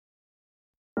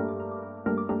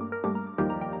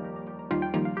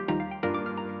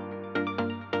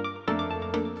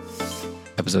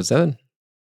Episode 7.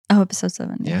 Oh, episode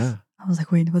 7. Yes. Yeah. I was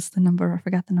like, wait, what's the number? I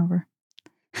forgot the number.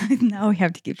 Now we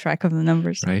have to keep track of the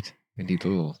numbers. Right. And do the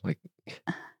little, like,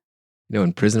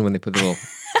 in prison when they put the little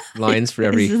lines for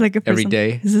every This is like a every prison-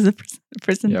 day. This is a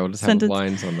prison Yeah, we'll just have sentence.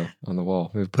 lines on the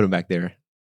wall. We'll put them back there.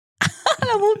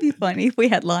 That would be funny if we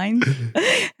had lines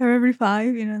or every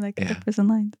 5, like Yeah. the prison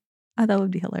lines. Oh, that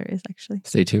would be hilarious, actually.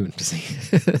 Stay tuned to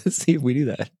see if we do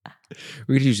that.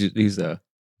 We could use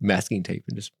masking tape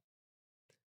and just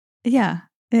Yeah,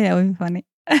 it would be funny.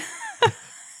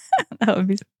 that would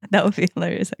be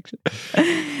hilarious,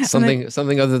 actually.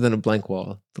 something other than a blank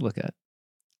wall to look at.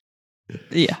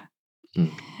 Yeah.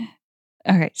 Mm.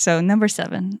 Okay, so number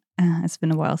 7. It's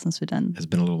been a while since we've done It's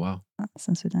been a little while.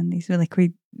 these.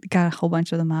 We got a whole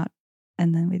bunch of them out,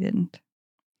 and then we didn't.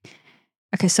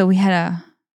 Okay, so we had a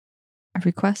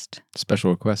request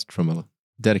Special request from a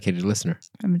dedicated listener.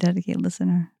 from a dedicated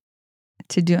listener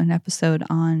to do an episode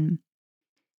on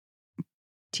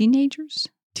teenagers,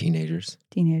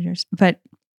 but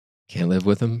Can't live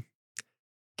with them.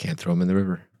 Can't throw them in the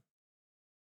river.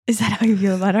 is that how you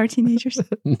feel about our teenagers?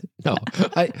 No,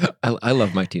 I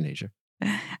love my teenager.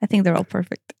 I think they're all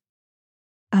perfect.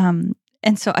 And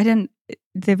so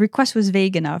the request was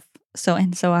vague enough. So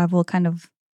I will kind of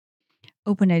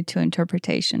open it to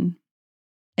interpretation.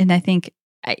 And I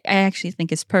actually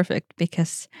think it's perfect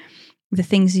because the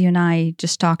things you and I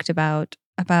just talked about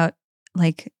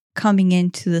like coming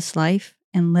into this life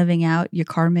and living out your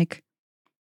karmic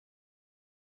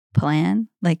plan,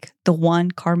 like the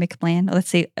one karmic plan. Let's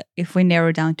say if we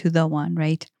narrow down to the one,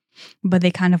 right? But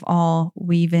they kind of all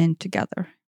weave in together.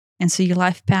 And so your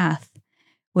life path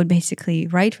would basically,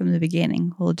 right from the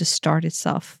beginning, will just start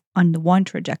itself on the one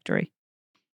trajectory.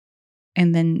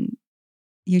 And then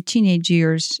your teenage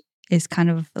years is kind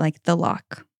of like the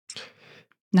lock.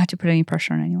 Not to put any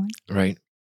pressure on anyone. Right.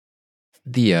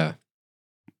 There's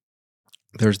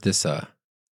this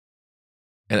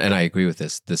and I agree with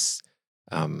this.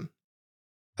 I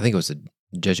think it was a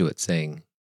Jesuit saying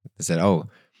that said, "Oh,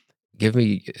 give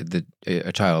me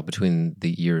a child between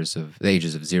the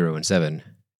ages of 0 and 7,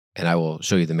 and I will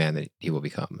show you the man that he will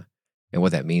become." And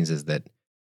what that means is that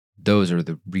those are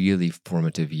the really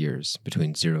formative years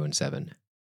between 0 and 7.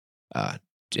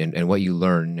 And what you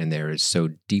learn in there is so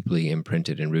deeply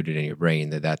imprinted and rooted in your brain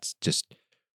that's just,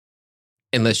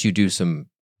 unless you do some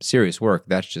serious work,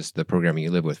 that's just the programming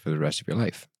you live with for the rest of your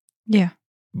life. Yeah.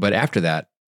 But after that,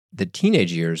 the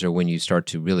teenage years are when you start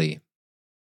to really,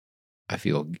 I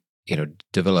feel,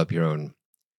 develop your own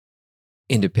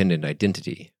independent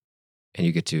identity. And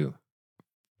you get to,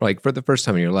 like, for the first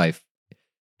time in your life,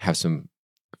 have some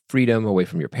freedom away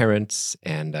from your parents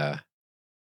and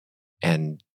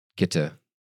get to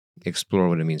explore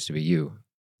what it means to be you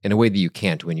in a way that you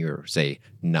can't when you're, say,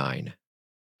 9.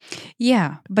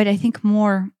 Yeah. But I think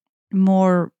more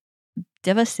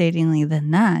devastatingly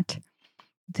than that,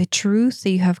 the truth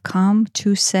that you have come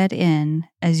to set in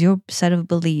as your set of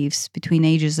beliefs between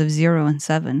ages of 0 and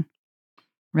 7,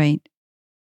 right?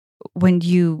 When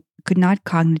you could not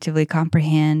cognitively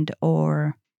comprehend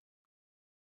or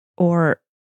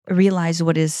realize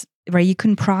what is, right? You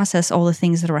couldn't process all the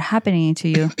things that were happening to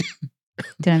you.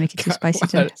 Did I make it too spicy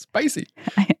today? Spicy.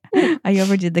 I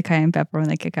overdid the cayenne pepper and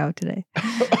the cacao today.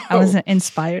 I was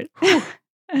inspired.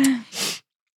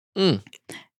 Good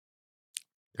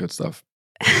stuff.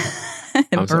 It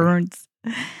I'm sorry. burns.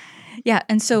 Yeah.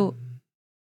 And so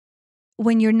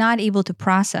when you're not able to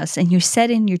process and you're set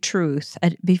in your truth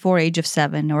before age of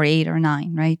 7 or 8 or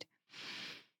 9, right?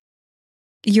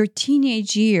 Your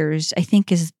teenage years, I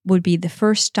think, would be the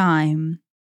first time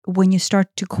when you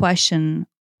start to question,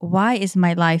 why is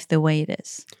my life the way it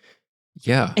is?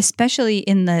 Yeah. Especially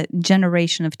in the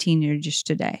generation of teenagers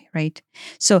today, right?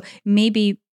 So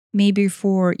maybe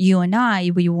for you and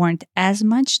I, we weren't as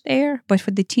much there, but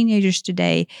for the teenagers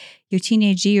today, your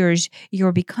teenage years,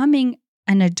 you're becoming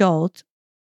an adult.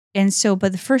 And so,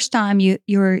 but the first time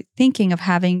you're thinking of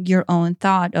having your own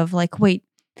thought of like, wait,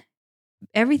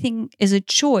 everything is a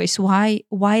choice. Why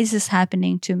is this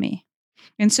happening to me?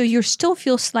 And so you still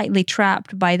feel slightly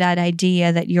trapped by that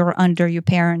idea that you're under your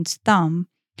parents' thumb.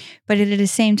 But at the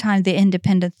same time, the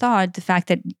independent thought, the fact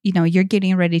that, you're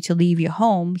getting ready to leave your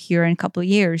home here in a couple of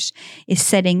years is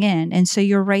setting in. And so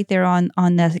you're right there on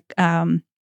the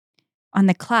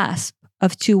clasp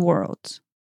of two worlds.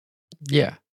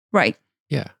 Yeah. Right.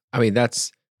 Yeah. I mean,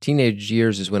 that's teenage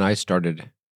years is when I started.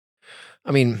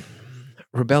 I mean,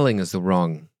 rebelling is the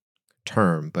wrong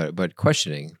term, but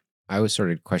questioning. I always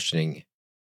started questioning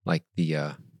like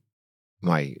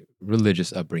my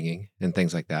religious upbringing and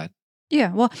things like that.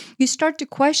 Yeah, well, you start to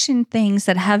question things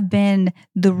that have been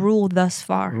the rule thus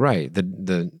far. Right.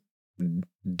 The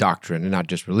doctrine, and not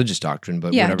just religious doctrine,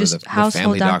 but Yeah, whatever just the household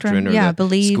family doctrine or the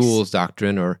beliefs. school's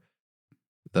doctrine or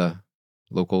the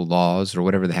local laws or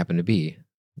whatever they happen to be.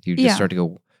 You just Yeah. start to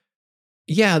go,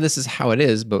 yeah, this is how it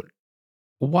is, but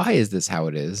why is this how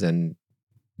it is? And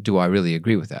do I really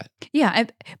agree with that? Yeah,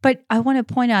 but I want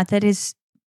to point out that is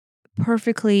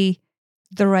perfectly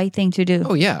the right thing to do.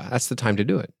 Oh yeah, that's the time to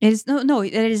do it. It is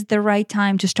it is the right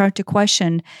time to start to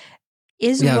question: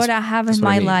 is Yeah, what I have in that's what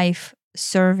I my mean. life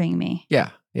serving me?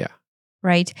 Yeah.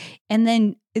 Right. And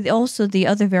then also the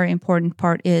other very important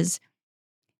part is,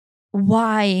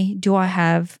 why do I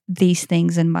have these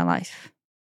things in my life?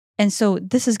 And so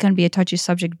this is going to be a touchy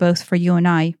subject both for you and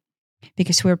I,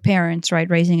 because we're parents, right,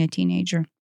 raising a teenager,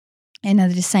 and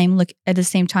at the same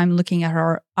time looking at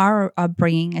our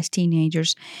upbringing as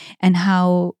teenagers, and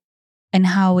how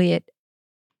it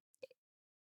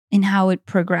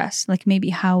progressed, like maybe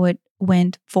how it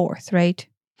went forth, right?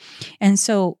 And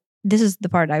so this is the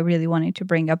part I really wanted to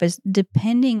bring up, is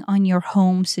depending on your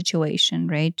home situation,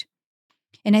 right?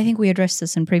 And I think we addressed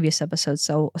this in previous episodes,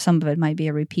 so some of it might be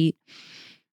a repeat.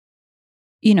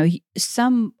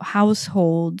 Some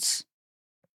households,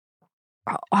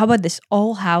 how about this?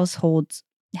 All households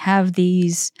have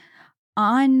these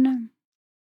unprocessed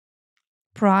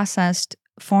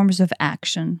forms of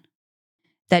action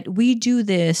that we do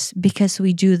this because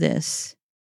we do this,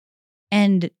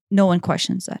 and no one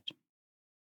questions that.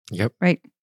 Yep. Right.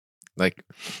 Like,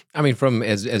 I mean, from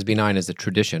as benign as a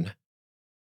tradition,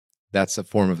 that's a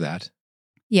form of that.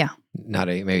 Yeah. Not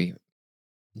maybe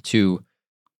too,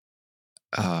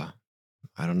 I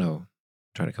don't know,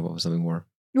 trying to come up with something more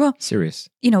serious.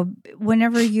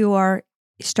 Whenever you are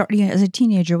starting as a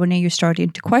teenager, when you're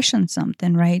starting to question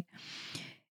something, right?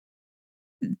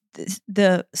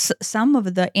 Some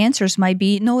of the answers might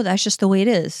be, no, that's just the way it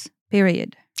is,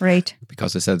 period. Right?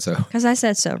 Because I said so. Because I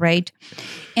said so, right?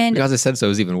 And because I said so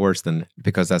is even worse than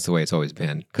because that's the way it's always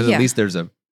been. Because at least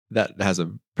that has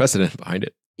a precedent behind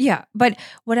it. Yeah. But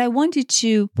what I wanted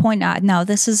to point out now,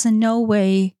 this is in no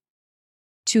way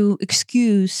to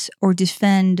excuse or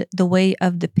defend the way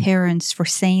of the parents for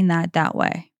saying that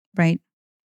way, right?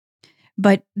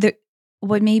 But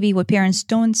what parents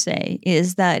don't say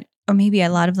is that, or maybe a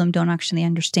lot of them don't actually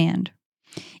understand,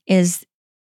 is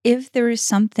if there is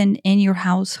something in your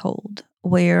household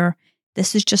where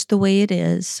this is just the way it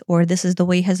is, or this is the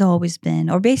way it has always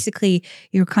been, or basically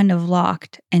you're kind of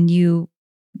locked and you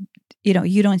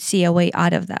don't see a way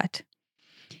out of that.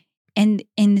 And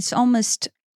it's almost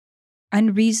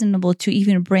unreasonable to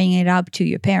even bring it up to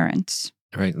your parents.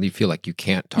 Right. You feel like you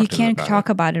can't talk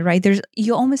about it, right?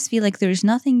 You almost feel like there's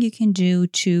nothing you can do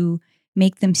to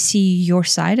make them see your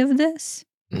side of this.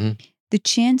 Mm-hmm. The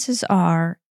chances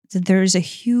are that there's a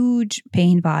huge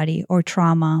pain body or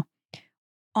trauma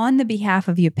on the behalf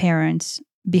of your parents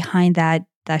behind that.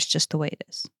 That's just the way it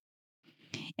is.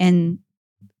 And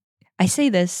I say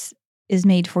this is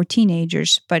made for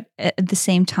teenagers, but at the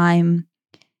same time,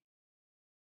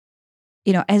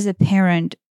 as a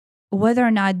parent, whether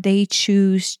or not they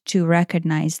choose to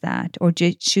recognize that or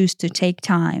choose to take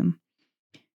time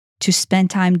to spend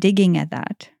time digging at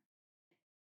that,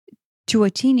 to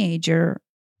a teenager,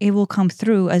 it will come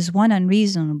through as one,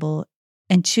 unreasonable,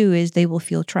 and two is they will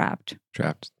feel trapped.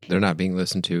 They're not being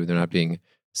listened to. They're not being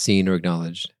seen or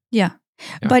acknowledged. Yeah.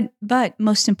 But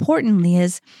most importantly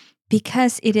is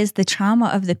because it is the trauma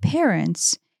of the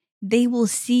parents, they will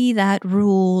see that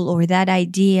rule or that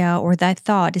idea or that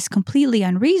thought is completely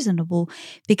unreasonable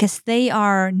because they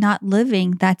are not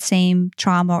living that same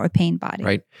trauma or pain body.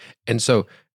 Right. And so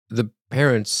the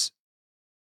parents,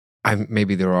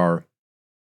 maybe there are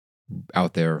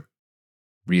out there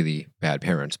really bad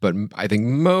parents, but I think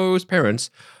most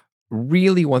parents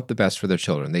really want the best for their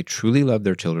children. They truly love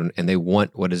their children and they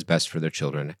want what is best for their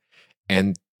children.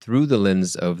 And through the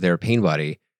lens of their pain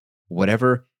body,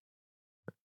 whatever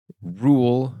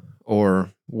rule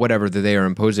or whatever that they are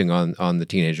imposing on the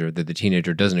teenager that the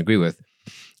teenager doesn't agree with,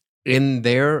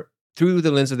 through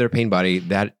the lens of their pain body,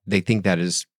 that they think that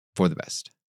is for the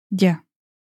best. Yeah.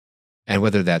 And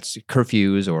whether that's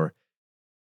curfews or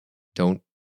don't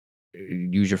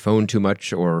use your phone too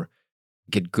much or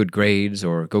get good grades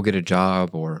or go get a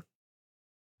job or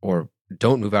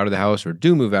don't move out of the house or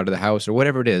do move out of the house or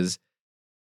whatever it is,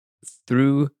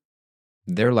 through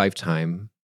their lifetime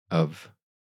of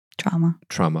trauma,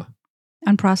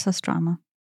 unprocessed trauma,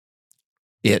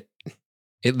 it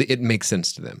makes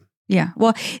sense to them. Yeah.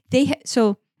 Well,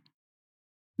 so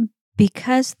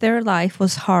because their life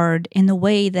was hard in the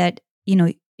way that,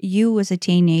 you as a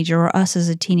teenager or us as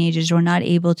a teenagers were not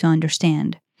able to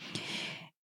understand.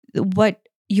 What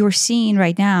you're seeing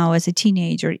right now as a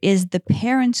teenager is the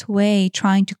parents' way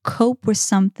trying to cope with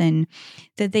something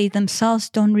that they themselves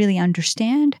don't really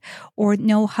understand or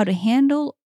know how to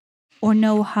handle or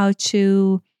know how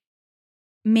to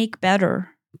make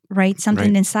better, right? Something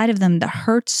Right. inside of them that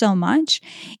hurts so much.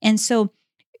 And so,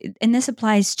 and this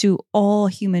applies to all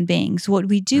human beings. What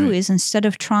we do Right. is instead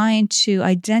of trying to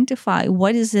identify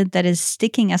what is it that is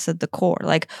sticking us at the core,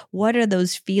 like what are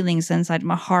those feelings inside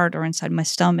my heart or inside my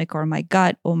stomach or my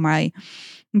gut or my,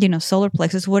 solar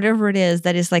plexus, whatever it is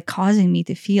that is like causing me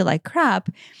to feel like crap,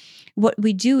 what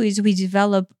we do is we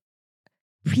develop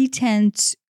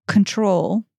pretense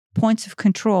control, points of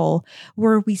control,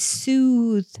 where we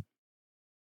soothe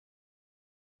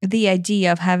the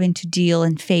idea of having to deal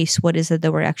and face what is it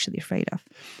that we're actually afraid of.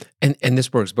 And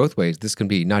this works both ways. This can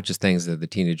be not just things that the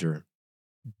teenager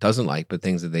doesn't like, but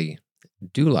things that they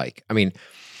do like. I mean,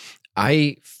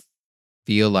 I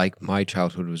feel like my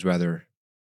childhood was rather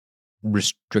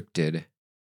restricted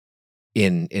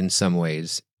in some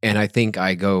ways, and I think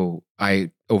I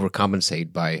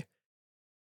overcompensate by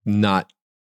not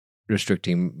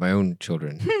restricting my own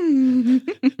children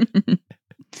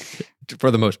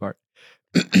for the most part.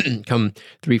 Come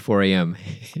 3, 4 a.m.,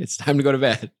 it's time to go to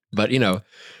bed. But,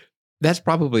 that's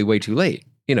probably way too late.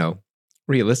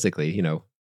 Realistically,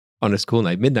 on a school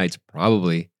night, midnight's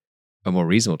probably a more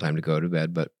reasonable time to go to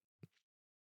bed. But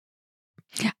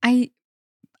I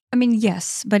mean,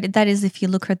 yes, but that is if you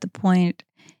look at the point.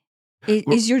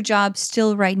 Is your job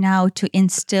still right now to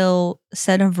instill a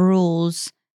set of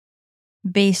rules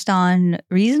based on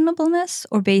reasonableness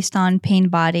or based on pain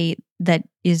body that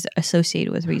is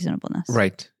associated with reasonableness?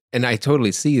 right. And I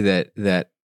totally see that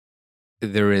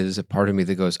there is a part of me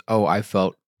that goes, oh, I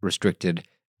felt restricted.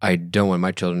 I don't want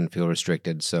my children to feel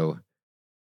restricted. So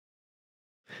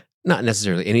not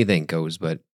necessarily anything goes,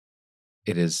 but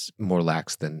it is more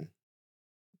lax than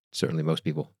certainly most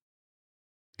people.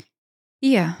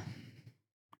 Yeah.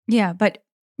 Yeah, but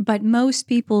most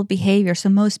people behavior, so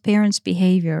most parents'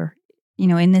 behavior,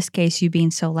 in this case, you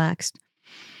being so lax,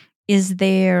 is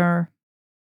there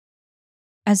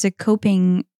as a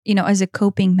coping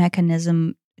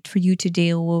mechanism for you to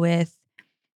deal with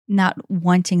not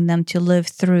wanting them to live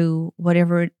through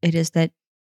whatever it is that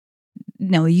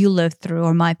you lived through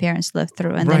or my parents lived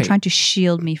through, and then Right. trying to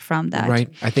shield me from that.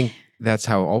 Right. I think that's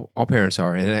how all parents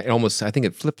are. And I think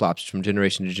it flip-flops from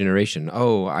generation to generation.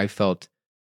 Oh, I felt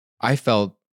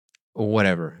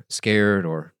whatever, scared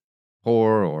or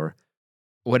poor or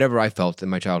whatever I felt in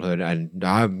my childhood. And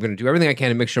I'm going to do everything I can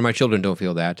to make sure my children don't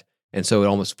feel that. And so it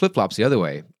almost flip-flops the other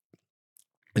way.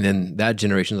 And then that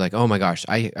generation's like, oh my gosh,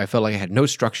 I felt like I had no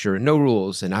structure, no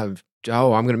rules. And I'm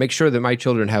going to make sure that my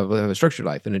children have a structured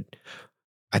life. And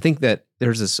I think that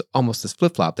there's almost this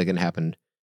flip-flop that can happen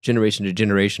generation to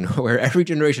generation where every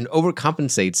generation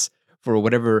overcompensates for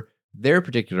whatever their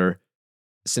particular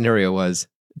scenario was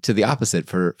to the opposite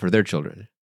for their children.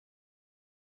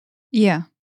 Yeah.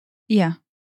 Yeah.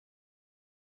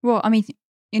 Well, I mean,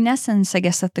 in essence, I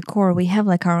guess at the core, we have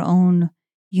like our own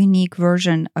unique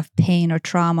version of pain or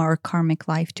trauma or karmic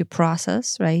life to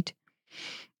process, right?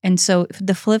 And so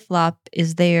the flip-flop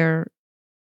is there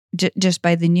just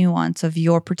by the nuance of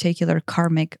your particular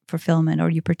karmic fulfillment or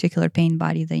your particular pain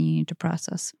body that you need to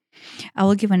process. I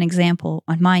will give an example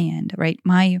on my end, right?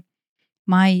 My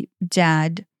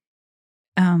dad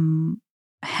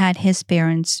had his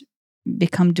parents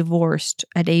become divorced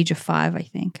at age of 5, I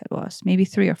think it was, maybe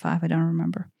 3 or 5, I don't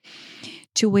remember,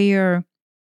 to where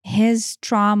his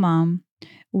trauma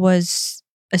was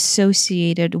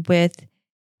associated with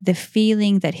the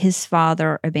feeling that his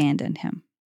father abandoned him,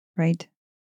 right?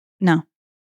 No.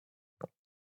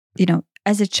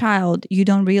 As a child, you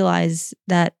don't realize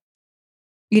that,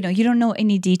 you don't know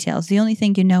any details. The only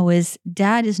thing you know is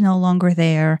dad is no longer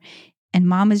there and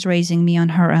mom is raising me on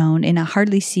her own and I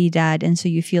hardly see dad. And so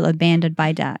you feel abandoned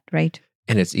by dad, right?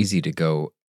 And it's easy to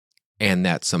go, and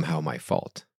that's somehow my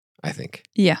fault, I think.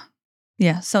 Yeah.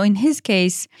 Yeah. So in his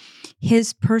case,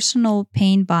 his personal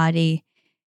pain body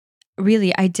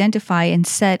really identify and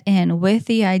set in with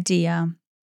the idea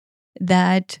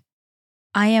that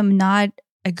I am not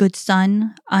a good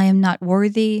son. I am not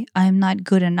worthy. I am not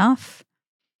good enough.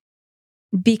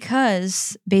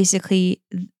 Because basically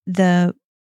the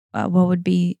what would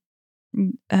be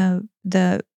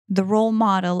the role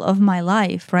model of my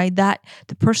life, right? That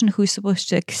the person who's supposed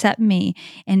to accept me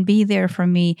and be there for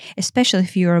me, especially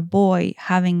if you're a boy,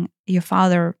 having your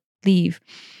father leave,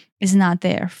 is not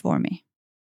there for me,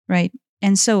 right?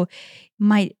 And so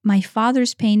my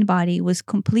father's pain body was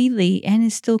completely and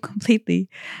is still completely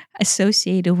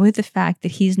associated with the fact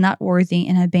that he's not worthy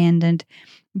and abandoned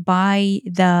by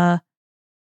the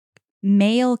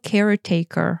male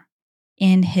caretaker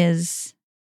in his,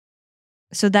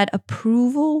 so that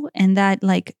approval and that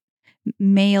like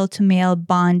male to male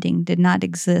bonding did not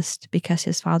exist because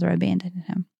his father abandoned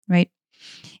him, right?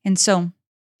 And so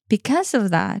because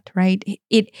of that, right,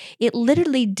 it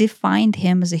literally defined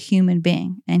him as a human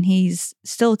being, and he's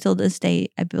still till this day,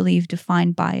 I believe,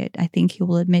 defined by it. I think he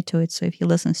will admit to it. So if he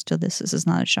listens to this is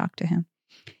not a shock to him.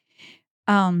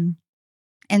 And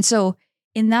so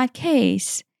in that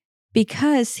case,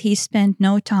 because he spent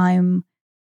no time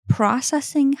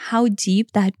processing how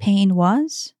deep that pain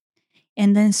was,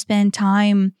 and then spend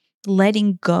time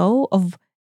letting go of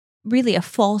really a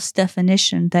false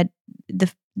definition that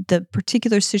the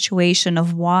particular situation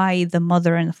of why the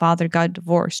mother and the father got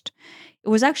divorced, it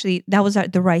was actually, that was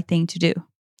the right thing to do.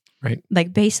 Right.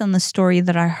 Like based on the story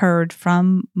that I heard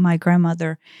from my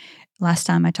grandmother last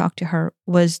time I talked to her,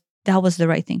 that was the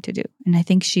right thing to do. And I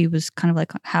think she was kind of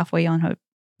like halfway on her,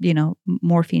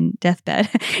 morphine deathbed.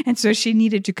 And so she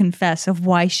needed to confess of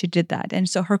why she did that. And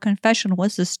so her confession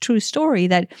was this true story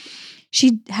that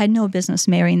she had no business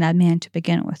marrying that man to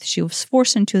begin with. She was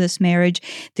forced into this marriage.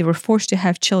 They were forced to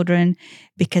have children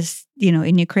because,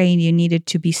 in Ukraine, you needed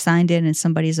to be signed in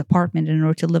somebody's apartment in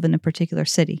order to live in a particular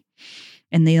city.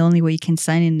 And the only way you can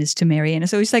sign in is to marry. And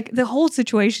so it's like the whole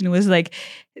situation was like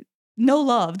no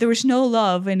love. There was no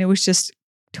love, and it was just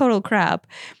total crap.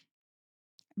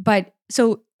 But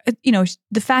so,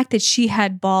 the fact that she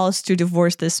had balls to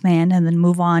divorce this man and then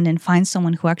move on and find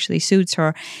someone who actually suits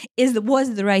her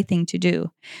was the right thing to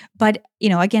do. But,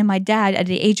 again, my dad at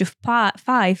the age of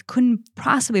 5 couldn't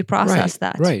possibly process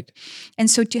that. Right. And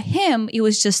so to him, it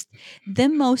was just the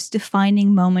most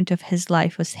defining moment of his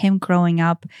life was him growing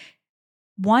up,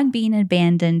 one, being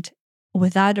abandoned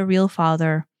without a real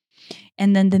father,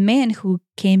 and then the man who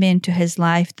came into his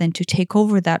life then to take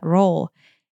over that role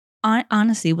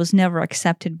honestly was never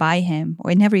accepted by him,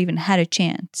 or never even had a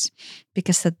chance,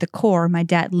 because at the core, my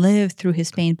dad lived through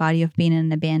his pain body of being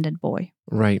an abandoned boy.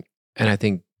 Right. And I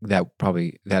think that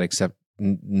probably not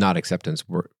acceptance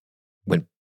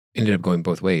ended up going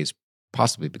both ways,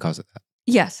 possibly because of that.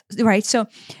 Yes. Right. So,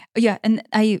 yeah. And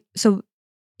so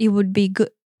it would be good.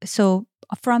 So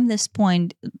from this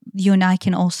point, you and I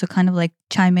can also kind of like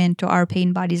chime into our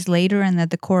pain bodies later, and at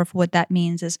the core of what that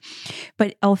means is,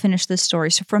 but I'll finish this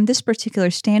story. So from this particular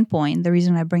standpoint, the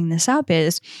reason I bring this up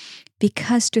is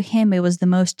because to him, it was the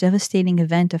most devastating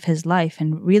event of his life,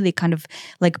 and really kind of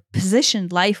like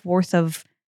positioned life worth of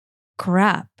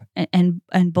crap and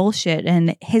bullshit,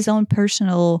 and his own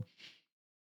personal,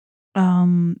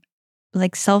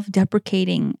 like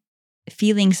self-deprecating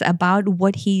feelings about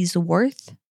what he's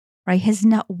worth. Right? His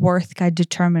net worth got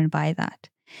determined by that.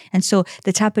 And so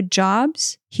the type of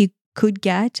jobs he could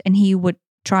get and he would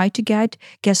try to get,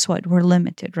 guess what? Were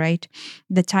limited, right?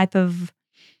 The type of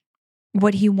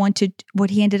what he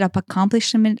ended up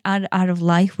accomplishing out of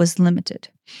life was limited.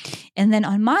 And then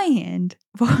on my end,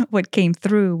 what came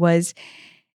through was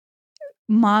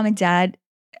mom and dad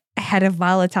had a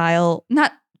volatile,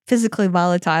 not physically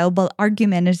volatile, but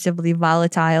argumentatively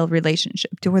volatile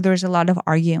relationship, to where there was a lot of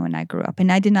arguing when I grew up.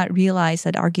 And I did not realize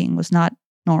that arguing was not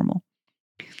normal.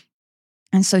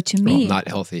 And so to me, not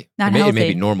healthy. It may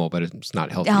be normal, but it's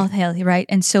not healthy. Healthy, right?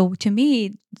 And so to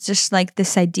me, it's just like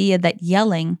this idea that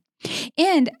yelling,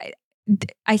 and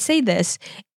I say this,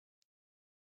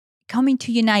 coming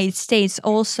to United States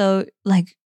also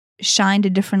like shined a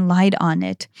different light on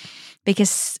it,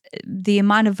 because the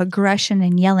amount of aggression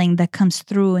and yelling that comes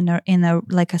through in a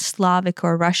like a Slavic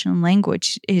or Russian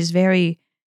language is very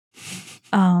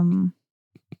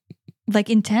like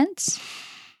intense,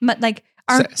 but like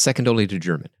second only to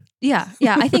German. Yeah,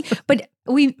 I think. But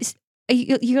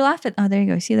you're laughing. Oh, there you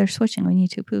go. See, they're switching. We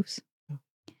need 2 poofs.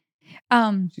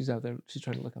 She's out there. She's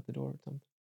trying to look out the door or something.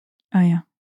 Oh yeah,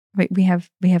 wait. We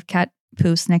have cat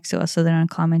poofs next to us, so they don't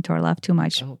comment to our left too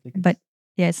much. I don't think. But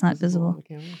yeah, it's not visible.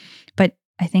 But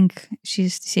I think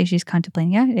she's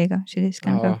contemplating. Yeah, there you go. She's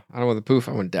gonna go. I don't want the poof.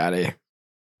 I want daddy.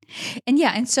 And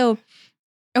yeah, and so,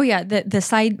 oh yeah, the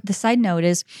side note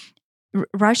is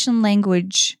Russian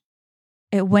language.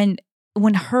 When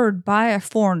heard by a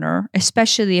foreigner,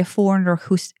 especially a foreigner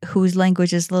whose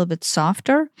language is a little bit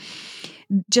softer,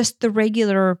 just the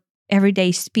regular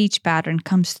everyday speech pattern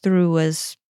comes through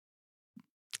as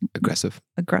aggressive.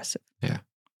 Yeah.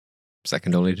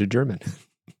 Second only to German.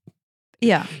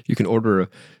 Yeah. You can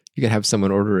have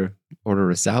someone order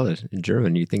a salad in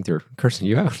German. You think they're cursing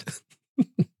you out.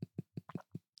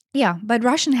 Yeah, but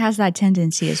Russian has that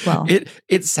tendency as well.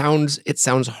 It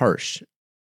sounds harsh.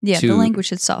 Yeah, the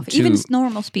language itself, even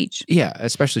normal speech. Yeah,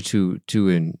 especially to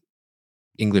an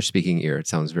English speaking ear, it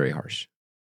sounds very harsh,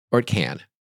 or it can.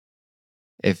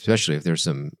 especially if there's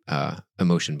some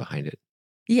emotion behind it.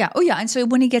 Yeah. Oh, yeah. And so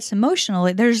when he gets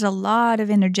emotional, there's a lot of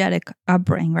energetic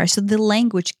upbringing, right? So the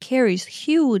language carries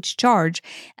huge charge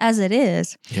as it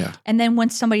is. Yeah. And then when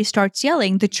somebody starts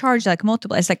yelling, the charge like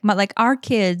multiplies. Like our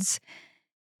kids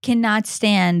cannot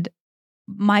stand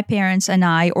my parents and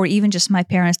I, or even just my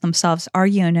parents themselves,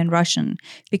 arguing in Russian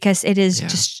because it is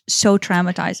just so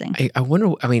traumatizing. I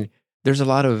wonder, I mean, there's a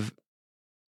lot of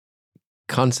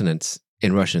consonants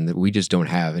in Russian that we just don't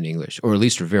have in English, or at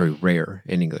least are very rare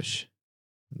in English.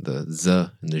 The Z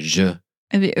and the J.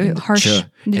 And harsh. the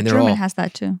The German has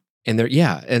that too. And they're,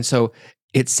 and so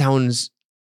it sounds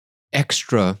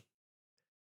extra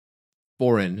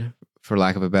foreign, for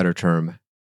lack of a better term.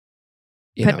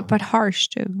 But harsh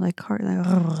too, like hard.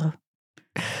 Like,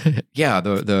 yeah,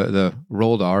 the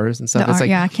rolled R's and stuff. It's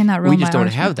like, I cannot roll. We just don't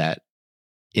R's have that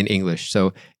in English,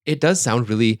 so it does sound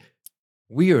really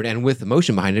weird, and with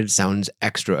emotion behind it, it sounds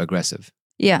extra aggressive.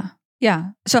 Yeah.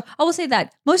 Yeah. So I will say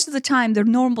that most of the time, their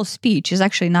normal speech is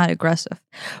actually not aggressive.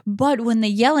 But when the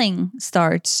yelling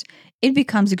starts, it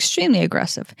becomes extremely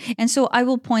aggressive. And so I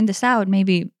will point this out,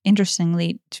 maybe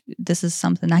interestingly, this is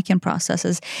something I can process,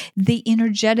 is the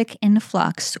energetic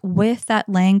influx with that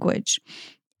language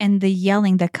and the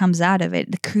yelling that comes out of it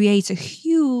that creates a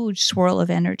huge swirl of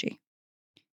energy.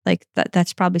 Like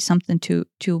that's probably something to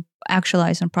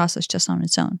actualize and process just on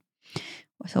its own.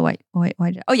 So wait.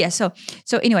 Oh yeah. So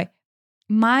anyway,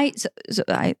 I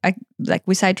like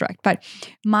we sidetracked, but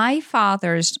my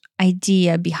father's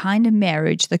idea behind a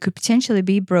marriage that could potentially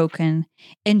be broken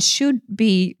and should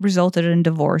be resulted in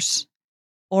divorce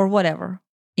or whatever.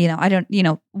 I don't,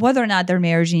 whether or not their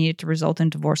marriage needed to result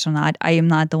in divorce or not, I am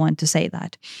not the one to say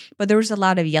that. But there was a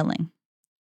lot of yelling.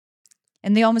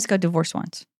 And they almost got divorced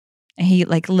once. And he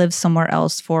lived somewhere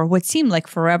else for what seemed like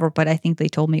forever, but I think they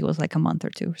told me it was like a month or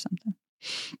two or something.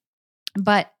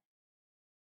 But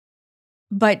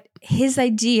his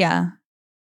idea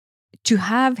to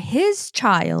have his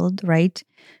child, right,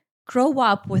 grow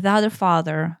up without a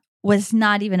father was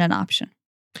not even an option.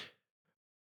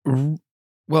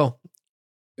 Well,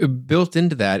 built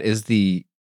into that is the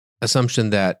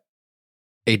assumption that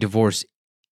a divorce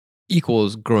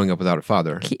equals growing up without a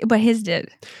father. But his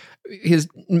did.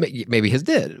 Maybe his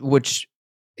did, which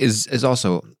is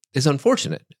also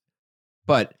unfortunate.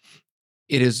 But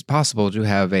it is possible to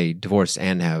have a divorce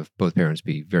and have both parents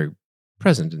be very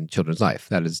present in children's life.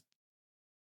 That is,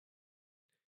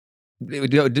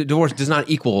 divorce does not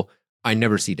equal I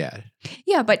never see dad.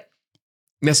 Yeah, but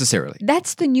necessarily.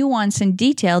 That's the nuance and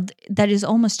detail that is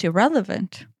almost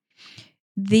irrelevant.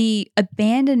 The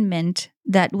abandonment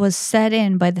that was set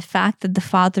in by the fact that the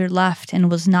father left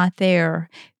and was not there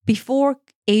before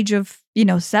age of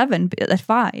 7 at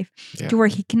 5, to where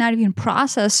he cannot even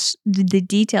process the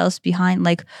details behind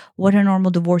what a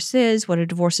normal divorce is, what a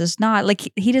divorce is not.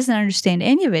 He doesn't understand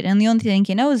any of it, and the only thing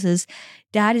he knows is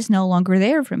dad is no longer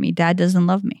there for me. Dad doesn't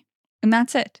love me, and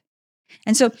that's it.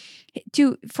 And so,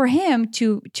 for him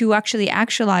to actually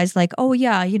actualize, oh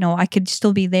yeah, I could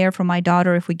still be there for my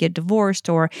daughter if we get divorced,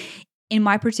 or in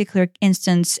my particular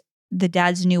instance, the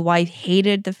dad's new wife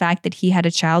hated the fact that he had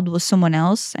a child with someone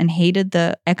else and hated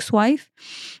the ex-wife.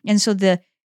 And so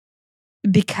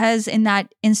because in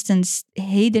that instance,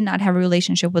 he did not have a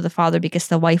relationship with the father because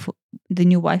the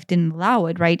new wife didn't allow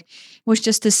it, right? Was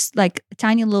just this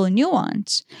tiny little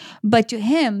nuance. But to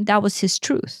him, that was his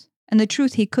truth. And the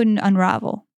truth he couldn't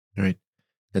unravel. Right.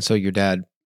 And so your dad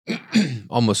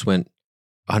almost went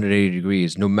 180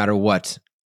 degrees, no matter what.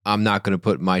 I'm not going to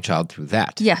put my child through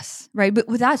that. Yes, right. But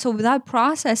without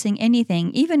processing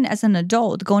anything, even as an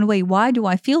adult, going, wait, why do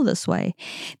I feel this way?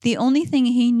 The only thing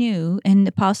he knew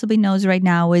and possibly knows right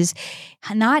now is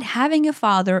not having a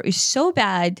father is so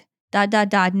bad, ...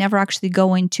 never actually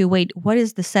go into, wait, what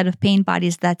is the set of pain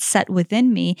bodies that's set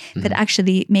within me that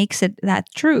actually makes it that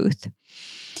truth?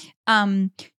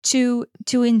 To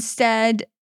instead,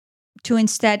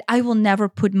 I will never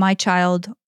put my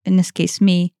child, in this case,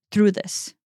 me, through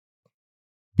this.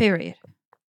 Period.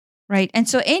 Right. And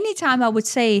so anytime I would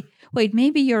say, wait,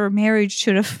 maybe your marriage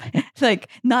should have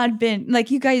not been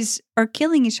you guys are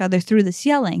killing each other through this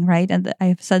yelling. Right. And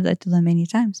I've said that to them many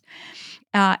times.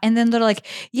 And then they're like,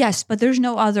 yes, but there's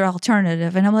no other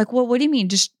alternative. And I'm like, well, what do you mean?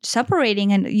 Just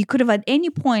separating. And you could have at any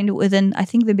point within, I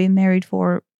think they've been married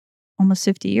for almost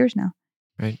 50 years now.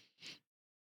 Right.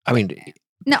 I mean,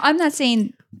 now I'm not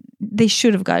saying they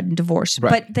should have gotten divorced,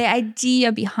 right, but the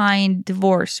idea behind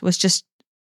divorce was just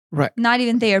right, not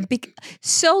even there,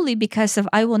 solely because of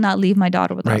I will not leave my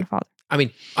daughter without a father. I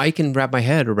mean, I can wrap my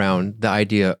head around the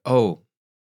idea,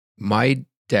 my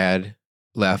dad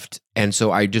left, and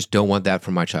so I just don't want that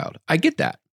for my child. I get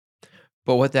that.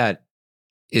 But what that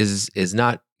is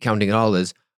not counting at all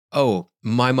as, oh,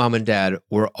 my mom and dad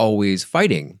were always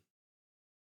fighting.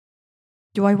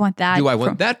 Do I want that? Do I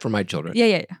want that for my children?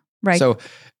 Yeah. Right. So,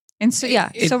 and so, yeah.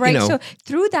 it- so, right. you know- So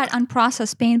through that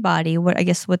unprocessed pain body, what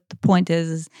the point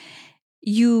is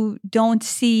you don't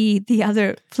see the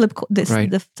other Right.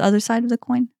 the other side of the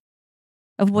coin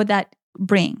of what that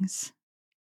brings.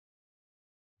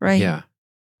 Right. Yeah.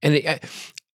 And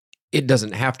it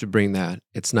doesn't have to bring that.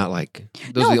 It's not like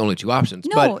those No. are the only two options.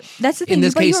 No, But that's the thing. in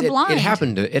this but case, you're blind.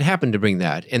 it happened to bring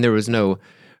that, and there was no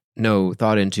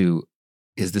thought into,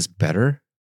 is this better?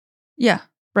 Yeah.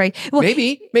 Right. Well,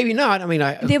 Maybe not. I mean,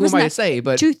 who was am I not- to say?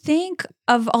 But to think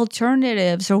of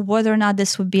alternatives or whether or not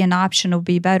this would be an option or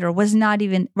be better was not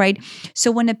even right.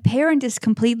 So when a parent is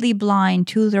completely blind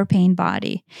to their pain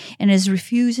body and is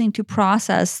refusing to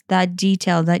process that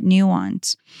detail, that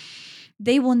nuance,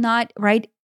 they will not, right?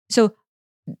 So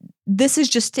this is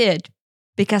just it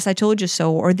because I told you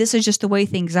so, or this is just the way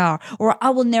things are, or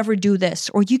I will never do this,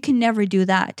 or you can never do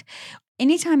that.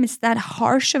 Anytime it's that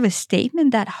harsh of a statement,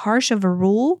 that harsh of a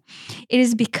rule, it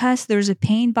is because there's a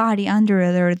pain body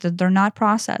under there that they're not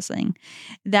processing.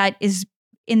 That is,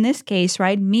 in this case,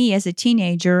 right, me as a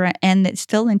teenager and it's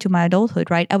still into my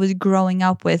adulthood, right, I was growing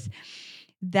up with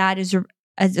that as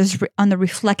on the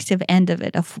reflective end of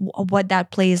it, of what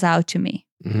that plays out to me,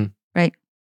 Mhm. right?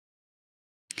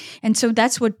 And so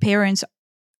that's what parents,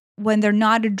 when they're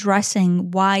not addressing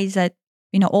why is that,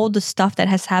 all the stuff that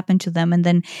has happened to them and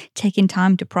then taking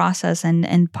time to process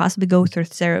and possibly go through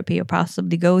therapy or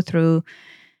possibly go through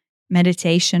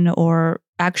meditation or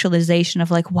actualization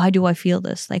of like, why do I feel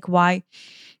this? Like, why,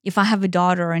 if I have a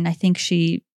daughter and I think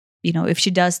she, if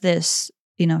she does this,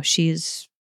 she's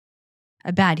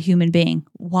a bad human being.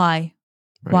 Why?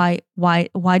 Right.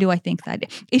 Why do I think that?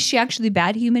 Is she actually a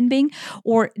bad human being?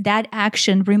 Or that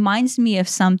action reminds me of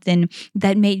something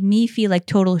that made me feel like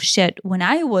total shit when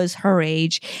I was her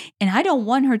age, and I don't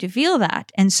want her to feel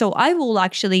that. And so I will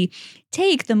actually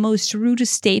take the most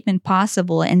rudest statement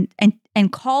possible and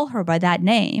call her by that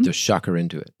name to shock her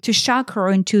into it. To shock her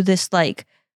into this, like,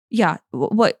 yeah,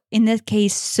 what in this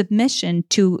case, submission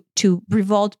to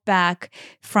revolt back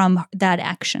from that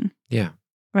action. Yeah.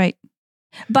 Right.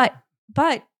 But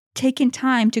taking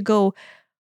time to go,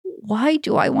 why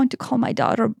do I want to call my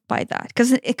daughter by that?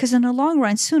 Because in the long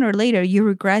run, sooner or later, you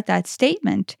regret that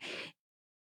statement.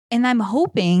 And I'm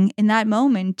hoping in that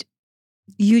moment,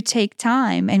 you take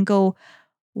time and go,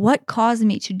 what caused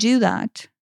me to do that?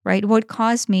 Right? What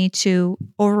caused me to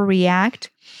overreact?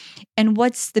 And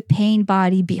what's the pain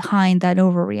body behind that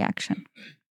overreaction?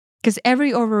 Because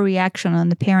every overreaction on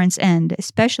the parent's end,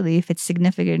 especially if it's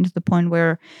significant to the point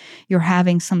where you're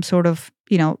having some sort of,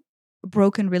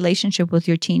 broken relationship with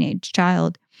your teenage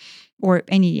child or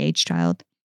any age child,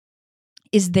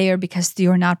 is there because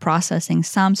you're not processing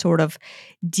some sort of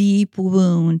deep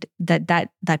wound that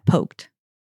poked,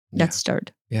 that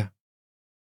stirred. Yeah.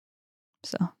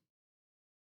 So,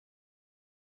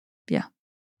 yeah,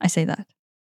 I say that.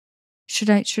 Should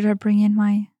I bring in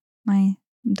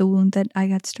the wound that I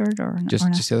got stirred or not?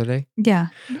 Just the other day? Yeah.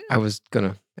 I was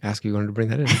going to ask you wanted to bring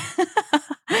that in.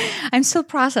 I'm still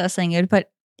processing it,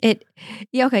 but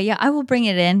I will bring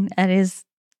it in.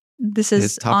 This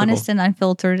is honest and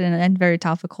unfiltered and very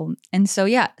topical. And so,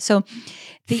 so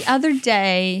the other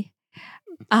day,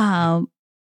 our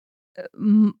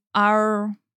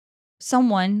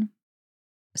someone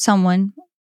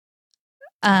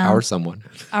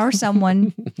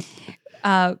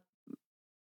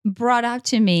brought out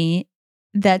to me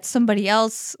that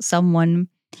someone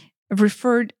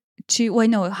referred to. Well,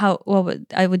 no, I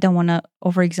don't want to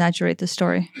over exaggerate the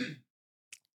story.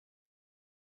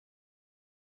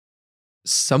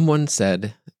 Someone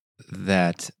said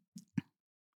that,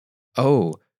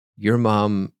 oh, your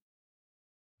mom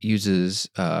uses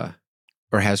or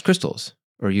has crystals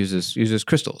or uses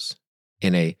crystals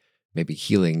in a maybe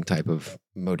healing type of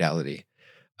modality.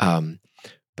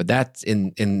 But that's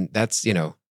that's,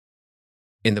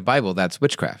 in the Bible, that's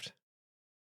witchcraft.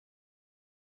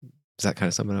 Does that kind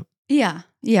of sum it up? Yeah.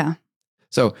 Yeah.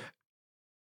 So,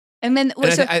 and then go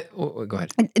ahead.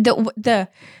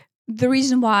 The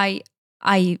reason why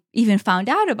I even found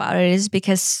out about it is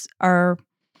because our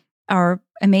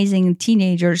amazing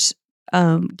teenagers'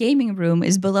 gaming room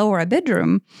is below our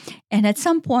bedroom, and at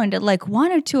some point at like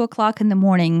 1 or 2 o'clock in the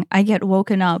morning, I get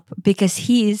woken up because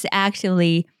he's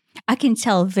actually, I can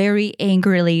tell, very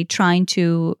angrily trying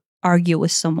to argue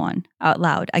with someone out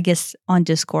loud. I guess on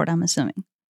Discord, I'm assuming.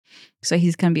 So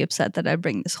he's going to be upset that I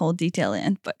bring this whole detail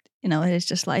in, but it is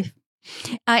just life.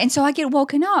 And so I get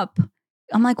woken up.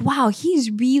 I'm like, wow, he's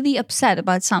really upset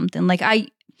about something. Like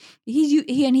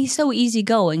he's so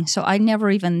easygoing. So I never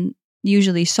even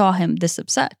usually saw him this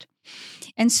upset.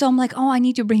 And so I'm like, oh, I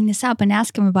need to bring this up and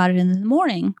ask him about it in the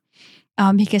morning.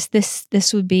 Because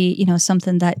this would be,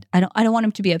 something that I don't want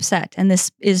him to be upset. And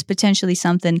this is potentially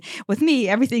something with me,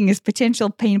 everything is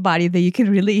potential pain body that you can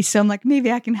release. So I'm like,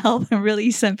 maybe I can help him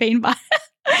release some pain body.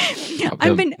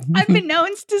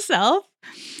 Unbeknownst to self,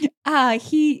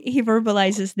 he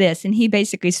verbalizes this, and he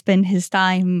basically spent his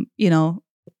time,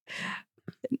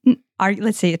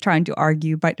 let's say trying to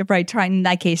argue, but in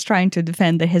that case, trying to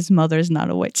defend that his mother is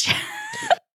not a witch.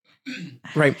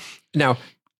 Right. Now,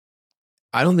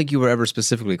 I don't think you were ever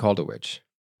specifically called a witch.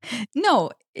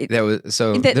 No. There's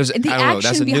I don't know, that's a behind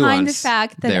the nuance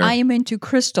fact that there. I am into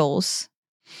crystals.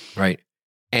 Right.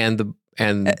 And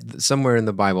somewhere in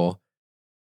the Bible,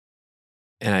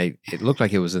 and it looked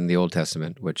like it was in the Old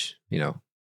Testament, which, while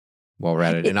we're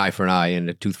at it, an eye for an eye and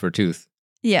a tooth for a tooth.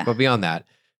 Yeah. But beyond that,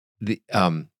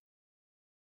 and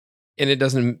it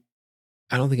doesn't,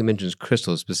 I don't think it mentions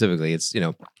crystals specifically. It's,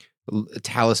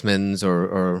 talismans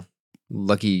or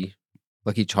lucky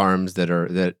charms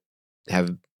that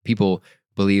have people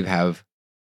believe have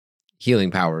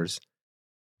healing powers.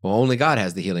 Well, only God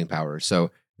has the healing powers.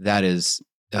 So that is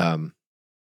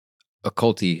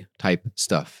occulty type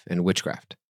stuff and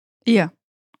witchcraft. Yeah.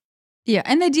 Yeah.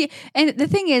 And the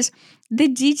thing is, the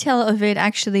detail of it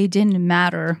actually didn't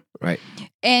matter. Right.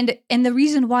 And the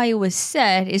reason why it was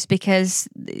said is because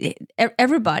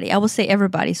everybody, I will say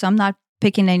everybody, so I'm not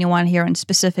picking anyone here in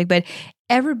specific, but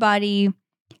everybody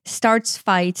starts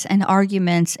fights and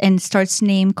arguments and starts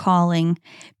name calling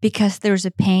because there's a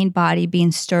pain body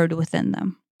being stirred within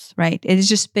them, right? It is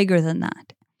just bigger than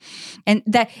that.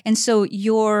 And so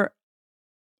your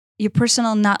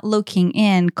personal not looking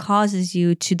in causes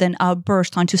you to then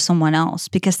outburst onto someone else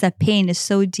because that pain is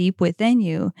so deep within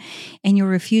you and you're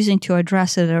refusing to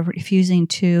address it or refusing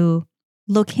to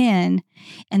look in.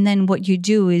 And then what you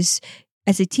do is,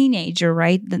 as a teenager,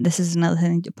 right? This is another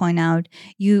thing to point out.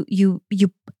 You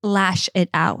lash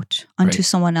it out onto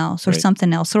someone else or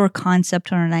something else or a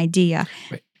concept or an idea.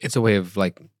 Right. It's a way of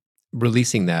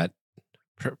releasing that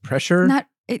pressure.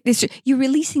 You're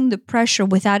releasing the pressure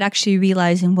without actually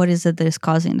realizing what is it that is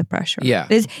causing the pressure. Yeah.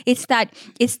 It's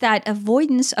that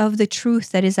avoidance of the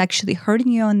truth that is actually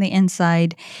hurting you on the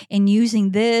inside and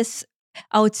using this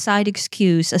outside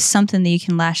excuse as something that you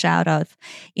can lash out of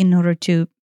in order to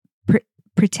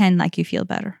pretend like you feel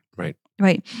better.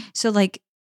 Right. So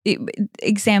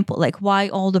example, why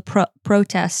all the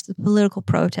political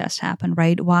protests happen,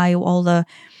 right? Why all the,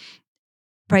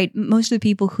 right? Most of the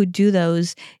people who do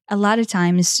those, a lot of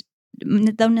times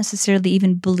don't necessarily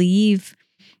even believe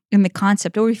in the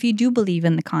concept. Or if you do believe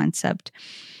in the concept,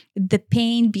 the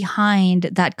pain behind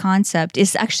that concept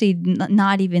is actually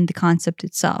not even the concept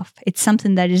itself. It's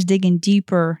something that is digging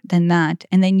deeper than that.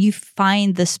 And then you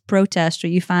find this protest or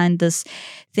you find this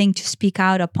thing to speak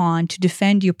out upon to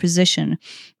defend your position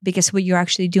because what you're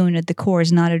actually doing at the core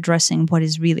is not addressing what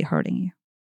is really hurting you.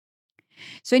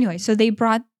 So anyway, so they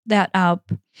brought that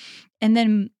up. And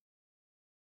then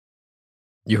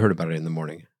you heard about it in the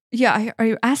morning. Yeah,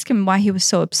 I asked him why he was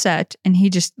so upset, and he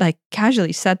just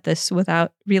casually said this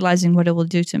without realizing what it will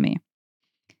do to me.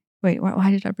 Wait,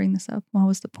 why did I bring this up? What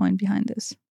was the point behind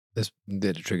this?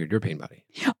 That it triggered your pain body.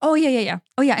 Oh, yeah.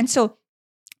 Oh, yeah. And so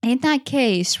in that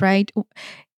case, right,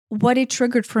 what it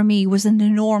triggered for me was an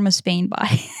enormous pain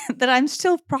body that I'm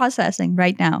still processing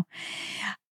right now.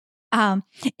 And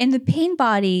the pain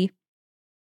body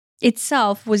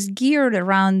itself was geared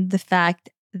around the fact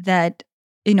that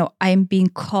I'm being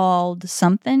called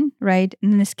something, right?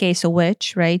 In this case, a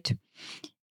witch, right?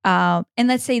 And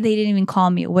let's say they didn't even call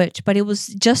me a witch, but it was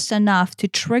just enough to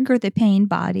trigger the pain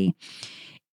body,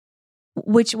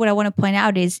 which what I want to point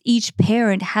out is each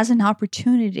parent has an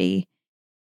opportunity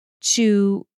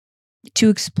to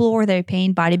explore their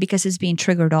pain body because it's being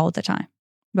triggered all the time,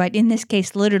 right? In this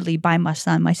case, literally by my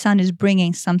son. My son is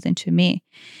bringing something to me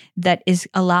that is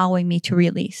allowing me to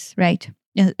release, right?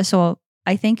 So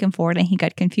I thank him for it, and he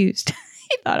got confused.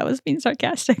 He thought I was being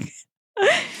sarcastic.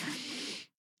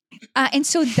 And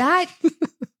so that,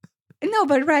 no,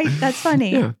 but right, that's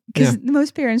funny. Because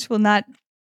most parents will not,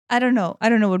 I don't know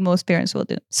what most parents will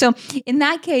do. So in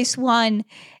that case, one,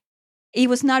 it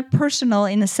was not personal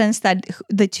in the sense that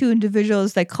the two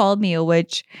individuals that called me a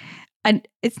witch, and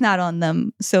it's not on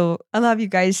them. So I love you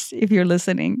guys if you're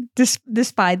listening,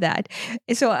 despite that.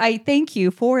 So I thank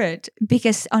you for it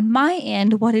because on my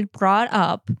end, what it brought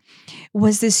up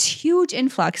was this huge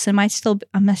influx, and I might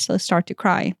still start to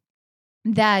cry,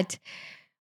 that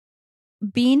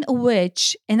being a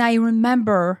witch, and I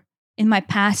remember in my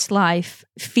past life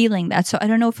feeling that. So I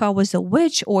don't know if I was a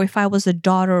witch or if I was a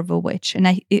daughter of a witch. And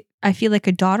I feel like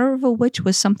a daughter of a witch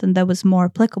was something that was more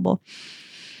applicable.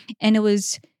 And it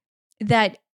was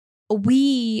that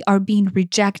we are being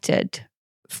rejected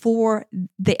for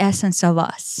the essence of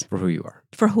us. For who you are.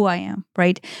 For who I am,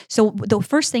 right? So the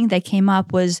first thing that came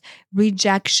up was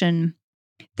rejection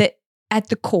that at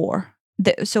the core.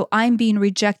 So I'm being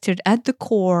rejected at the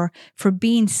core for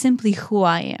being simply who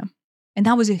I am. And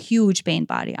that was a huge pain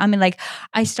body. I mean, like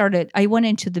I went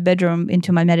into the bedroom,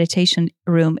 into my meditation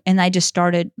room, and I just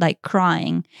started like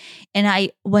crying. And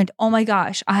I went, oh my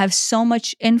gosh, I have so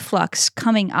much influx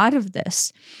coming out of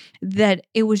this that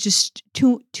it was just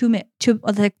too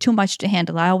much to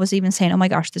handle. I was even saying, oh my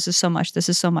gosh, this is so much.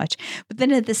 But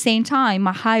then at the same time,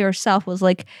 my higher self was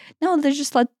like, no,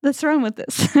 let's run with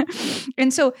this.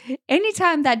 And so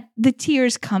anytime that the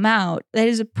tears come out, that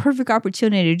is a perfect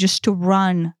opportunity just to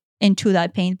run into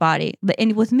that pain body.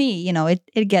 And with me,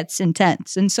 it gets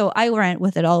intense. And so I ran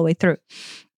with it all the way through.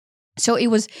 So it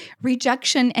was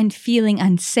rejection and feeling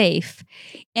unsafe.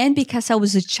 And because I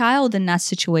was a child in that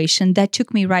situation, that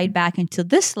took me right back into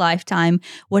this lifetime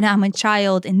when I'm a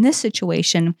child in this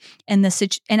situation and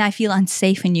I feel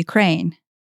unsafe in Ukraine,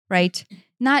 right?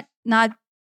 Not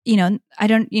I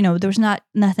don't, there was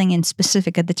nothing in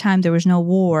specific at the time. There was no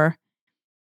war.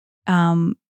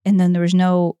 And then there was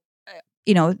no,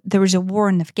 there was a war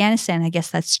in Afghanistan, I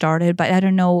guess that started, but I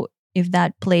don't know if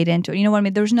that played into it. You know what I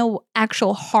mean? There was no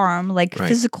actual harm, like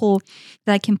physical,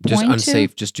 that I can point to. Just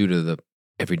unsafe, just due to the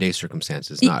everyday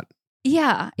circumstances, not.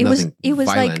 Yeah, it was violent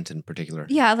like, in particular.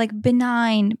 Yeah, like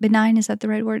benign. Benign, is that the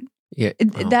right word? Yeah.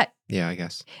 Yeah, I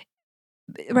guess.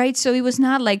 Right. So it was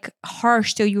not like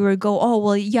harsh till you would go, oh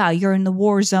well, yeah, you're in the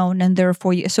war zone, and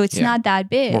therefore so it's not that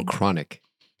big. More chronic.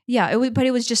 Yeah, but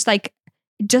it was just like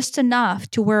just enough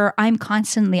to where I'm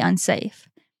constantly unsafe.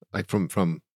 Like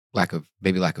from lack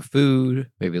of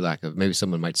food, maybe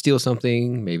someone might steal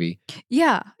something, maybe.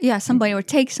 Yeah, somebody would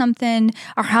take something.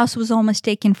 Our house was almost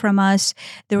taken from us.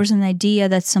 There was an idea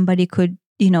that somebody could,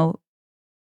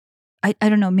 I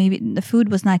don't know, maybe the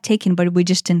food was not taken, but we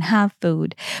just didn't have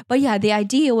food. But yeah, the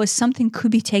idea was something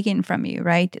could be taken from you,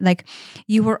 right? Like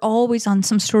you were always on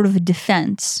some sort of a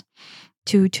defense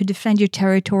to defend your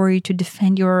territory, to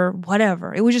defend your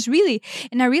whatever. It was just really,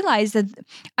 and I realized that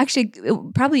actually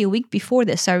probably a week before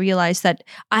this, I realized that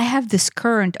I have this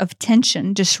current of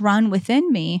tension just run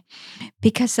within me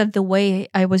because of the way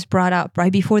I was brought up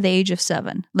right before the age of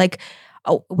 7. Like,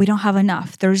 oh, we don't have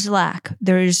enough. There's lack.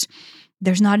 There's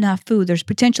not enough food. There's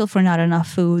potential for not enough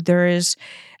food. There is,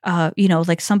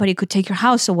 like somebody could take your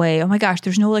house away. Oh my gosh,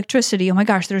 there's no electricity. Oh my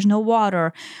gosh, there's no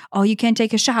water. Oh, you can't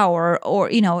take a shower.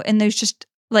 Or, and there's just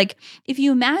like, if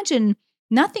you imagine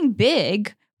nothing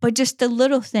big, but just a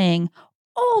little thing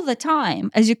all the time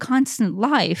as your constant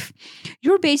life,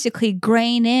 you're basically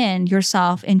graying in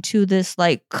yourself into this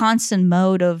like constant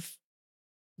mode of,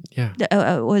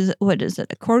 what is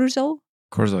it? A cortisol?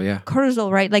 Cortisol, yeah. Cortisol,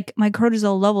 right? Like my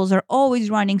cortisol levels are always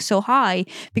running so high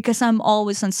because I'm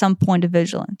always on some point of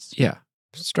vigilance. Yeah.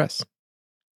 Stress.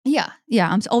 Yeah.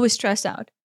 I'm always stressed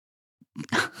out.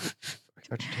 Got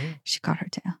your tail. She caught her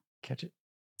tail. Catch it.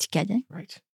 Did you get it?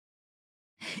 Right.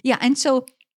 Yeah. And so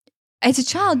as a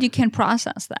child, you can't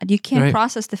process that. You can't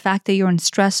process the fact that you're in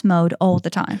stress mode all the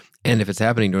time. And if it's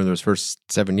happening during those first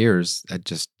 7 years, that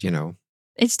just,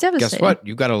 it's devastating. Guess what?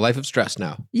 You've got a life of stress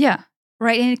now. Yeah.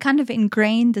 Right. And it kind of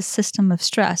ingrained the system of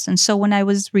stress. And so when I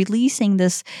was releasing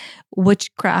this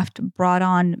witchcraft brought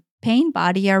on pain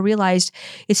body, I realized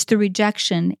it's the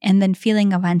rejection and then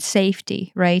feeling of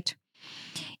unsafety. Right.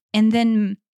 And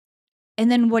then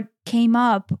what came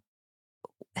up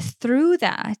through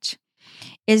that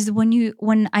is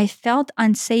when I felt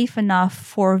unsafe enough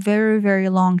for a very, very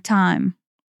long time.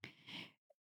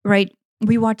 Right.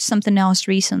 We watched something else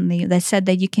recently that said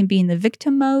that you can be in the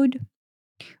victim mode,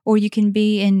 or you can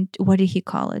be in, what did he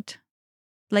call it?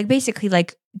 Like basically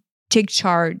like take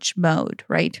charge mode,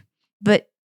 right? But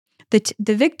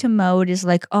the victim mode is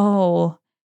like, oh.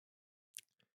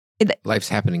 Life's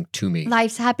happening to me.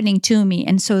 Life's happening to me.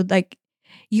 And so like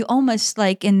you almost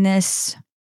like in this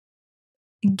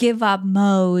give up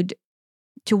mode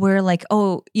to where like,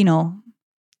 oh,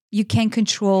 you can't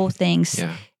control things.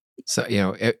 Yeah.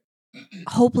 So,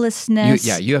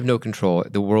 hopelessness. You have no control.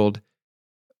 The world,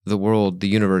 the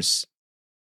universe,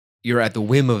 you're at the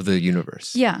whim of the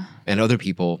universe. Yeah. And other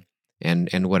people and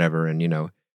whatever.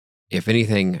 And, if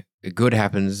anything good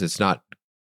happens, it's not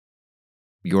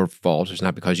your fault. It's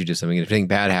not because you did something. If anything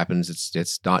bad happens,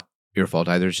 it's not your fault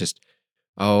either. It's just,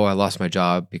 oh, I lost my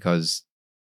job because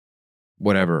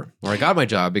whatever. Or I got my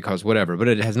job because whatever. But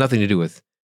it has nothing to do with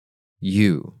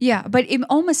you. Yeah, but it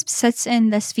almost sets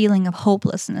in this feeling of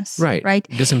hopelessness. Right. Right.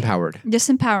 Disempowered.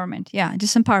 Disempowerment. Yeah.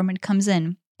 Disempowerment comes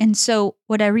in. And so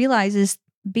what I realize is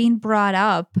being brought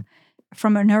up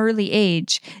from an early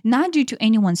age, not due to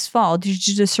anyone's fault, due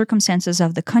to the circumstances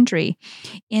of the country,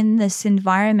 in this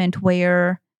environment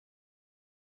where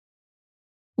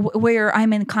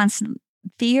I'm in constant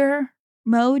fear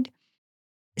mode,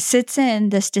 sits in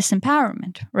this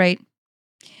disempowerment, right?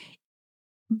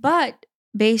 But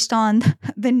based on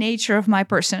the nature of my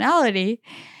personality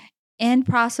and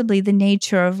possibly the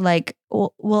nature of like,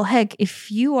 well, heck, if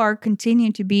you are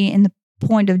continuing to be in the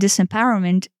point of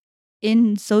disempowerment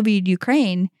in Soviet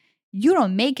Ukraine, you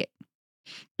don't make it.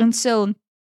 And so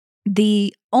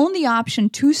the only option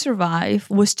to survive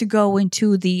was to go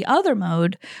into the other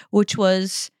mode, which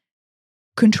was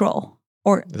control,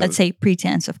 or let's say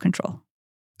pretense of control.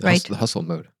 Right? The hustle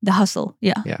mode. The hustle.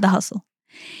 Yeah. The hustle.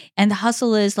 And the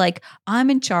hustle is like, I'm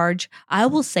in charge. I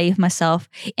will save myself.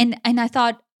 And I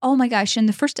thought, oh my gosh, in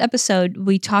the first episode,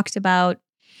 we talked about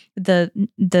the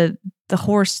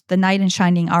horse, the knight in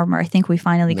shining armor. I think we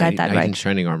finally got that right. Knight in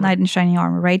shining armor. Knight in shining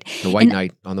armor, right? The white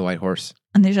knight on the white horse.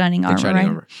 On the shining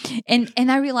armor, right?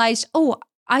 And I realized,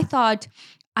 I thought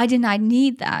I did not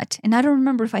need that. And I don't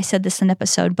remember if I said this in an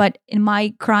episode, but in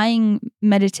my crying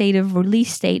meditative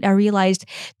release state, I realized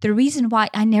the reason why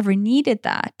I never needed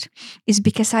that is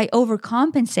because I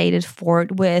overcompensated for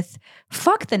it with,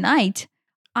 fuck the knight.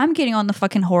 I'm getting on the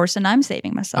fucking horse and I'm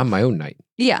saving myself. I'm my own knight.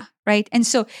 Yeah, right. And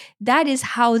so that is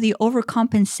how the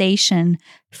overcompensation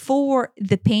for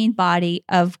the pain body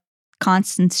of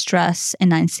constant stress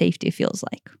and unsafety feels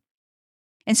like.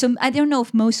 And so I don't know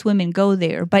if most women go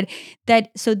there, but that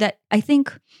I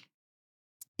think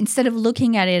instead of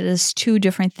looking at it as two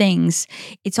different things,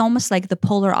 it's almost like the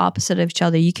polar opposite of each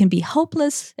other. You can be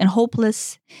helpless and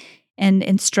hopeless and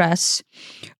in stress,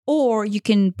 or you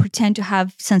can pretend to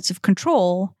have sense of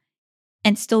control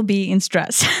and still be in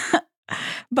stress.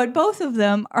 But both of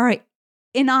them are,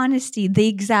 in honesty, the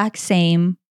exact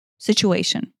same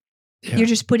situation. Yeah. You're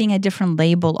just putting a different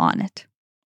label on it.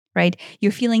 Right?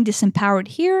 You're feeling disempowered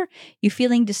here, you're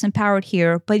feeling disempowered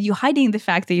here, but you're hiding the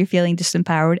fact that you're feeling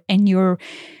disempowered and you're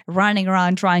running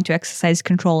around trying to exercise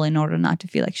control in order not to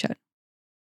feel like shit.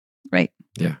 Right?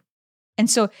 Yeah. And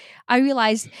so I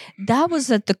realized that was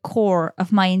at the core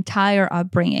of my entire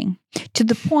upbringing, to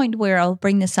the point where I'll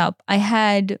bring this up. I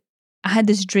had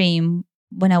this dream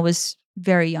when I was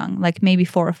very young, like maybe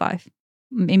 4 or 5,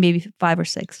 maybe 5 or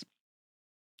 6,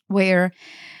 and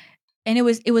it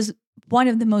was one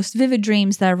of the most vivid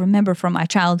dreams that I remember from my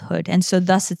childhood. And so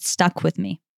thus it stuck with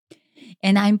me.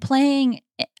 And I'm playing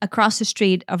across the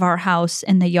street of our house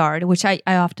in the yard, which I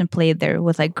often played there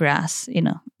with like grass. You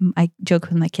know, I joke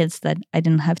with my kids that I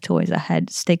didn't have toys. I had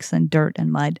sticks and dirt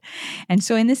and mud. And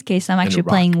so in this case, I'm actually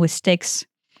playing with sticks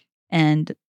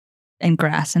and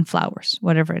grass and flowers,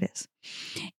 whatever it is.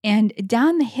 And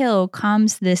down the hill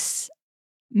comes this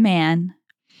man,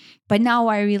 but now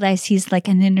I realize he's like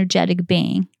an energetic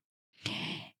being.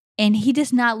 And he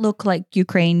does not look like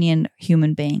Ukrainian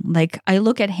human being. Like I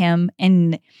look at him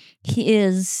and he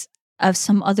is of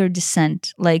some other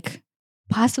descent, like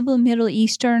possible Middle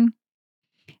Eastern.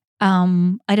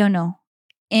 I don't know.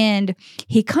 And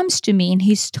he comes to me and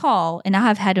he's tall, and I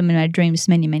have had him in my dreams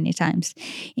many, many times.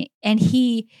 And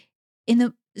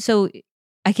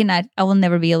I will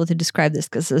never be able to describe this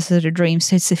because this is a dream.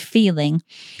 So it's a feeling.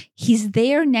 He's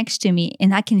there next to me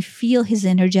and I can feel his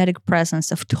energetic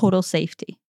presence of total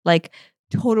safety. Like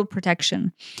total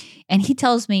protection. And he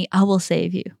tells me, I will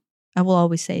save you. I will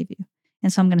always save you.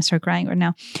 And so I'm going to start crying right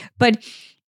now. But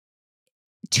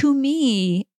to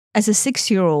me, as a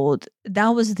 6-year-old, that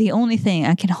was the only thing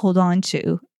I can hold on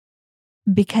to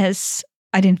because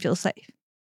I didn't feel safe.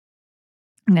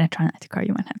 I'm going to try not to cry.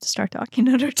 You might have to start talking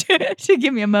in order to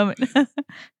give me a moment. Are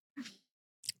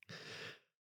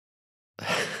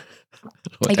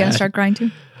you going to start crying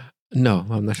too? No,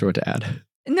 I'm not sure what to add.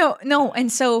 No.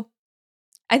 And so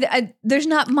there's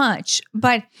not much,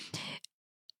 but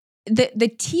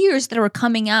the tears that were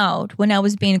coming out when I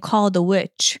was being called a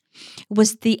witch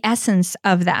was the essence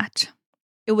of that.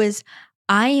 It was,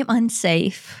 I am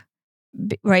unsafe,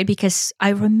 right? Because I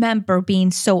remember being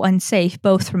so unsafe,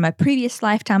 both from my previous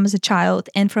lifetime as a child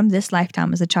and from this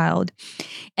lifetime as a child.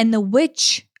 And the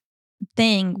witch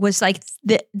thing was like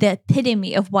the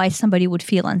epitome of why somebody would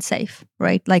feel unsafe,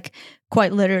 right? Like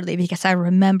quite literally, because I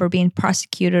remember being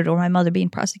prosecuted, or my mother being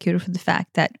prosecuted, for the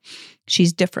fact that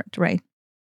she's different, right?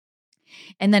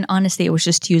 And then honestly, it was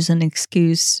just to use an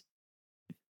excuse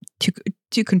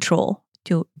to control,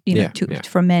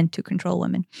 for men to control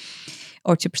women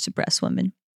or to suppress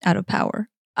women out of power.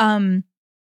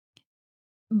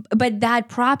 but that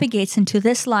propagates into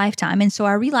this lifetime. And so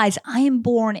I realize I am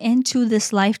born into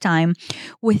this lifetime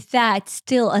with that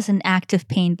still as an active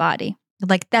pain body.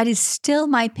 Like that is still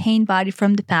my pain body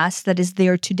from the past that is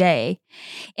there today.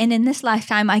 And in this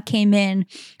lifetime, I came in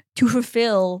to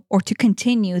fulfill or to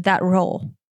continue that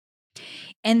role.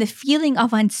 And the feeling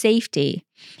of unsafety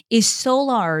is so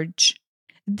large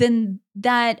then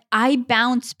that I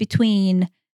bounce between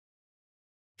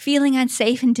feeling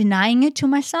unsafe and denying it to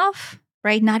myself,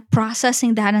 right? Not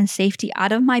processing that unsafety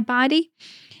out of my body.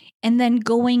 And then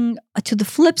going to the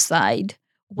flip side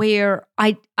where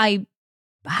I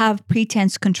have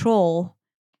pretense control,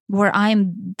 where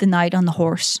I'm the knight on the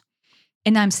horse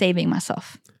and I'm saving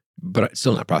myself. But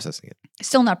still not processing it.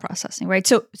 Still not processing, right?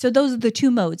 So those are the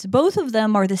two modes. Both of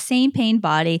them are the same pain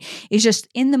body. It's just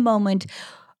in the moment,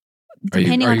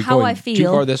 depending on how I feel. Too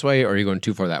far this way, or are you going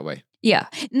too far that way? Yeah.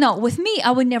 No, with me, I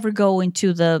would never go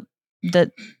into the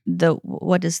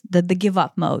give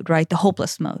up mode, right? The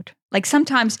hopeless mode. Like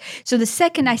sometimes, so the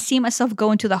second I see myself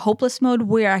go into the hopeless mode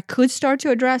where I could start to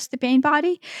address the pain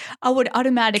body, I would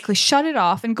automatically shut it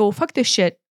off and go, fuck this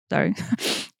shit. Sorry.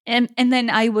 and then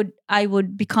I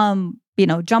would become,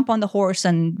 jump on the horse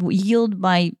and yield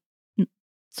my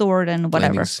sword and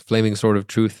whatever. Flaming sword of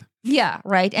truth. Yeah,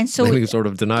 right. And so flaming sword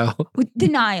of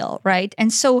denial, right?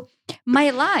 And so my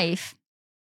life,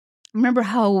 remember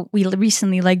how we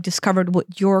recently discovered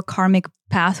what your karmic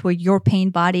path, what your pain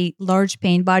body, large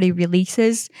pain body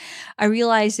releases? I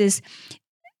realized is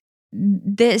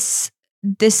this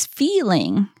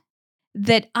feeling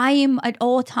that I am at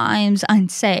all times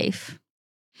unsafe.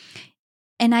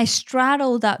 And I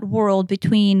straddle that world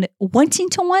between wanting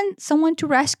someone to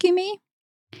rescue me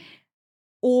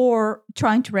or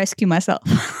trying to rescue myself.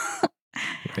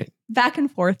 Right. Back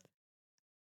and forth.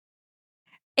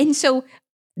 And so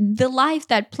the life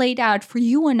that played out for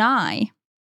you and I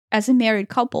as a married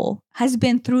couple has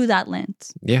been through that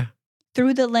lens. Yeah.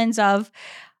 Through the lens of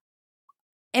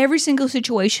every single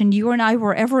situation you and I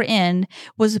were ever in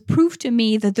was a proof to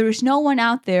me that there is no one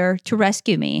out there to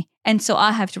rescue me. And so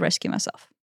I have to rescue myself.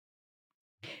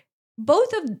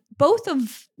 Both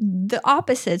of the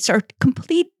opposites are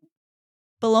complete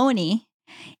baloney.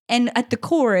 And at the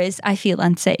core is I feel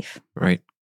unsafe. Right.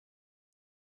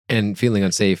 And feeling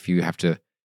unsafe, you have to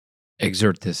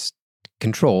exert this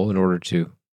control in order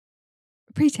to...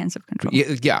 Pretense of control.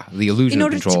 Yeah, the illusion of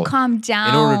control. In order to calm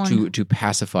down. In order to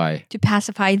pacify. To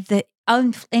pacify the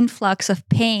influx of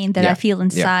pain that I feel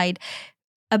inside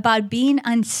about being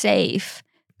unsafe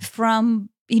from,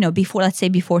 before, let's say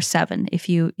before 7, if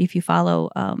you follow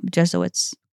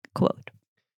Jesuits' quote.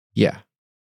 Yeah.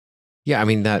 Yeah, I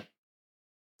mean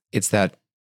it's that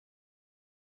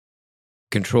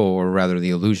control, or rather the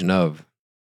illusion of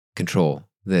control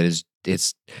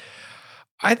that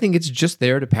I think it's just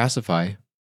there to pacify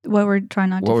what we're trying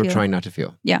not to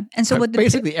feel. Yeah. And so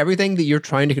basically everything that you're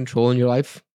trying to control in your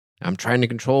life, I'm trying to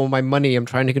control my money, I'm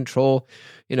trying to control,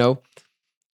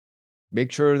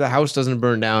 make sure the house doesn't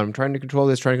burn down, I'm trying to control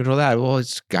this, trying to control that. Well,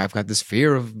 I've got this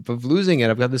fear of losing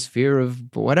it. I've got this fear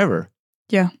of whatever.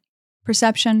 Yeah.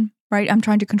 Perception, right? I'm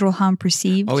trying to control how I'm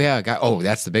perceived. Oh yeah.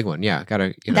 That's the big one. Yeah.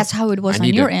 Gotta, that's how it was on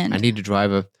your end. I need to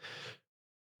drive but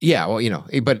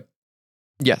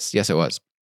yes, it was.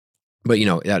 But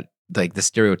that, like the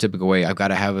stereotypical way, I've got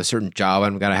to have a certain job,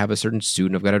 I've got to have a certain suit,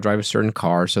 and I've got to drive a certain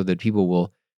car so that people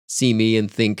will see me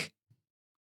and think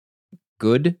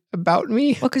good about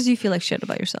me. Well, because you feel like shit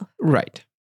about yourself. Right.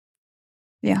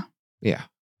 Yeah. Yeah.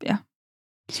 Yeah.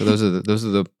 So those are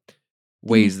the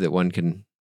ways that one can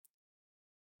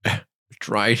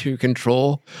try to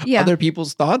control other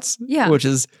people's thoughts. Yeah. Which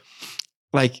is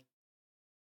like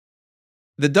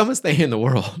the dumbest thing in the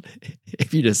world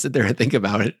if you just sit there and think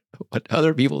about it, what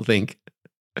other people think.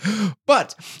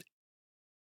 But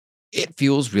it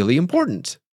feels really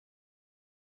important.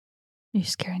 You're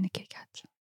scaring the kitty cats.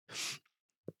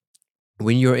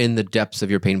 When you're in the depths of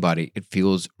your pain body, it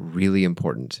feels really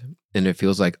important. And it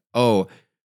feels like, oh,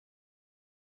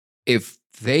 if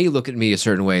they look at me a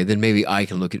certain way, then maybe I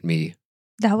can look at me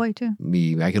that way too.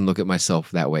 I can look at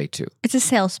myself that way too. It's a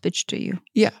sales pitch to you.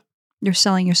 Yeah. You're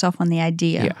selling yourself on the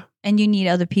idea. Yeah. And you need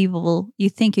other people. You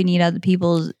think you need other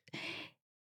people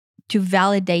to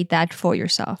validate that for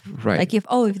yourself. Right. Like if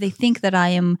they think that I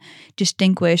am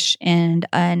distinguished and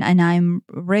I'm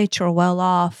rich or well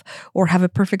off or have a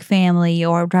perfect family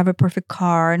or drive a perfect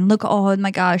car and look, oh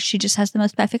my gosh, she just has the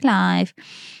most perfect life.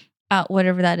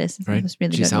 Whatever that is. Right. It was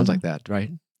really she good. sounds like that,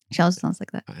 right? She also sounds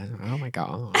like that. Oh my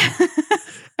God.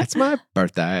 It's my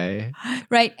birthday.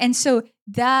 Right. And so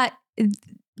that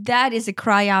is a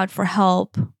cry out for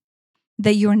help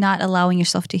that you're not allowing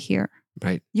yourself to hear.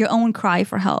 Right. Your own cry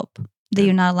for help. that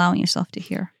you're not allowing yourself to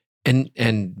hear.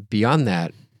 And beyond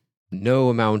that, no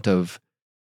amount of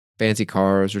fancy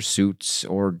cars or suits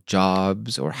or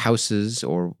jobs or houses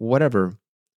or whatever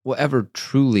will ever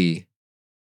truly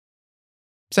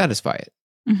satisfy it.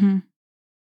 Mm-hmm.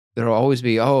 There'll always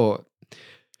be, it'll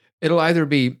either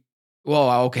be,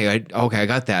 well, okay, I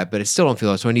got that, but I still don't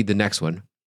feel it, so I need the next one.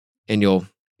 And you'll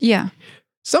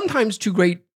sometimes to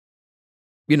great,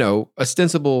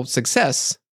 ostensible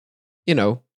success,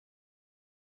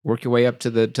 work your way up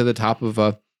to the top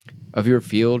of your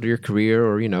field or your career,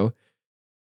 or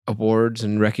awards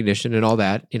and recognition and all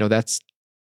that.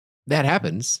 That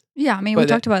happens. Yeah, I mean, we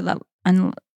talked about that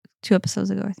on 2 episodes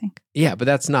ago, I think. Yeah, but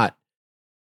that's not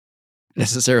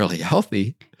necessarily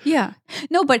healthy. Yeah.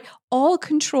 No, but all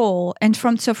control, and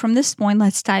from this point,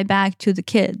 let's tie back to the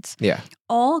kids. Yeah.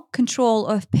 All control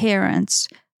of parents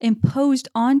imposed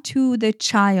onto the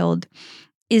child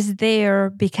is there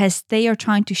because they are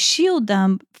trying to shield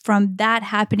them from that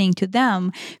happening to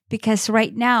them, because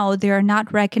right now they are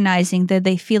not recognizing that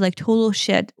they feel like total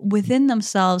shit within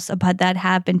themselves about that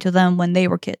happened to them when they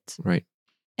were kids. Right.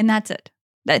 And that's it.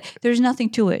 There's nothing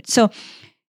to it. So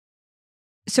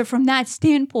from that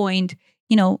standpoint,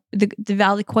 the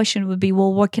valid question would be,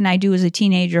 well, what can I do as a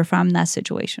teenager if I'm in that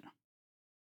situation?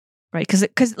 Right?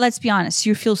 Because let's be honest,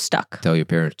 you feel stuck. Tell your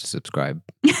parents to subscribe.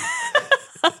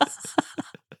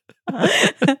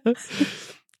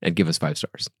 And give us 5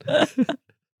 stars.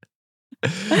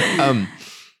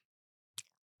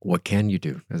 What can you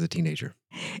do as a teenager?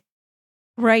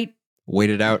 Right. Wait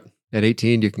it out. At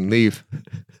 18, you can leave.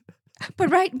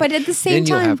 But at the same then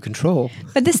time, you'll have control.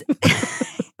 But this,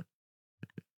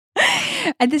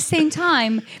 at the same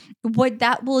time, what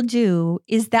that will do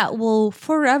is that will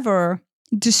forever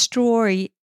destroy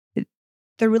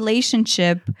the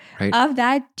relationship of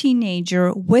that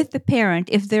teenager with the parent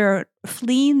if they're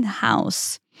fleeing the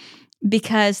house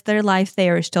because their life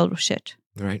there is total shit.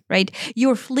 Right?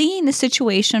 You're fleeing a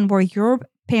situation where your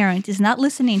parent is not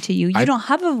listening to you. You don't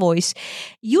have a voice.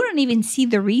 You don't even see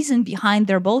the reason behind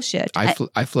their bullshit.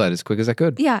 I fled as quick as I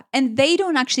could. Yeah. And they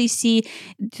don't actually see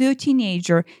the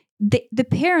teenager. The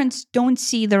parents don't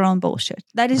see their own bullshit.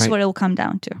 That is what it will come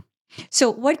down to.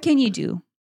 So what can you do?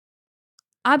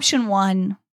 Option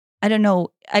 1, I don't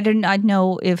know. I do not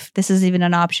know if this is even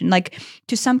an option. Like,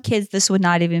 to some kids, this would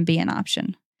not even be an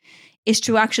option. Is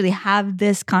to actually have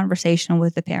this conversation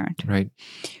with the parent. Right.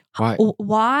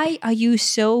 Why are you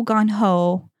so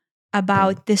gung-ho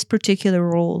about this particular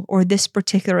rule or this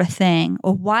particular thing?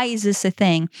 Or why is this a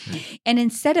thing? And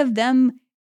instead of them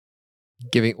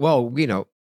giving, you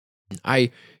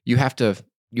have to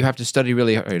study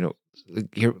really hard.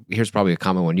 Here's probably a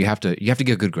common one. You have to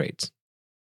get good grades.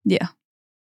 Yeah.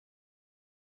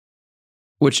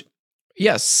 Which,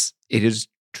 yes, it is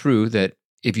true that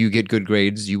if you get good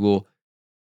grades,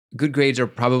 good grades are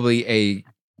probably a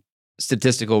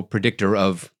statistical predictor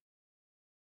of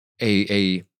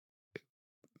a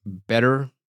better,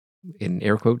 in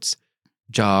air quotes,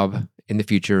 job in the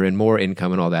future and more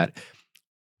income and all that.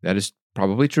 That is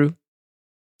probably true.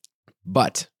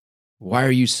 But why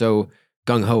are you so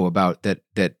gung-ho about that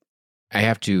I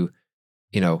have to,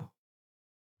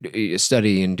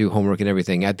 study and do homework and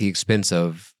everything at the expense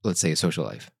of, let's say, a social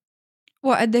life?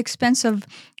 Well, at the expense of,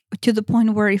 to the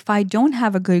point where if I don't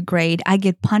have a good grade, I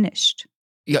get punished.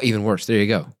 Yeah, even worse. There you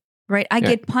go. Right? I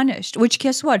get punished, which,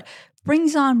 guess what?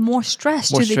 Brings on more stress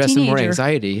to the teenager. More stress and more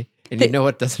anxiety. And you know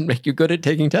what doesn't make you good at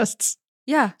taking tests?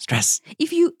 Yeah. Stress.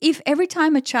 If every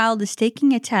time a child is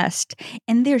taking a test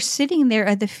and they're sitting there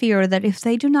at the fear that if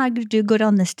they do not do good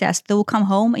on this test, they will come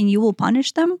home and you will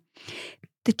punish them,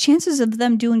 the chances of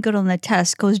them doing good on the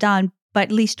test goes down by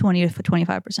at least 20 to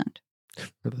 25%.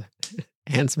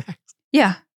 Hand smacks.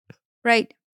 Yeah.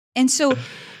 Right. And so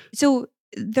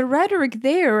the rhetoric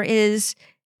there is,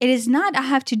 it is not I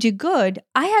have to do good.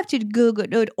 I have to do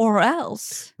good or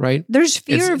else. Right. There's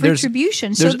fear of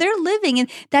retribution. So they're living in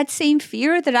that same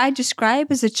fear that I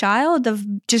described as a child of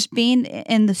just being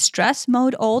in the stress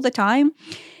mode all the time.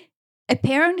 A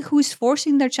parent who's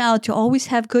forcing their child to always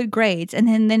have good grades and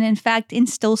then in fact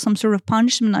instill some sort of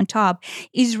punishment on top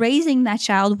is raising that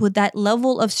child with that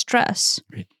level of stress.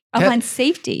 Right. Of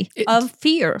unsafety, of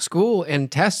fear. School and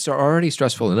tests are already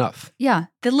stressful enough. Yeah.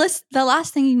 The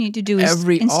last thing you need to do is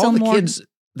instill all the more. Kids,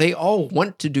 they all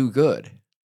want to do good.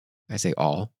 I say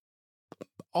all.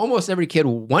 Almost every kid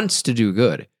wants to do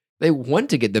good. They want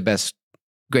to get the best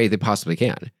grade they possibly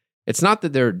can. It's not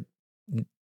that they're,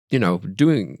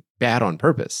 doing bad on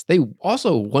purpose. They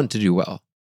also want to do well.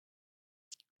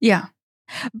 Yeah.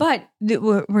 But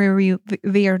where we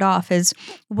veered off is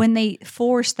when they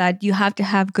force that you have to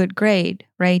have good grade,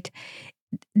 right?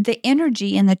 the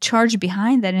energy and the charge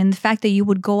behind that, and the fact that you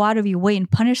would go out of your way and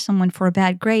punish someone for a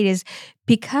bad grade, is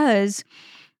because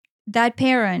that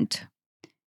parent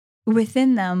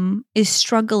within them is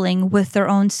struggling with their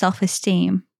own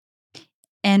self-esteem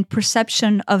and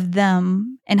perception of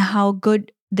them and how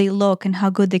good they look and how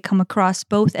good they come across,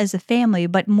 both as a family,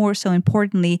 but more so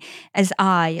importantly, as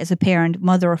a parent,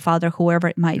 mother or father, whoever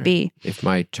it might be. If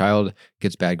my child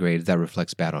gets bad grades, that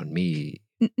reflects bad on me.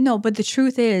 No, but the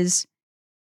truth is,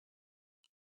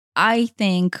 I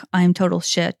think I'm total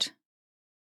shit.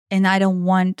 And I don't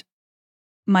want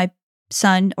my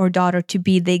son or daughter to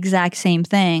be the exact same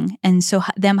thing. And so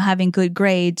them having good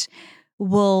grades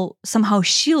will somehow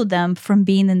shield them from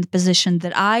being in the position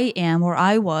that I am or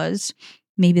I was.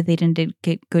 Maybe they didn't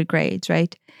get good grades,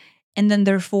 right? And then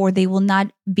therefore they will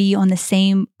not be on the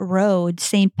same road,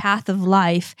 same path of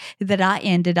life that I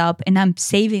ended up, and I'm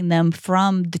saving them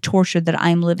from the torture that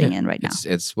I'm living in right now.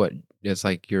 It's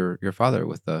like your father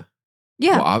with the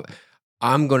Well,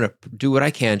 I'm going to do what I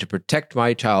can to protect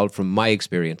my child from my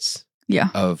experience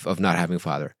of not having a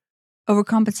father.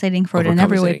 Overcompensating for it in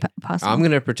every way possible. I'm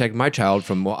going to protect my child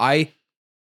from, I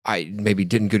maybe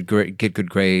didn't get good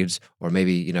grades, or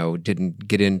maybe, didn't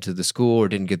get into the school or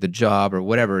didn't get the job or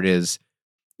whatever it is.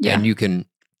 Yeah. And you can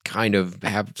kind of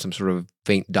have some sort of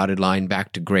faint dotted line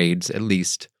back to grades at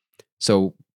least.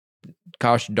 So,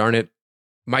 gosh darn it,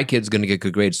 my kid's going to get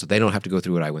good grades so they don't have to go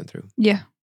through what I went through. Yeah.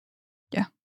 Yeah.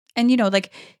 And,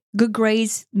 good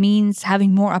grades means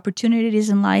having more opportunities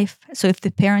in life. So if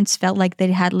the parents felt like they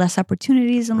had less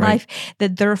opportunities in life,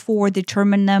 that therefore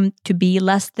determine them to be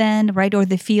less than, right? Or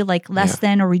they feel like less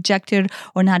than or rejected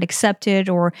or not accepted,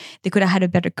 or they could have had a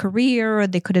better career, or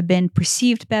they could have been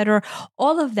perceived better.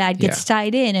 All of that gets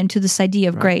tied into this idea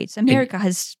of grades. America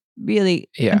has really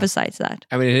emphasized that.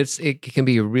 I mean, it can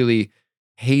be a really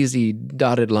hazy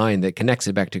dotted line that connects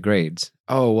it back to grades.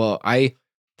 Oh, well, I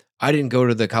didn't go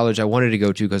to the college I wanted to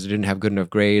go to because I didn't have good enough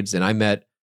grades. And I met,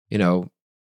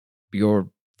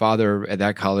 your father at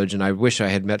that college, and I wish I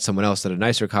had met someone else at a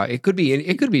nicer college. It could be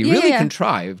really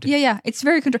contrived. Yeah. It's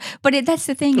very contrived. But that's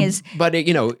the thing is. But,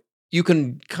 you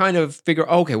can kind of figure,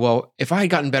 okay, well, if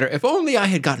only I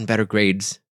had gotten better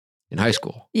grades in high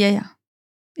school. Yeah.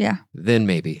 Then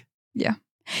maybe. Yeah.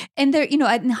 And there,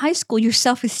 in high school, your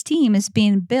self-esteem is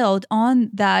being built on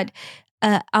that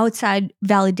outside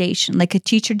validation, like a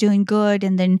teacher doing good,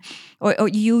 and then, or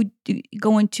you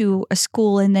going to a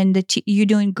school and then you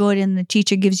doing good and the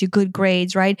teacher gives you good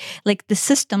grades, right? Like the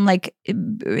system, it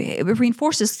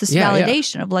reinforces this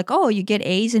validation of like, oh, you get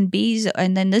A's and B's,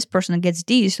 and then this person gets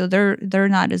D's, so they're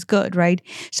not as good, right?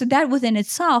 So that within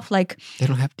itself, like, they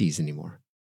don't have D's anymore.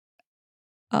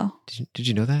 Oh, did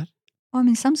you know that? Well, I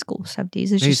mean, some schools have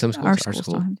D's. It's maybe just some schools, our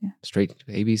school don't have, straight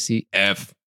A, B, C,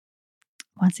 F.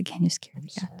 Once again, you scared me.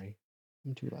 Sorry,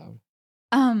 I'm too loud.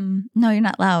 No, you're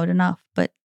not loud enough,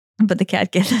 but the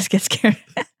cat does get scared.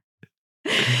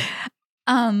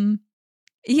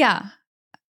 Yeah,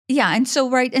 and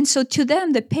so to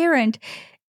them, the parent,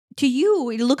 to you,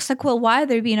 it looks like, well, why are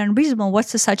they being unreasonable?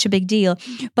 What's such a big deal?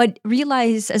 But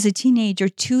realize as a teenager,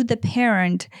 to the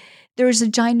parent, there is a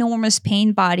ginormous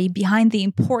pain body behind the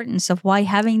importance of why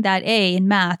having that A in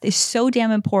math is so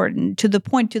damn important, to the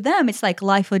point to them it's like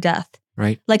life or death.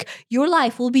 Right. Like your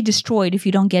life will be destroyed if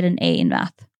you don't get an A in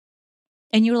math.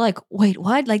 And you're like, wait,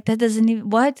 what? Like that doesn't even,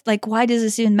 what? Like, why does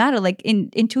this even matter? Like in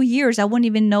 2 years, I wouldn't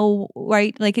even know,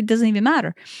 right? Like it doesn't even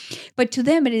matter. But to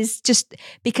them, it is just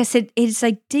because it's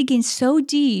like digging so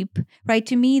deep, right?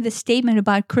 To me, the statement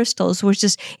about crystals was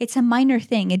just, it's a minor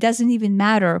thing. It doesn't even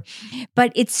matter.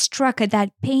 But it struck at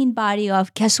that pain body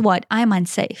of, guess what? I'm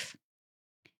unsafe,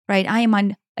 right?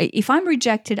 If I'm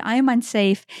rejected, I am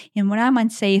unsafe. And when I'm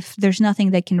unsafe, there's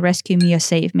nothing that can rescue me or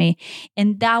save me.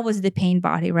 And that was the pain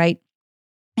body, right?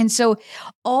 And so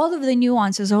all of the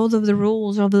nuances, all of the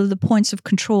rules, all of the points of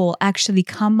control actually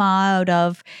come out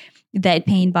of that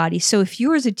pain body. So if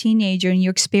you're as a teenager and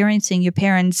you're experiencing your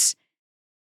parents'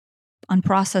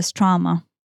 unprocessed trauma,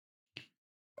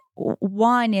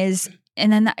 one is,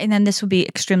 and then this would be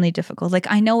extremely difficult. Like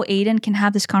I know Aiden can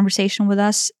have this conversation with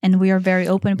us and we are very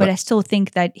open, but I still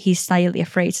think that he's slightly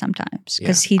afraid sometimes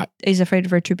because he is afraid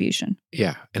of retribution.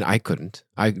 Yeah. And I couldn't.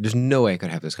 There's no way I could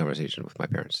have this conversation with my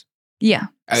parents. Yeah.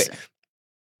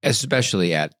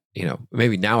 Especially at,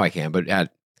 maybe now I can, but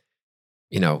at,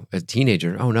 as a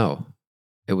teenager, oh no.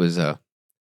 It was, if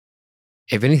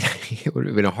anything, it would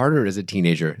have been harder as a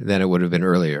teenager than it would have been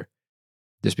earlier,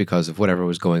 just because of whatever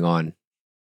was going on.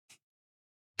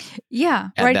 Yeah.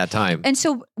 At that time. And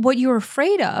so what you're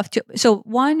afraid of,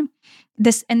 one,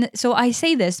 so I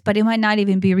say this, but it might not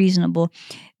even be reasonable.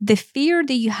 The fear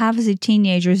that you have as a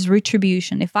teenager is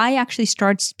retribution. If I actually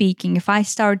start speaking, if I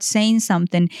start saying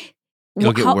something,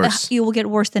 It'll get worse. It will get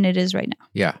worse than it is right now.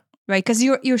 Yeah. Right, because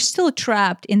you're still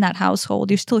trapped in that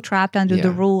household. You're still trapped under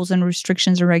the rules and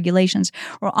restrictions and regulations.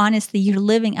 Or honestly, you're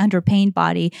living under pain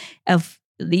body of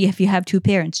if you have two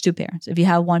parents. If you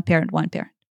have one parent,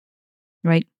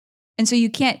 right? And so you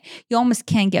almost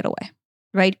can't get away,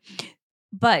 right?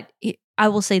 But I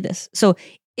will say this. So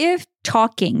if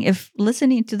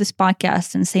listening to this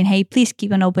podcast and saying, hey, please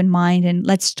keep an open mind and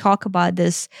let's talk about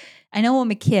this. I know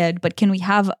I'm a kid, but can we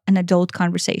have an adult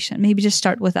conversation? Maybe just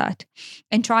start with that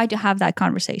and try to have that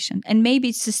conversation. And maybe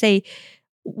it's to say,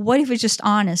 what if it's just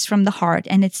honest from the heart?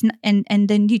 And it's and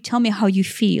then you tell me how you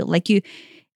feel. Like you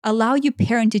allow your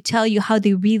parent to tell you how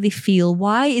they really feel.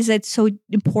 Why is it so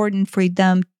important for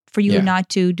you not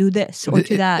to do this or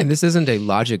do that? And this isn't a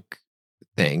logic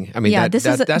thing. I mean,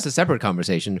 that's a separate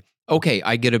conversation. Okay,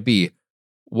 I get a B.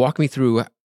 Walk me through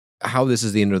how this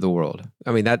is the end of the world.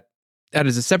 I mean, that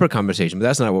is a separate conversation, but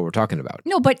that's not what we're talking about.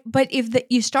 No, but if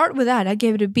you start with that, I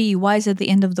gave it a B. Why is it the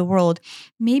end of the world?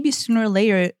 Maybe sooner or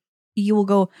later you will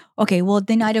go, okay, well,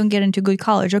 then I don't get into good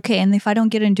college. Okay, and if I don't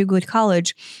get into good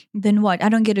college, then what? I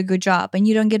don't get a good job. And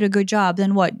you don't get a good job,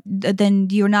 then what? Then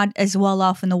you're not as well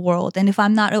off in the world. And if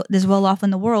I'm not as well off in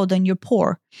the world, then you're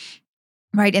poor.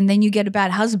 Right. And then you get a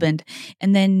bad husband.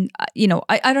 And then,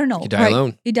 I don't know. You die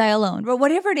alone. You die alone. But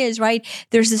whatever it is, right?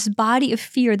 There's this body of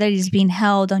fear that is being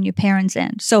held on your parents'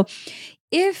 end. So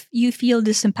if you feel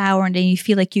disempowered and you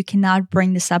feel like you cannot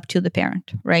bring this up to the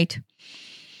parent, right?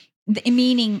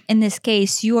 Meaning, in this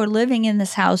case, you are living in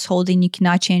this household and you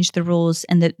cannot change the rules,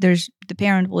 and the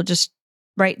parent will just,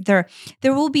 right? There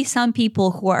will be some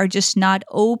people who are just not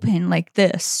open like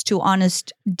this to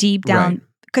honest, deep down. Right.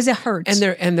 Because it hurts.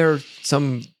 And there are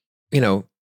some,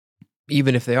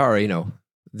 even if they are,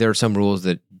 there are some rules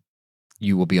that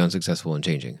you will be unsuccessful in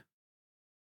changing.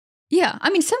 Yeah. I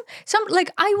mean, some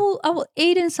like I will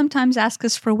Aiden sometimes ask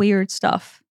us for weird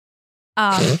stuff.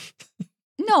 No,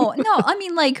 I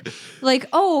mean like,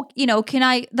 oh, can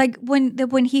I, like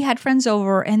when he had friends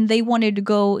over and they wanted to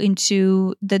go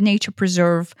into the nature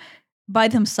preserve by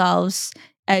themselves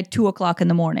at 2:00 in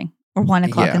the morning. Or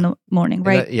 1:00 in the morning,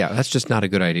 right? That's just not a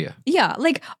good idea. Yeah,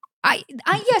 like I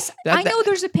know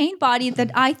there's a pain body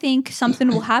that I think something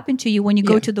will happen to you when you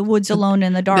go to the woods alone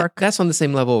in the dark. That's on the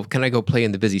same level of, can I go play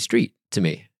in the busy street? To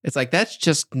me, it's like, that's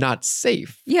just not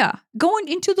safe. Yeah, going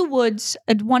into the woods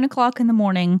at 1:00 in the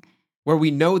morning, where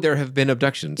we know there have been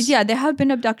abductions. Yeah, there have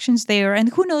been abductions there,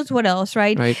 and who knows what else,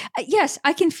 right? Right. Yes,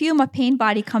 I can feel my pain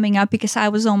body coming up because I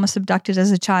was almost abducted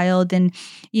as a child, and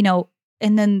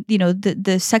And then,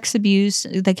 the sex abuse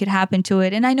that could happen to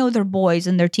it. And I know they're boys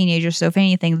and they're teenagers. So if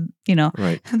anything,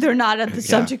 right. they're not at the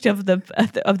subject of the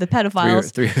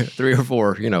pedophiles. Three or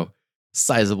four,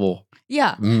 sizable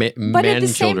but at the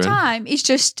same children. time, it's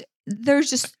just, there's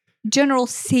just general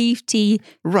safety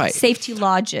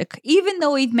logic. Even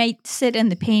though it may sit in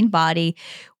the pain body,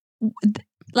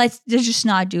 let's just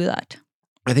not do that.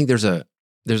 I think there's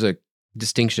a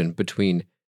distinction between,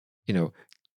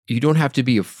 you don't have to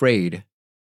be afraid,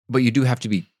 but you do have to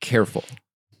be careful.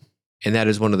 And that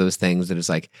is one of those things that is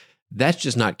like, that's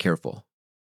just not careful.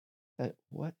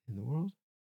 What in the world?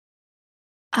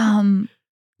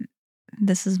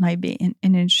 This might be an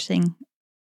interesting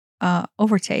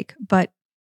overtake, but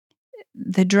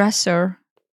the dresser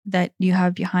that you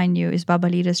have behind you is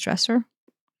Babalita's dresser.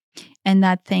 And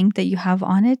that thing that you have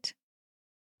on it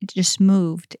just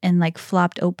moved and like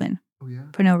flopped open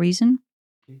for no reason.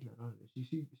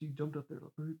 She jumped up there.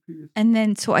 And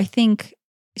then, so I think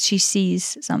she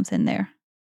sees something there.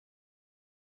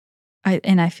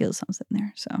 I feel something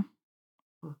there. So,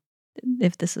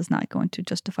 if this is not going to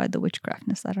justify the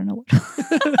witchcraftness, I don't know what.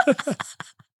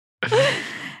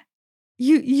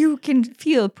 You can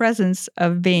feel presence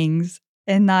of beings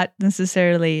and not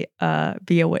necessarily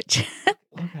be a witch.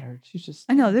 Look at her. She's just.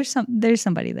 I know there's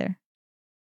somebody there.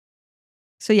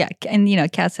 So yeah, and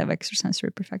cats have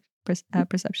extrasensory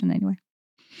perception anyway.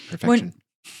 Perfection.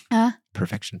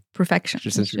 Perfection. Perfection.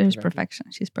 She's perfection.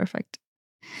 She's perfect.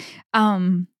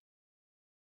 I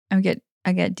get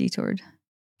detoured.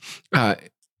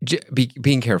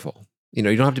 Being careful. You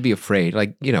don't have to be afraid.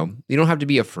 Like, you don't have to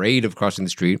be afraid of crossing the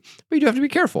street, but you do have to be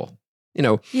careful.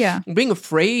 Yeah. Being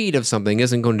afraid of something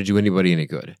isn't going to do anybody any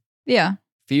good. Yeah.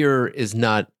 Fear is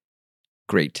not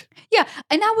great. Yeah,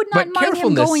 and I would not mind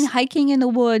him going hiking in the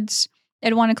woods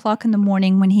at 1:00 in the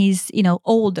morning when he's,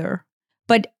 older.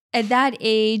 But at that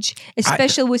age,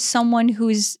 especially with someone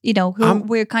who's, who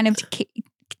we're kind of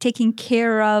taking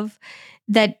care of,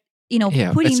 that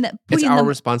Yeah, putting it's our them,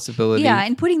 responsibility. yeah,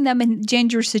 and putting them in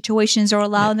dangerous situations or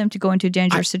allow them to go into a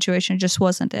dangerous situation just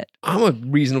wasn't it. I'm a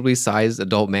reasonably sized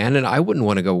adult man, and I wouldn't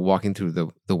want to go walking through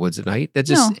the woods at night. That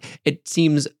just it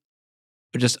seems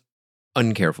just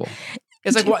uncareful.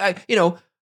 It's like, well,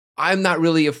 I'm not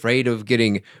really afraid of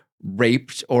getting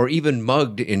raped or even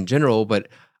mugged in general, but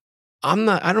I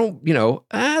don't,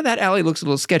 that alley looks a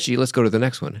little sketchy. Let's go to the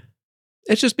next one.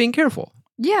 It's just being careful.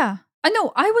 Yeah. I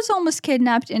know. I was almost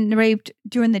kidnapped and raped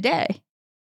during the day.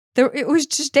 It was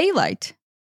just daylight.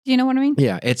 You know what I mean?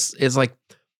 Yeah. It's like,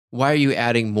 why are you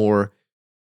adding more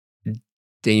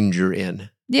danger in?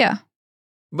 Yeah.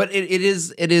 But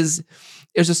there's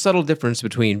a subtle difference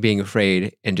between being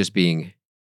afraid and just being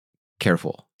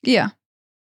careful. Yeah.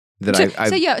 So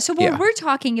what yeah. we're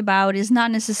talking about is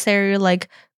not necessarily like,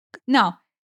 no,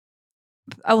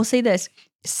 I will say this.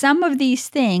 Some of these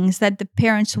things that the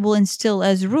parents will instill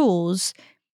as rules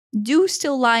do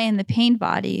still lie in the pain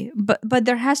body, but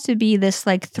there has to be this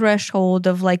like threshold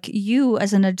of like you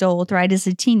as an adult, right, as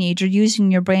a teenager,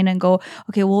 using your brain and go,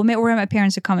 okay, well, where my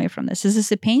parents are coming from this? Is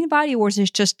this a pain body or is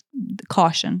this just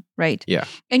caution, right? Yeah.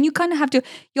 And you kind of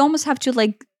you almost have to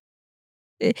like,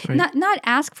 right. not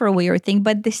ask for a weird thing,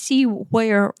 but to see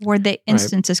where the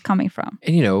instance is coming from.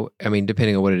 And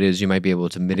depending on what it is, you might be able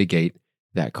to mitigate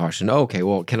that caution. Oh, okay,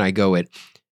 well, can I go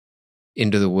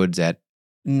into the woods at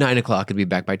 9 o'clock and be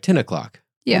back by 10 o'clock?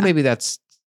 Yeah. Well,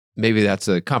 maybe that's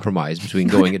a compromise between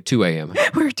going at 2 a.m.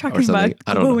 We were talking about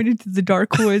going into the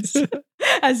dark woods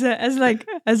as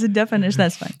a definition.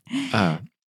 That's fine.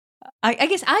 I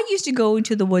guess I used to go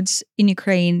into the woods in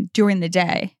Ukraine during the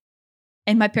day,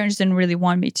 and my parents didn't really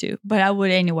want me to, but I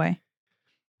would anyway.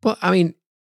 Well, I mean,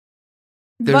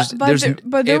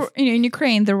 in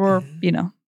Ukraine there were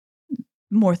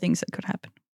more things that could happen.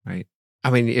 Right. I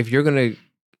mean, if you're going to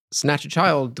snatch a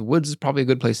child, the woods is probably a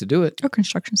good place to do it. Or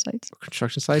construction sites.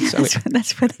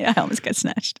 That's where I almost got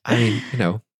snatched. I mean,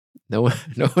 no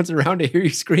one's around to hear you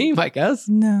scream, I guess.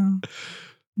 No.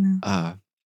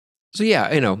 So yeah,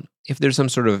 if there's some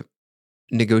sort of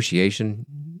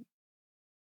negotiation,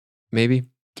 maybe.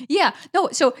 Yeah. No.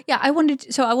 So yeah, I wanted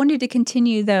to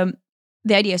continue the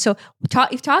idea. So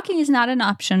if talking is not an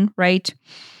option, right?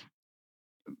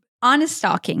 Honest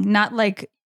talking, not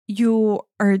like you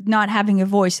are not having a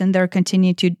voice and they're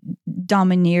continuing to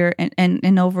domineer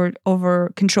and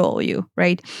over control you,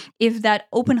 right? If that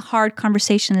open heart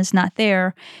conversation is not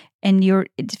there and you're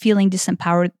feeling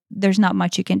disempowered, there's not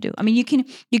much you can do. I mean, you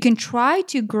can try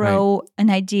to grow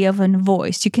an idea of a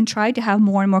voice. You can try to have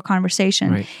more and more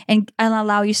conversation and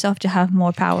allow yourself to have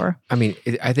more power. I mean,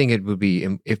 I think it would be,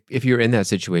 if you're in that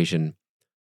situation,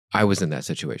 I was in that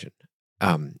situation,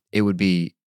 it would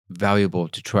be valuable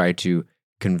to try to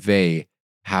convey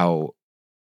how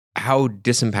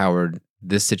disempowered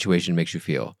this situation makes you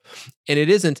feel. And it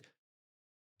isn't,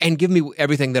 and give me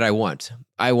everything that I want.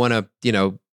 I want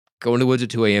to, go in the woods at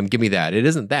 2 a.m. Give me that. It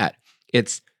isn't that.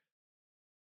 It's,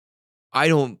 I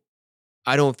don't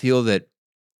feel that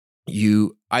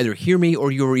you either hear me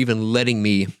or you're even letting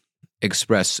me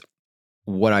express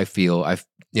what I feel. I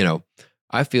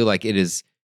feel like it is,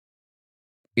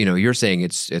 you're saying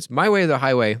it's my way or the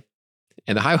highway,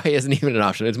 and the highway isn't even an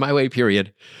option. It's my way,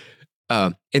 period.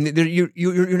 And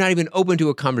you're not even open to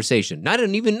a conversation, not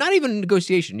even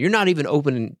negotiation. You're not even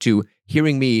open to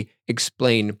hearing me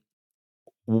explain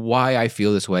why I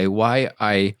feel this way, why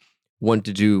I want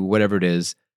to do whatever it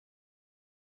is,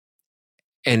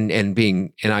 and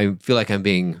I feel like I'm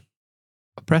being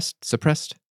oppressed,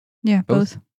 suppressed. Yeah,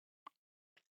 both.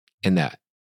 And that.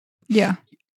 Yeah.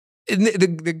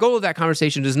 The goal of that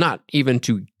conversation is not even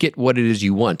to get what it is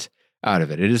you want out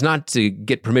of it. It is not to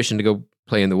get permission to go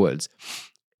play in the woods.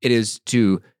 It is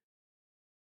to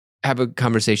have a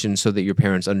conversation so that your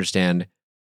parents understand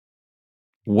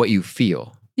what you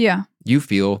feel. Yeah. You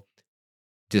feel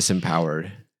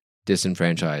disempowered,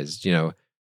 disenfranchised,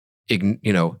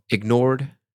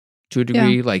 ignored to a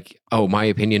degree, like, oh, my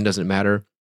opinion doesn't matter.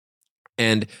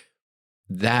 And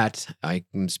that,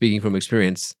 I'm speaking from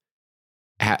experience,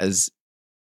 has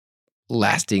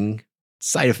lasting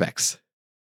side effects,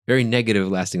 very negative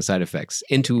lasting side effects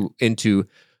into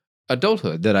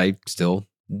adulthood that I still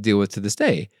deal with to this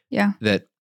day. Yeah. That,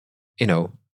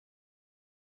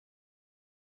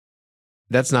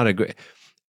 that's not a great,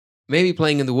 maybe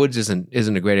playing in the woods isn't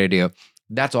a great idea.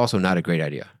 That's also not a great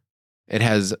idea. It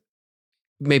has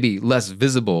maybe less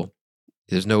visible,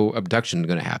 there's no abduction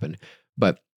going to happen,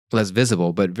 but less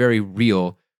visible, but very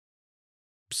real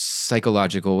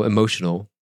psychological, emotional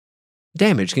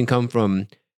damage can come from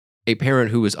a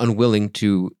parent who is unwilling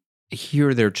to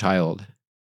hear their child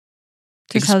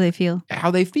Just how they feel.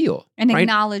 how they feel. And right?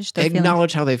 acknowledge their feelings.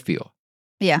 Acknowledge how they feel.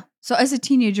 Yeah. So as a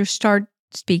teenager, start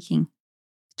speaking.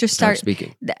 Just start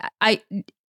speaking.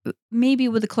 Maybe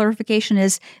with the clarification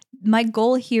is, my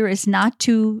goal here is not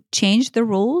to change the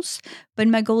rules, but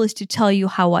my goal is to tell you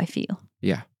how I feel.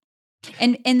 Yeah.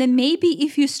 And then maybe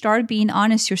if you start being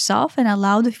honest yourself and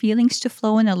allow the feelings to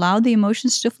flow and allow the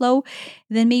emotions to flow,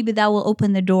 then maybe that will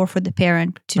open the door for the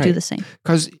parent to do the same.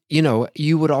 Because,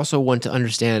 you would also want to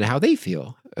understand how they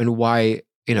feel and why,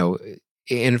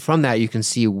 and from that you can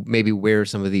see maybe where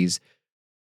some of these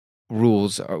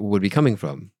rules would be coming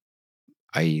from,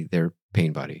 i.e. their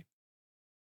pain body.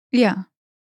 Yeah.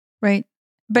 Right.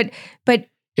 But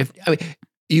if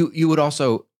you would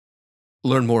also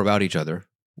learn more about each other,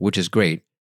 which is great.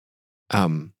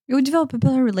 You would develop a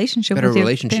better relationship with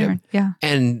your parent. Yeah.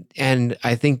 And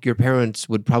I think your parents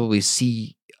would probably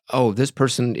see, oh, this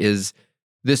person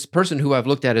who I've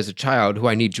looked at as a child, who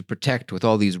I need to protect with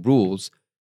all these rules,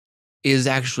 is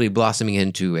actually blossoming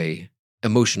into a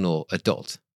emotional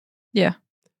adult. Yeah.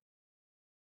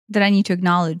 That I need to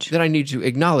acknowledge.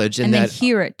 And then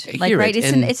hear it.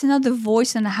 It's another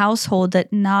voice in the household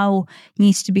that now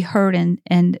needs to be heard and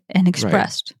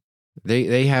expressed. Right.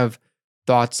 They have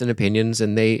thoughts and opinions,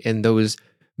 and those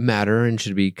matter and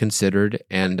should be considered.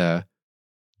 And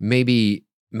maybe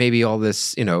all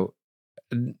this,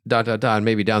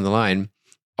 maybe down the line,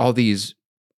 all these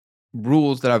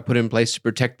rules that I've put in place to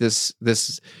protect this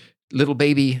little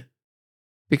baby,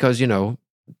 because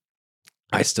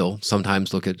I still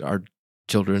sometimes look at our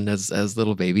children as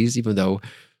little babies, even though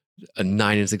a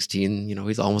 9 and 16,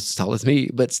 he's almost as tall as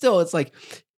me. But still, it's like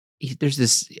there's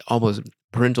this almost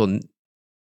parental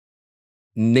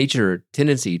nature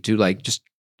tendency to this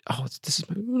is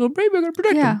my little baby, I'm gonna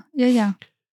protect him. Yeah.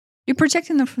 You're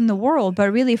protecting them from the world,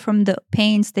 but really from the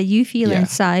pains that you feel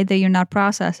inside that you're not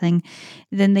processing,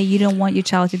 then that you don't want your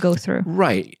child to go through.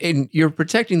 Right. And you're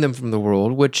protecting them from the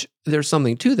world, which there's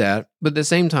something to that. But at the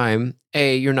same time,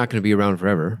 A, you're not going to be around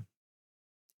forever.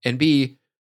 And B,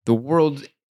 the world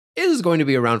is going to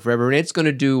be around forever, and it's going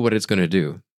to do what it's going to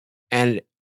do. And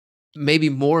maybe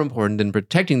more important than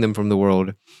protecting them from the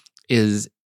world is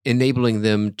enabling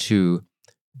them to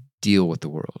deal with the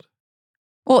world.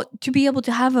 Well, to be able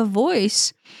to have a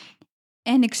voice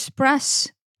and express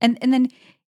and then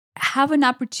have an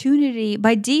opportunity.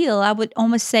 By deal, I would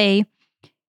almost say,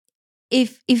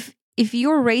 if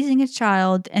you're raising a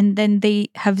child and then they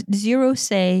have zero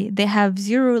say, they have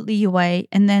zero leeway,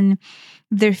 and then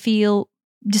they feel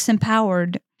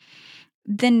disempowered,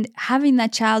 then having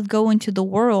that child go into the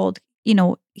world,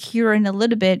 here in a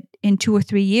little bit, in 2 or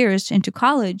 3 years into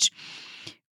college,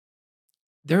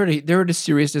 they're at a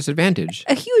serious disadvantage.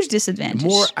 A huge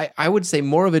disadvantage. I would say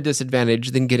more of a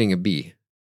disadvantage than getting a B.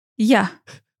 Yeah.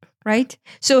 Right?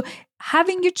 So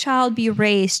having your child be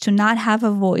raised to not have a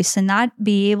voice and not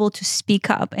be able to speak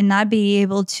up and not be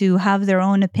able to have their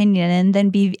own opinion, and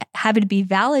then have it be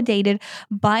validated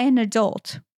by an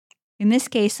adult, in this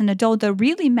case, an adult that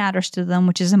really matters to them,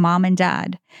 which is a mom and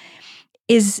dad,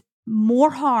 is more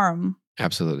harm.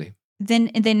 Absolutely. Than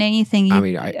anything.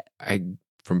 I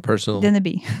from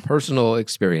personal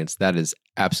experience, that is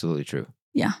absolutely true.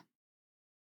 Yeah.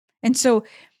 And so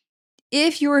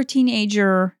if you're a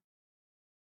teenager,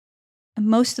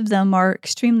 most of them are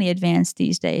extremely advanced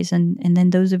these days. And then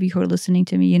those of you who are listening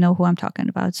to me, you know who I'm talking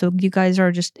about. So you guys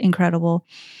are just incredible.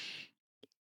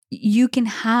 You can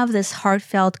have this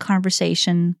heartfelt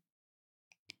conversation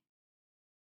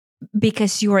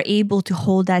because you are able to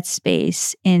hold that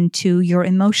space into your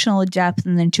emotional depth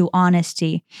and into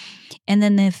honesty. And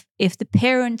then if the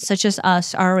parents, such as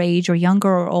us, our age or younger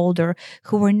or older,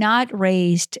 who were not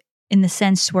raised in the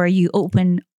sense where you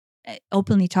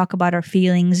openly talk about our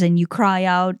feelings and you cry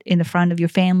out in the front of your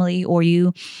family, or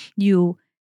you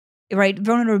right,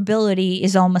 vulnerability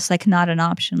is almost like not an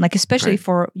option, like especially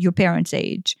for your parents'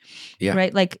 age,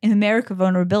 right? Like in America,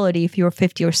 vulnerability, if you're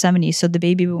 50 or 70, so the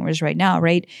baby boomers right now,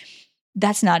 right?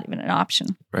 That's not even an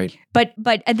option, right? But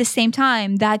at the same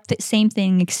time, that same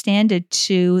thing extended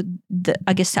to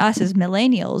I guess to us as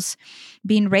millennials,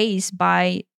 being raised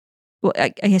by, well, I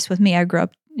guess with me, I grew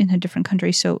up in a different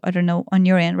country, so I don't know on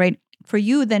your end, right? For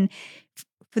you, then,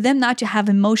 for them not to have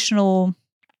emotional,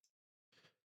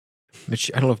 I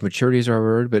don't know if maturity is our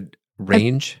word, but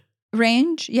range,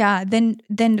 yeah, then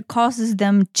causes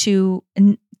them to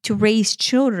raise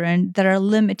children that are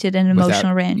limited in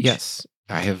emotional range. Yes,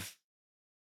 I've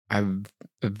a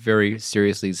very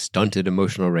seriously stunted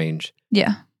emotional range.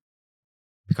 Yeah.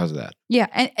 Because of that. Yeah.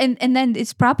 And then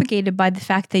it's propagated by the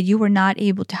fact that you were not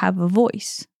able to have a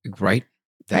voice. Right.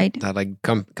 right? That like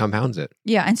compounds it.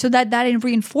 Yeah, and so that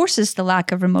reinforces the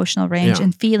lack of emotional range Yeah.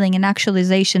 and feeling and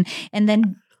actualization, and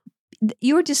then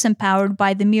you're disempowered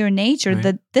by the mere nature Right.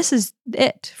 that this is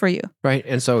it for you. Right.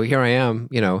 And so here I am,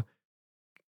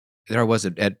 there I was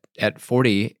at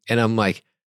 40, and I'm like,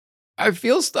 I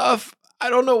feel stuff. I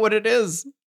don't know what it is.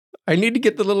 I need to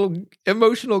get the little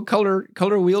emotional color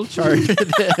wheel chart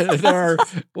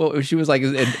she was like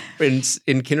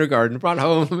in kindergarten, brought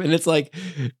home, and it's like,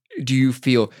 do you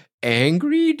feel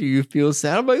angry? Do you feel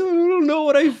sad? I'm like, I don't know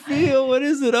what I feel. What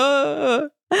is it? Yeah,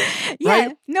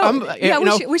 Right?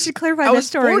 no, we should clarify I that was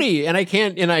story. 40, and I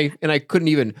can't, and I couldn't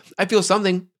even. I feel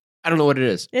something. I don't know what it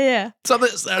is. Yeah, Something.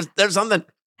 There's something.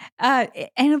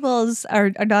 Annabelle's,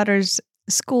 our daughter's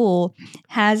school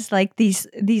has like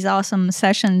these awesome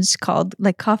sessions called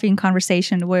like coffee and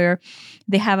conversation, where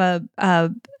they have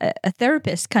a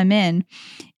therapist come in,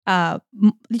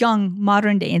 young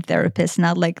modern day therapist,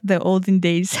 not like the olden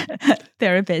days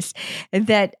therapist,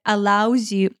 that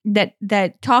allows you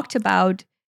that talked about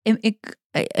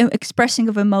expressing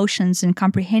of emotions and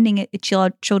comprehending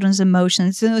children's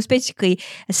emotions. And it was basically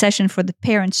a session for the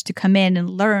parents to come in and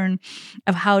learn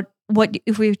of what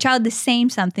if your child is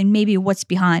saying something, maybe what's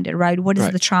behind it, right? What is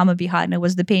the trauma behind it?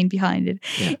 What's the pain behind it?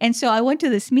 Yeah. And so I went to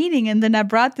this meeting, and then I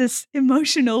brought this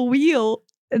emotional wheel,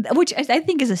 which I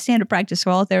think is a standard practice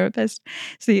for all therapists.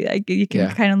 So you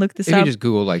can kind of look this If up. you just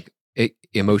Google like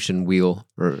emotion wheel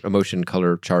or emotion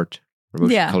color chart or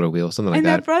emotion color wheel, something like and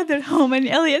that. I brought that home, and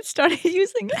Elliot started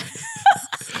using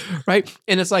it. Right?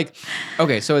 And it's like,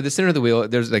 okay, so at the center of the wheel,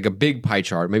 there's like a big pie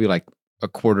chart, maybe like a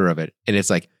quarter of it. And it's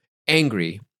like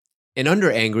angry. And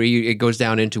under angry, it goes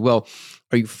down into, well,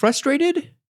 are you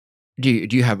frustrated? Do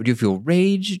you feel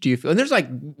rage? And there's like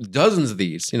dozens of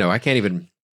these, I can't even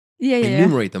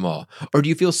enumerate them all. Or do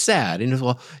you feel sad? And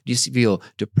well, do you feel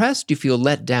depressed? Do you feel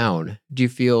let down? Do you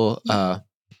feel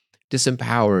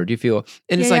disempowered? Do you feel,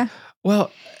 and it's like,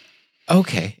 well,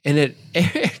 okay. And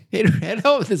it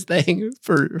helped this thing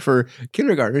for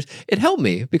kindergartners. It helped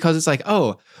me because it's like,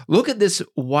 oh, look at this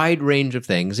wide range of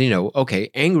things. Okay,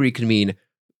 angry can mean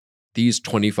these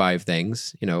 25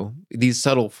 things, these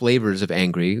subtle flavors of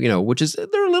angry, which is,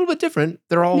 they're a little bit different.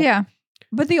 They're all,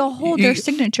 but they all hold their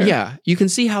signature. Yeah. You can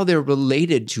see how they're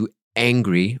related to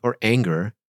angry or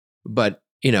anger, but,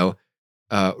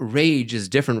 rage is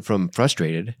different from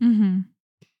frustrated. Mm-hmm.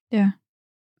 Yeah.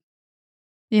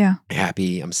 Yeah.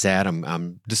 Happy. I'm sad.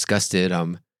 I'm disgusted.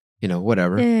 I'm,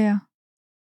 whatever.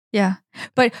 Yeah.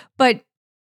 But,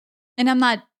 and I'm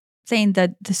not saying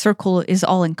that the circle is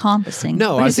all encompassing.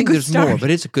 No, I think there's more, but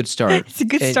it's a good start. It's a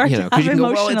good start to have because you can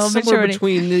emotional go, well, it's somewhere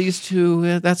between these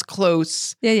two. That's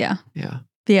close. Yeah.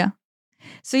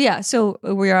 So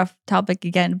we're off topic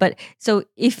again. But so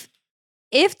if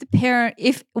the parent,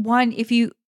 if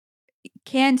you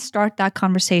can start that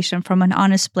conversation from an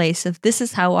honest place of, this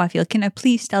is how I feel. Can I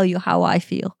please tell you how I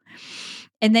feel?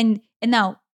 And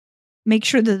now make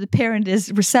sure that the parent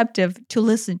is receptive to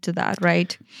listen to that,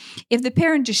 right? If the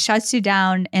parent just shuts you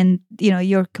down and,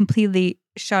 you're completely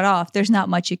shut off, there's not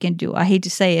much you can do. I hate to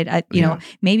say it.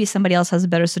 Maybe somebody else has a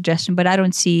better suggestion, but I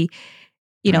don't see,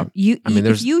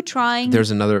 if you trying. There's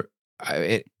another,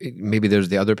 maybe there's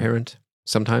the other parent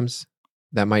sometimes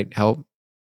that might help.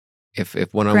 If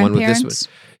one-on-one with this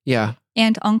one. Yeah.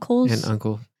 And uncles. And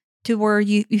uncle. To where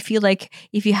you feel like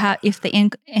if the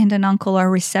aunt and uncle are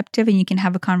receptive and you can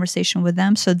have a conversation with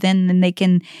them, so then they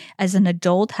can, as an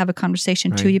adult, have a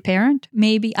conversation to your parent.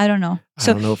 Maybe, I don't know. I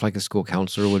don't know if like a school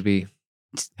counselor would be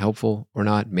helpful or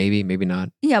not. Maybe not.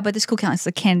 Yeah, but the school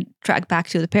counselor can track back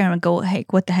to the parent and go, hey,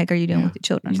 what the heck are you doing with your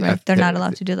children? Right? They're not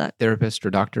allowed to do that. Therapist or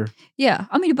doctor? Yeah.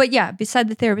 Beside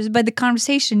the therapist, but the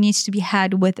conversation needs to be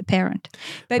had with the parent.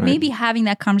 But maybe having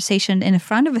that conversation in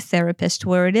front of a therapist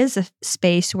where it is a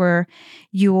space where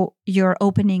you're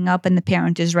opening up and the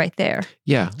parent is right there.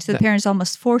 Yeah. So the parent's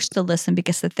almost forced to listen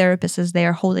because the therapist is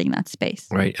there holding that space.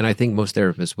 Right. And I think most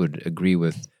therapists would agree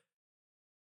with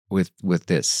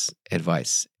this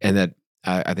advice, and that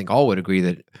I think all would agree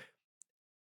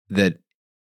that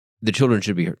the children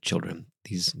should be heard. Children,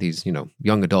 these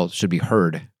young adults should be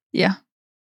heard. Yeah,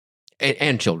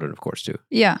 and children, of course, too.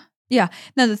 Yeah.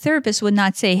 Now the therapist would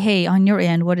not say, "Hey, on your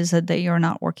end, what is it that you're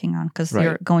not working on?" Because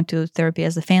you're going to therapy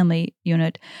as a family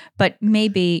unit. But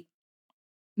maybe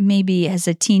as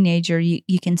a teenager,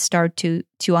 you can start to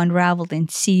unravel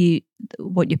and see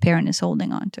what your parent is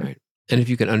holding on to. Right. And if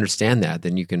you can understand that,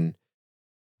 then you can,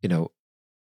 in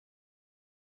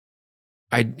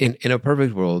a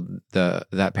perfect world,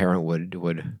 that parent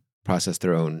would process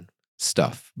their own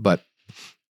stuff. But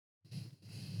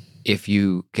if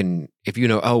you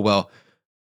know, oh well,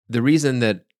 the reason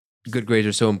that good grades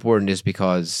are so important is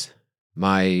because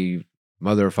my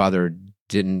mother or father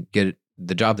didn't get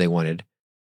the job they wanted,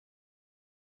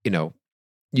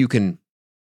 you can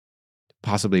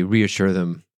possibly reassure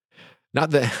them.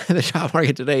 Not that the job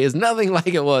market today is nothing like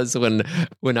it was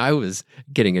when I was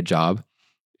getting a job.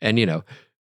 And,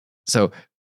 so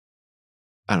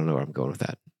I don't know where I'm going with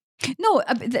that. No,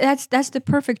 that's the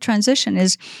perfect transition.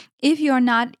 Is if you're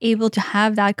not able to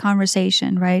have that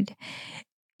conversation, right?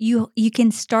 You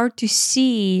can start to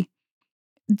see,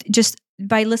 just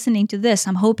by listening to this,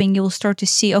 I'm hoping you'll start to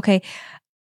see, okay,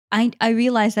 I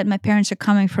realize that my parents are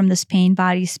coming from this pain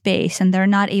body space and they're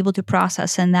not able to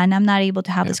process, and then I'm not able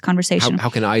to have this conversation. How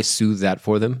can I soothe that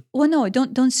for them? Well, no,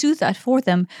 don't soothe that for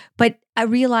them. But I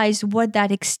realize what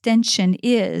that extension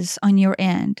is on your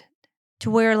end, to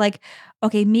where like,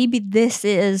 okay, maybe this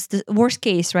is the worst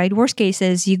case, right? Worst case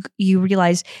is you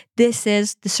realize this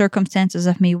is the circumstances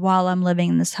of me while I'm living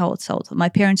in this household. My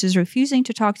parents is refusing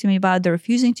to talk to me about it. They're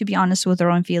refusing to be honest with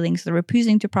their own feelings. They're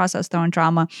refusing to process their own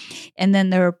trauma. And then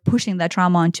they're pushing that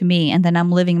trauma onto me. And then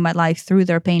I'm living my life through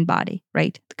their pain body,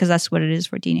 right? Because that's what it is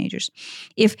for teenagers.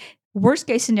 If worst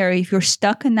case scenario, if you're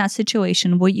stuck in that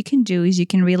situation, what you can do is you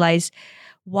can realize,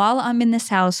 while I'm in this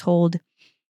household,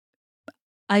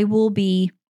 I will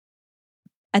be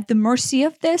at the mercy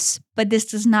of this, but this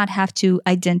does not have to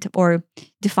identify or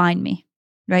define me,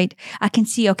 right? I can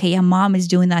see, okay, yeah, mom is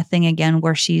doing that thing again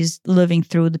where she's living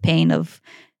through the pain of,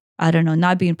 I don't know,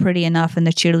 not being pretty enough and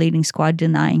the cheerleading squad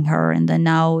denying her. And then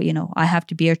now, I have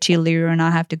to be a cheerleader and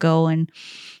I have to go and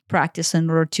practice in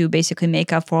order to basically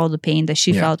make up for all the pain that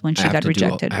she felt when she got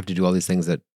rejected. I have to do all these things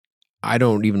that I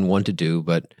don't even want to do,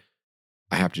 but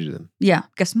I have to do them. Yeah,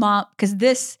 because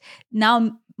this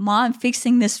now, mom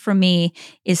fixing this for me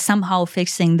is somehow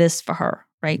fixing this for her,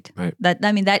 right? Right.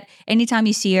 That anytime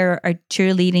you see a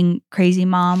cheerleading crazy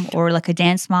mom or like a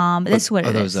dance mom, that's what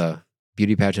it is. Are those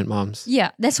beauty pageant moms?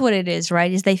 Yeah, that's what it is,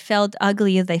 right? Is they felt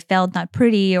ugly, they felt not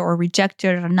pretty or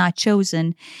rejected or not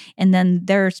chosen, and then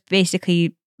they're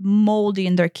basically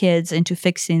molding their kids into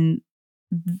fixing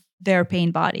their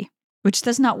pain body, which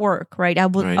does not work, right? I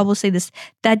will say this: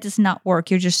 that does not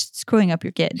work. You're just screwing up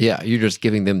your kid. Yeah, you're just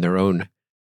giving them their own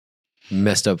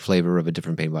messed up flavor of a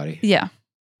different pain body. Yeah,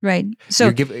 right. So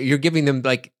you're giving them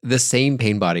like the same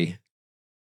pain body.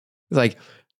 Like,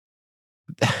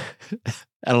 I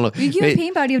don't know. You give a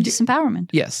pain body of disempowerment.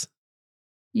 Yes.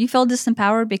 You felt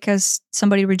disempowered because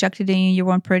somebody rejected you, you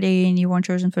weren't pretty, and you weren't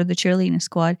chosen for the cheerleading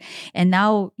squad. And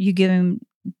now you give him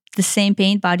the same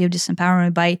pain body of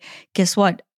disempowerment by, guess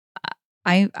what?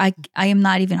 I am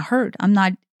not even heard. I'm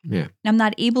not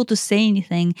able to say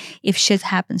anything if shit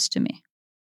happens to me.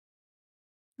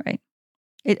 Right?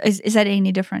 Is that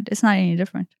any different? It's not any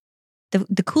different.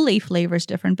 The Kool-Aid flavor is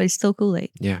different, but it's still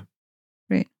Kool-Aid. Yeah.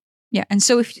 Right. Yeah. And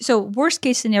so worst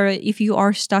case scenario, if you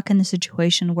are stuck in a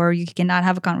situation where you cannot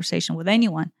have a conversation with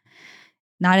anyone,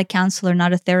 not a counselor,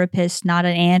 not a therapist, not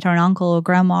an aunt or an uncle or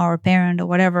grandma or a parent or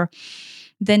whatever,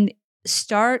 then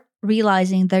start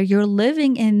realizing that you're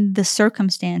living in the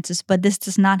circumstances, but this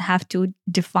does not have to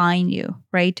define you,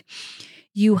 right?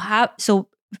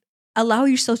 Allow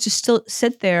yourself to still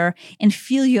sit there and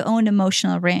feel your own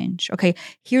emotional range. Okay,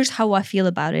 here's how I feel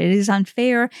about it. It is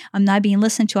unfair. I'm not being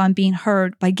listened to. I'm being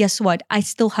heard. But guess what? I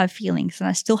still have feelings and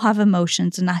I still have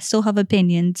emotions and I still have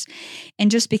opinions. And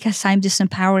just because I'm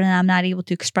disempowered and I'm not able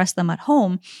to express them at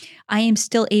home, I am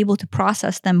still able to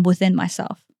process them within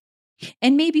myself.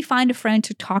 And maybe find a friend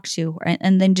to talk to,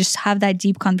 and then just have that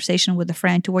deep conversation with a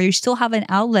friend to where you still have an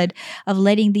outlet of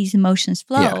letting these emotions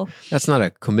flow. Yeah, that's not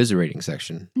a commiserating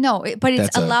section. No, but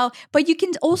it's but you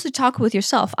can also talk with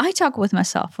yourself. I talk with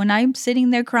myself. When I'm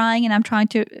sitting there crying and I'm trying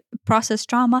to process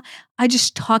trauma, I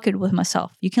just talk it with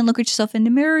myself. You can look at yourself in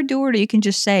the mirror, do it, or you can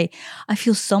just say, I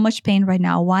feel so much pain right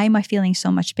now. Why am I feeling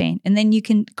so much pain? And then you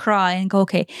can cry and go,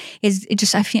 okay,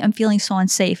 I'm feeling so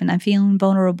unsafe and I'm feeling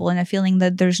vulnerable and I'm feeling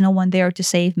that there's no one there to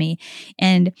save me.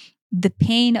 And the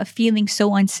pain of feeling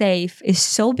so unsafe is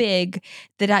so big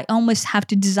that I almost have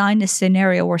to design a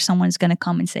scenario where someone's going to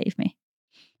come and save me.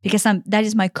 Because that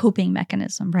is my coping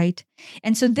mechanism, right?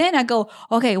 And so then I go,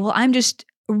 okay, well, I'm just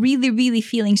really, really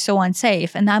feeling so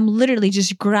unsafe. And I'm literally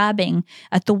just grabbing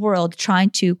at the world, trying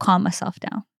to calm myself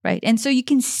down, right? And so you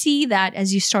can see that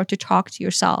as you start to talk to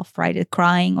yourself, right?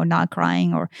 Crying or not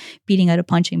crying or beating at a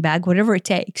punching bag, whatever it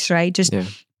takes, right? Just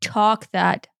talk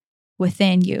that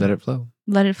within you. Let it flow.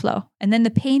 Let it flow. And then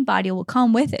the pain body will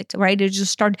come with it, right?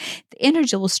 The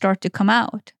energy will start to come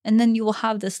out. And then you will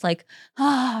have this like,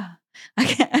 I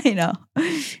can't,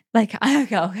 like,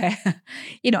 okay.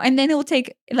 And then it will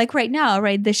take, like right now,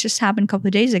 right? This just happened a couple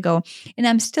of days ago, and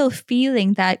I'm still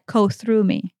feeling that go through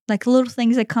me. Like little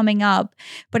things are coming up,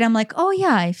 but I'm like, oh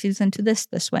yeah, it feels into this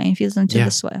way, and feels into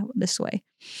this way.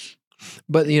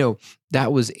 But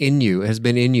that was in you, has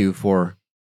been in you for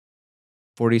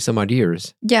 40 some odd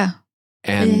years. Yeah.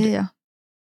 And yeah.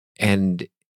 And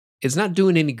it's not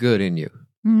doing any good in you.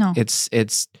 No.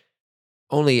 It's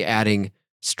only adding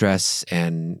stress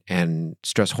and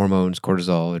stress hormones,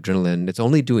 cortisol, adrenaline. It's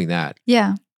only doing that.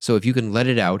 Yeah. So if you can let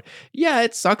it out,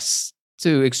 it sucks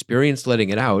to experience letting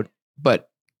it out, but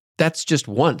that's just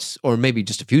once or maybe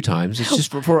just a few times. It's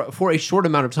just for a short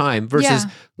amount of time versus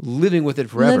living with it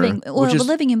forever.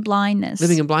 Living in blindness.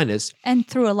 Living in blindness. And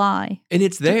through a lie. And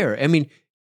it's there. I mean,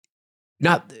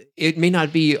 it may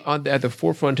not be at the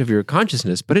forefront of your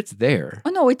consciousness, but it's there.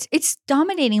 Oh no, it's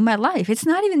dominating my life. It's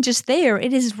not even just there,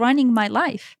 it is running my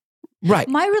life. Right.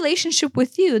 My relationship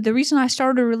with you, the reason I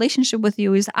started a relationship with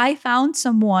you is I found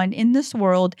someone in this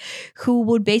world who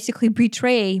would basically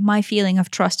betray my feeling of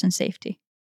trust and safety.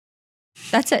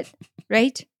 That's it,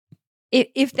 right?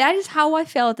 If that is how I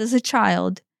felt as a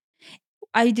child,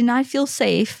 I did not feel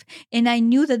safe, and I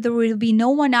knew that there would be no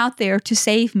one out there to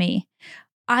save me.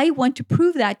 I want to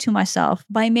prove that to myself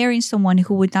by marrying someone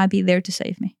who would not be there to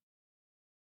save me.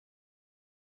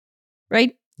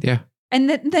 Right? Yeah. And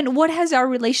then what has our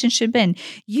relationship been?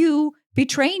 You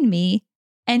betraying me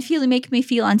and making me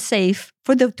feel unsafe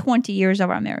for the 20 years of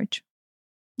our marriage.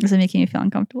 Is it making you feel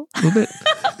uncomfortable? A little bit.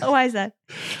 Why is that?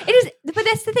 It is, but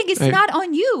that's the thing. It's not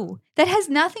on you. That has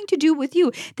nothing to do with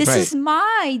you. This is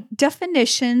my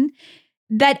definition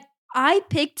that I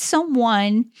picked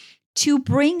someone to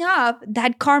bring up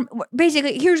that karma.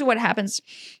 Basically, here's what happens.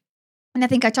 And I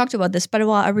think I talked about this, but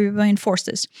I reinforce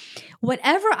this.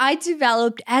 Whatever I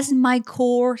developed as my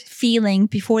core feeling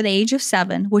before the age of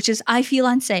 7, which is I feel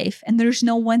unsafe and there's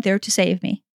no one there to save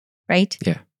me, right?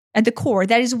 Yeah. At the core,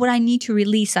 that is what I need to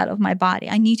release out of my body.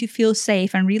 I need to feel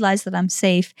safe and realize that I'm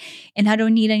safe, and I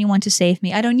don't need anyone to save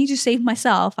me. I don't need to save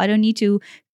myself. I don't need to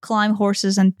climb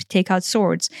horses and take out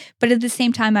swords. But at the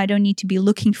same time, I don't need to be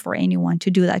looking for anyone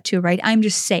to do that too, right? I'm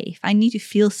just safe. I need to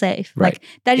feel safe. Right. Like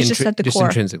that is just at the core.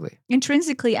 Intrinsically.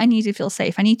 Intrinsically, I need to feel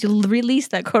safe. I need to release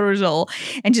that cortisol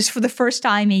and just for the first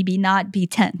time, maybe not be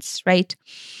tense, right?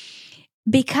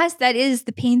 Because that is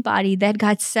the pain body that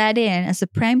got set in as a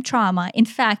prime trauma. In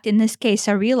fact, in this case,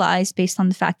 I realized based on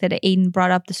the fact that Aiden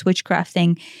brought up the switchcraft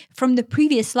thing from the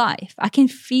previous life, I can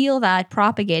feel that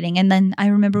propagating. And then I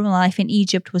remember my life in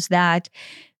Egypt was that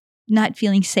not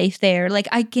feeling safe there. Like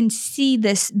I can see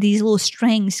these little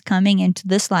strings coming into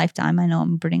this lifetime. I know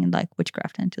I'm bringing like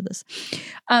witchcraft into this.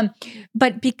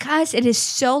 But because it is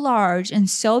so large and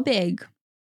so big,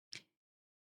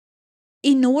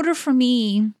 in order for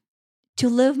me to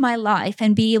live my life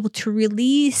and be able to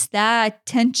release that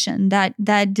tension,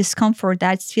 that discomfort,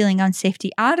 that feeling unsafety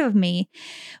out of me,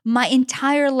 my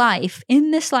entire life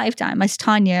in this lifetime, as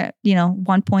Tanya,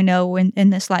 1.0 in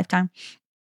this lifetime,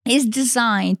 is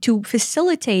designed to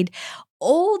facilitate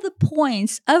all the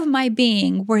points of my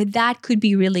being where that could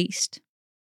be released.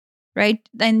 Right?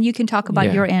 Then you can talk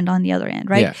about your end on the other end,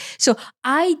 right? Yeah. So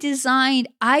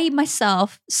I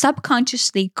myself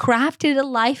subconsciously crafted a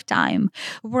lifetime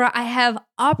where I have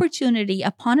opportunity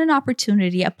upon an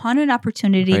opportunity upon an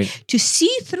opportunity to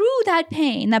see through that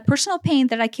pain, that personal pain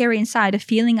that I carry inside of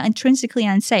feeling intrinsically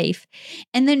unsafe,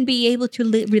 and then be able to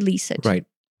release it. Right.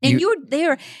 And you're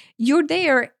there.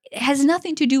 It has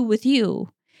nothing to do with you.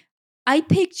 I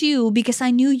picked you because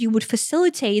I knew you would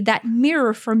facilitate that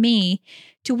mirror for me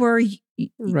to where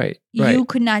you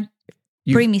could not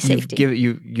bring me safety.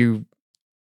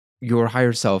 Your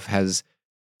higher self has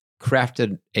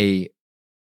crafted a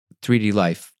 3D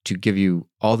life to give you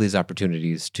all these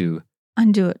opportunities to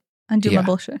undo my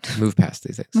bullshit. Move past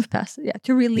these things.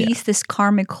 To release this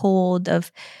karmic hold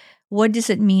of what does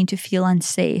it mean to feel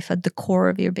unsafe at the core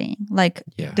of your being, like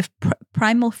the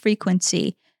primal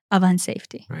frequency of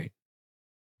unsafety. Right.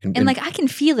 And like I can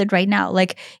feel it right now,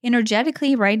 like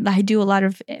energetically, right? I do a lot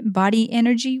of body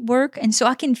energy work. And so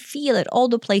I can feel it, all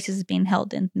the places being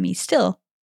held in me still.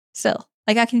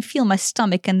 Like I can feel my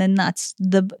stomach and the nuts,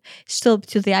 still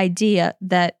to the idea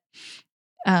that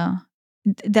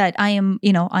that I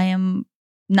am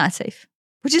not safe,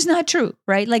 which is not true,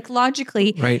 right? Like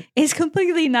logically, it's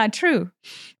completely not true.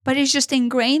 But it's just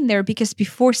ingrained there because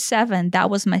before 7, that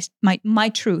was my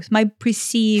truth, my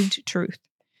perceived truth.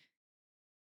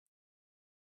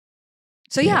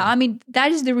 So I mean,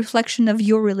 that is the reflection of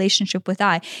your relationship with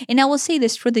I. And I will say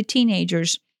this for the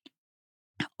teenagers,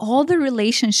 all the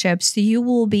relationships you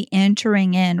will be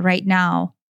entering in right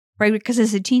now, right? Because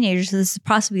as a teenager, this is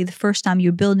possibly the first time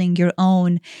you're building your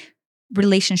own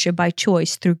relationship by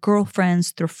choice through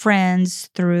girlfriends, through friends,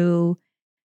 through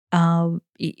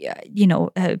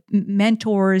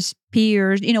mentors,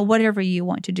 peers, whatever you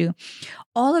want to do.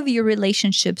 All of your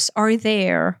relationships are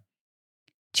there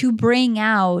to bring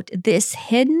out this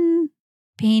hidden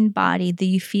pain body that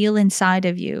you feel inside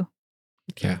of you.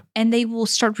 Yeah. And they will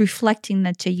start reflecting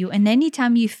that to you. And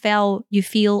anytime you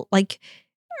feel like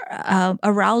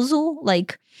arousal,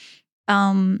 like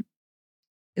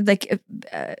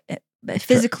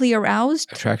physically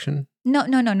aroused. Attraction? No.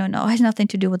 It has nothing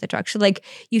to do with attraction. Like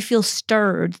you feel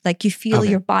stirred, like you feel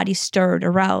your body stirred,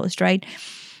 aroused, right?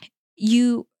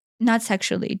 You, not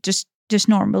sexually, just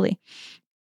normally.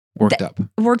 Worked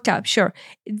up, sure.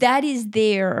 That is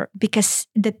there because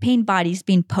the pain body is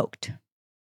being poked.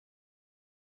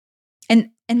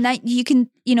 And that you can,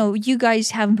 you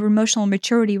guys have emotional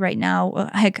maturity right now.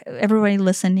 Heck, everybody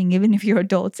listening, even if you're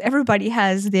adults, everybody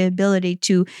has the ability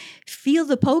to feel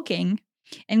the poking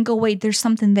and go, wait, there's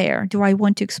something there. Do I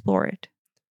want to explore it?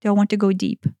 Do I want to go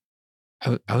deep? I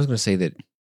was going to say that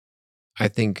I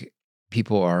think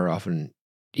people are often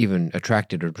even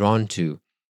attracted or drawn to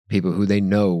people who they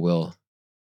know will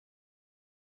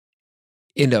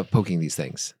end up poking these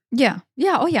things. Yeah.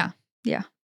 Oh, yeah.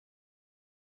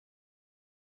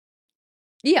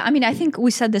 Yeah, I mean, I think we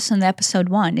said this in episode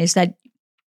 1, is that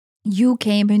you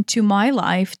came into my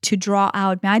life to draw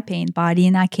out my pain body,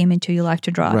 and I came into your life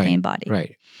to draw out pain body.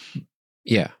 Right.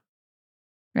 Yeah.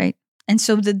 Right. And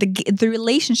so the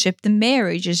relationship, the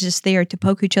marriage is just there to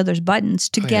poke each other's buttons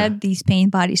to get these pain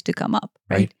bodies to come up.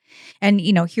 Right. And,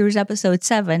 here's episode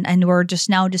 7, and we're just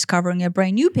now discovering a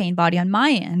brand new pain body on my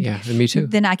end. Yeah, and me too.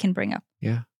 Then I can bring up.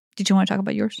 Yeah. Did you want to talk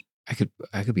about yours? I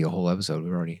could be a whole episode.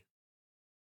 We're already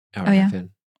hour and a half in.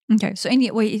 Okay. So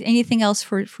anything else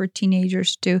for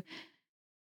teenagers to?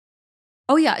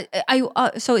 Oh yeah.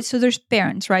 So there's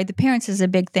parents, right? The parents is a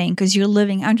big thing because you're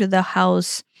living under the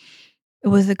house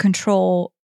with the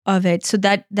control of it. So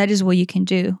that is what you can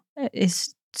do,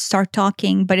 is start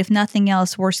talking. But if nothing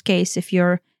else, worst case, if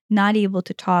you're not able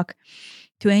to talk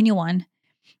to anyone,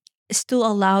 still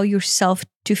allow yourself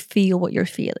to feel what you're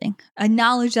feeling.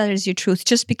 Acknowledge that is your truth.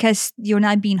 Just because you're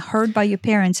not being heard by your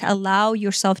parents, allow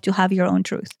yourself to have your own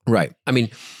truth. Right. I mean,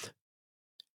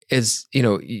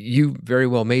 you very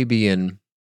well may be in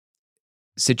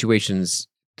situations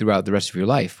throughout the rest of your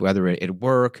life, whether at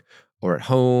work or at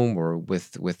home or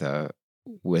with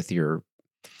your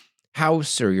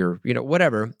house or your,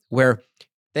 whatever, where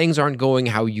things aren't going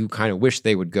how you kind of wish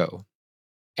they would go.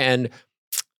 And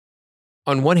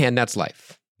on one hand, that's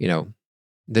life.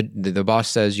 The boss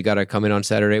says you got to come in on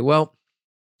Saturday. Well,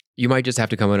 you might just have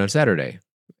to come in on Saturday.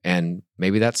 And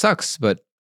maybe that sucks, but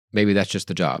maybe that's just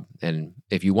the job. And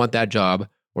if you want that job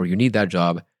or you need that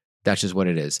job, that's just what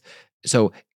it is.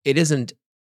 So it isn't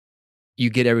you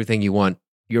get everything you want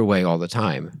your way all the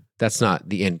time. That's not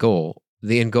the end goal.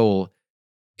 The end goal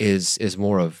is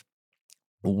more of,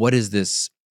 what is this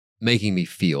making me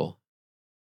feel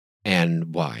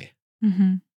and why?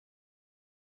 Mm-hmm.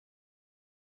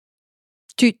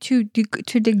 To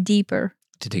dig deeper.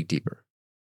 To dig deeper.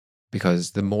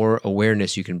 Because the more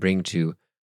awareness you can bring to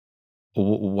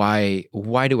how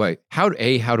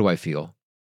do I feel?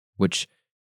 Which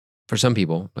for some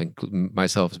people, like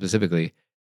myself specifically,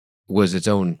 was its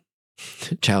own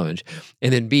challenge.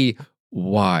 And then B,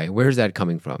 why? Where's that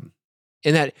coming from?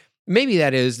 And that maybe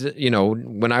that is,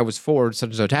 when I was 4, such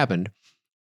and such happened.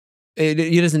 It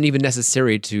isn't even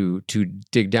necessary to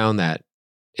dig down that.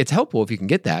 It's helpful if you can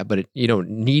get that, but you don't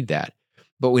need that.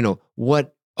 But we know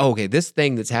this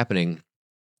thing that's happening,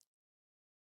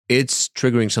 it's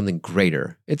triggering something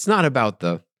greater. It's not about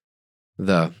the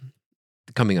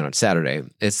coming on Saturday.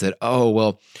 It's that,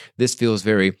 this feels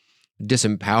very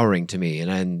disempowering to me.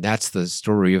 And that's the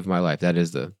story of my life. That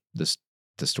is the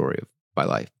story of my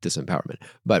life, disempowerment.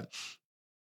 But,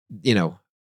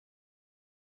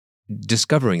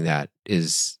 discovering that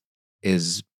is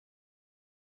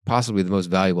possibly the most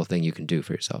valuable thing you can do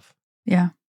for yourself. Yeah.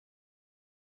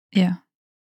 Yeah.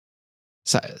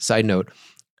 Side note,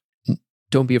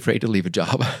 don't be afraid to leave a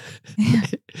job. Yeah.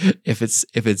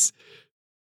 if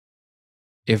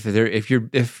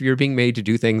you're being made to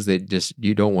do things that just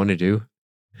you don't want to do,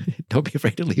 don't be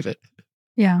afraid to leave it.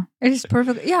 Yeah, it is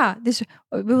perfect. Yeah,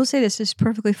 we will say this is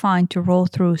perfectly fine to roll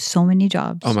through so many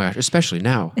jobs. Oh my gosh, especially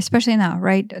now,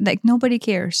 right? Like nobody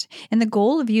cares. And the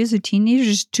goal of you as a teenager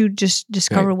is to just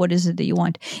discover what is it that you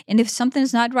want. And if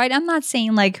something's not right, I'm not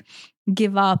saying like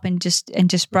give up and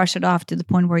just brush it off to the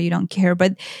point where you don't care.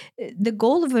 But the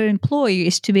goal of an employee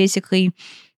is to basically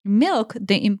milk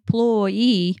the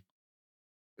employee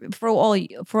for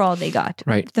all they got,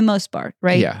 Right. for the most part,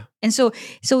 right? Yeah. And so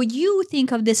you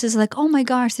think of this as like, oh my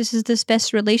gosh, this is this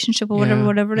best relationship or Yeah.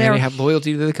 whatever. And they have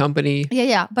loyalty to the company.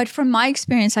 Yeah. But from my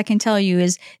experience, I can tell you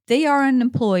is they are an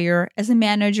employer as a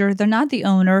manager. They're not the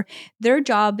owner. Their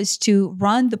job is to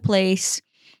run the place,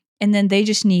 and then they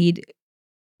just need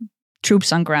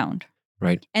troops on ground.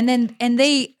 Right. And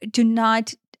they do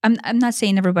not. I'm not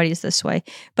saying everybody is this way,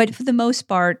 but for the most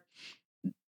part,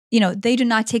 they do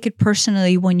not take it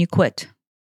personally when you quit.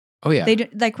 Oh yeah. They do,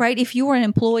 like, right. If you are an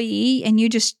employee and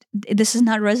this is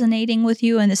not resonating with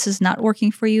you and this is not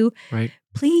working for you, right.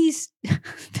 Please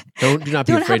do not be afraid to quit.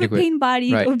 Don't have a pain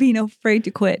body right. of being afraid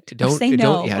to quit. Don't say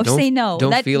no. Say no.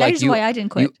 Don't feel like that is why I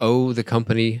didn't quit. You owe the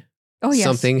company yes,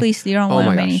 something. Please, you don't owe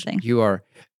them anything. You are.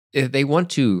 They want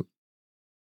to.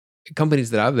 Companies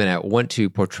that I've been at want to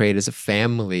portray it as a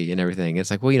family and everything.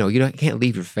 It's like, well, you can't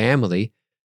leave your family.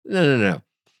 No.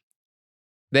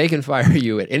 They can fire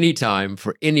you at any time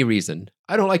for any reason.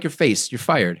 I don't like your face. You're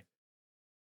fired.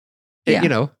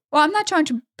 Yeah. Well, I'm not trying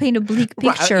to paint a bleak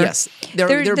picture. Yes, there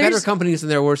are better companies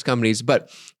and there are worse companies. But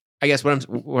I guess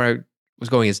where I was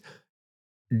going is,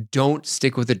 don't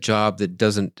stick with a job that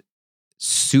doesn't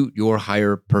suit your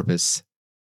higher purpose,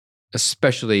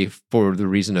 especially for the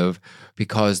reason of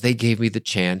because they gave me the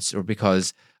chance or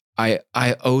because I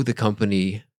owe the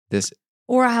company this.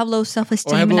 Or I have low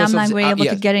self-esteem and I'm not able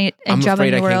to get a job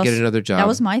anywhere else. I can't get another job. That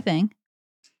was my thing.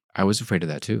 I was afraid of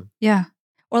that too. Yeah.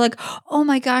 Or like, oh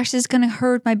my gosh, this is going to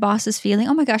hurt my boss's feeling.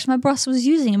 Oh my gosh, my boss was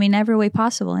using me in every way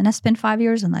possible. And I spent 5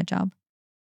 years on that job.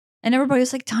 And everybody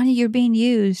was like, Tanya, you're being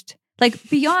used. Like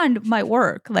beyond my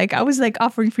work. Like I was like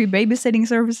offering free babysitting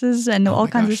services and all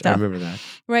kinds of stuff. I remember that.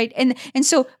 Right. And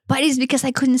so, but it's because I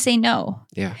couldn't say no.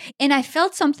 Yeah. And I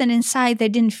felt something inside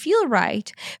that didn't feel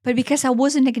right. But because I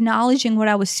wasn't acknowledging what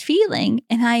I was feeling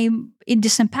and I'm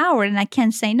disempowered and I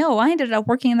can't say no, I ended up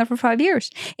working in there for 5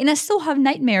 years. And I still have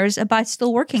nightmares about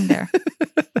still working there.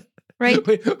 Right.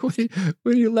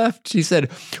 When you left, she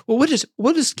said, well,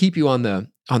 we'll just keep you on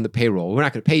the payroll. We're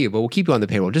not going to pay you, but we'll keep you on the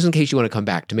payroll just in case you want to come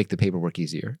back to make the paperwork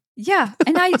easier. Yeah.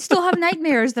 And I still have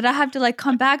nightmares that I have to like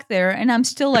come back there and I'm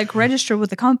still like registered with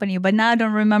the company, but now I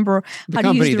don't remember how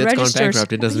to use the registers. The company that's gone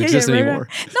bankrupt, it doesn't exist anymore.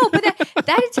 No, but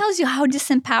that tells you how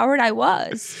disempowered I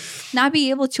was. Not be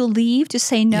able to leave, to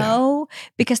say no,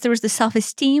 because there was the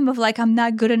self-esteem of like, I'm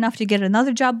not good enough to get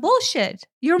another job. Bullshit.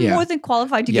 You're more than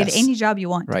qualified to get any job you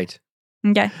want. Right.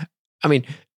 Okay. I mean,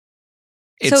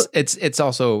 it's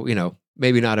also,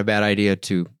 maybe not a bad idea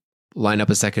to line up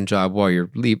a second job before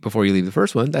you leave the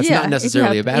first one. That's not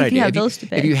necessarily a bad idea.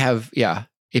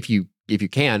 If you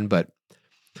can, but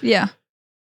yeah.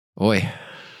 Boy.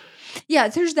 Yeah,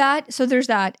 there's that. So there's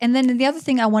that. And then the other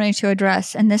thing I wanted to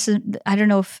address, and this is, I don't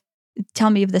know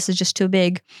tell me if this is just too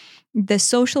big, the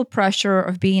social pressure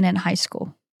of being in high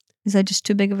school. Is that just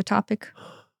too big of a topic?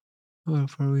 Well,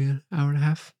 for an hour and a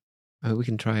half. We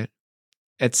can try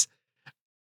it.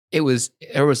 There was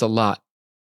a lot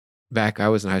back. I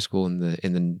was in high school in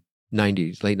the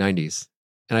 90s, late 90s.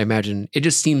 And I imagine it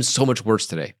just seems so much worse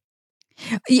today.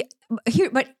 Yeah,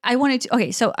 but I wanted to,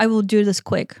 okay, so I will do this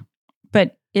quick.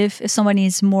 But if someone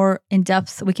needs more in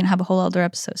depth, we can have a whole other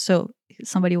episode. So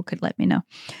somebody could let me know.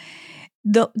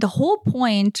 The whole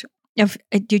point of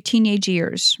your teenage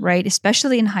years, right,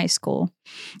 especially in high school,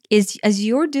 is as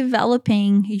you're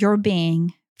developing your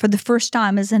being for the first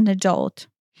time as an adult,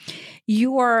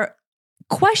 you are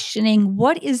questioning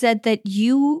what is it that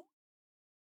you,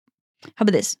 how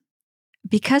about this?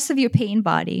 Because of your pain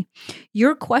body,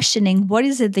 you're questioning what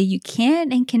is it that you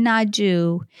can and cannot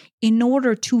do in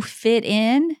order to fit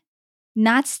in,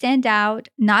 not stand out,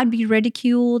 not be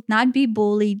ridiculed, not be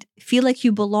bullied, feel like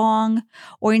you belong,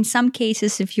 or in some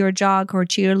cases, if you're a jock or a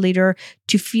cheerleader,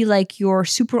 to feel like you're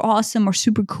super awesome or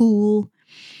super cool.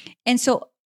 And so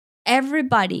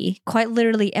everybody, quite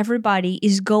literally everybody,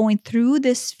 is going through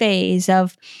this phase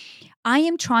of, I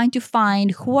am trying to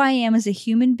find who I am as a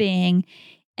human being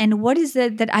and what is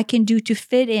it that I can do to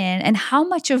fit in and how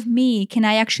much of me can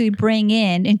I actually bring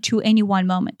in into any one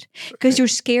moment? Because you're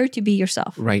scared to be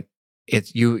yourself. Right.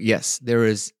 It's you. Yes, there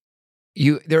is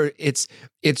you there. It's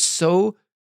so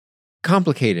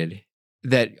complicated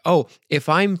that, if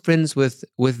I'm friends with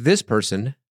this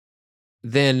person,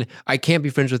 then I can't be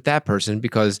friends with that person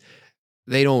because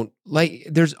they don't like,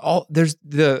 there's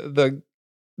the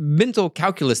mental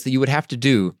calculus that you would have to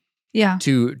do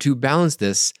to balance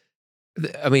this.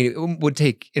 I mean, it would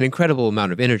take an incredible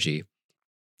amount of energy,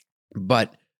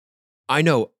 but I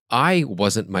know I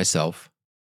wasn't myself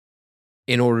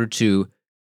in order to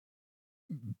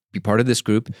be part of this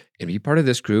group and be part of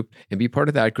this group and be part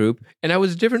of that group. And I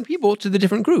was different people to the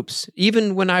different groups.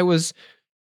 Even when I was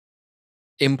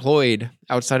employed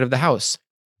outside of the house.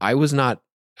 I was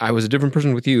a different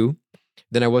person with you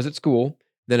than I was at school,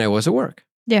 than I was at work.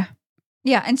 Yeah.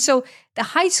 Yeah. And so the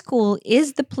high school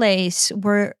is the place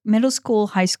where middle school,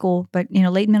 high school, but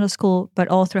late middle school, but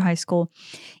all through high school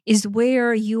is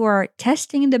where you are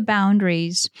testing the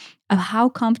boundaries of how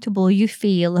comfortable you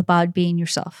feel about being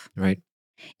yourself. Right.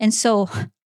 And so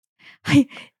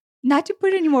not to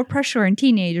put any more pressure on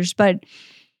teenagers, but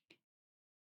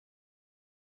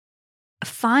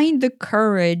find the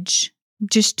courage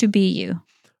just to be you.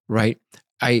 Right.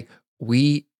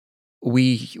 We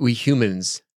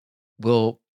humans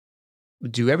will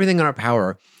do everything in our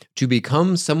power to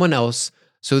become someone else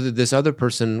so that this other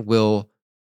person will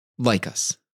like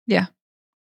us. Yeah.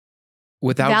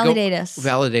 Validate us.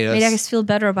 Make us feel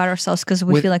better about ourselves because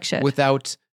we feel like shit.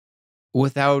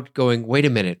 Without going, wait a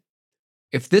minute.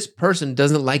 If this person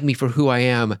doesn't like me for who I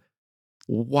am,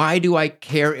 why do I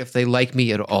care if they like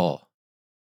me at all?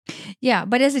 Yeah,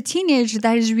 but as a teenager,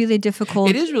 that is really difficult.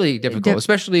 It is really difficult,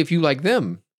 especially if you like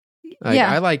them.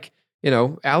 I like,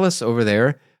 Alice over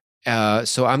there.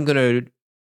 So I'm going to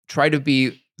try to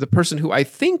be the person who I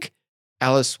think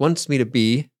Alice wants me to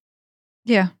be.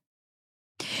 Yeah.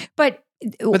 But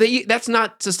that's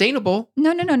not sustainable.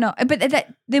 No. But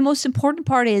the most important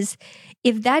part is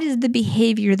if that is the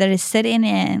behavior that is set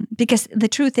in, because the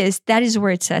truth is that is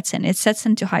where it sets in. It sets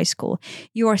into high school.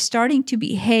 You are starting to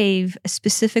behave a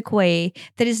specific way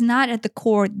that is not at the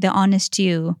core the honest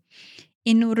you,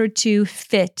 in order to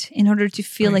fit, in order to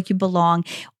feel like you belong.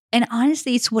 And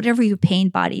honestly, it's whatever your pain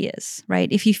body is,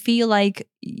 right? If you feel like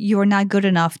you're not good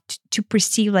enough to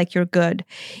perceive like you're good,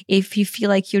 if you feel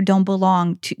like you don't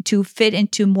belong, to fit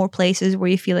into more places where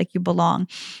you feel like you belong,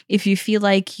 if you feel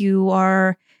like you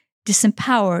are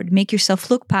disempowered, make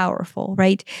yourself look powerful,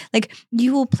 right? Like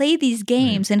you will play these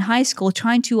games in high school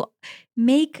trying to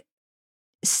make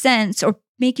sense or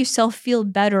make yourself feel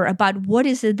better about what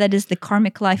is it that is the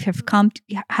karmic life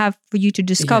have for you to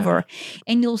discover,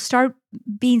 and you'll start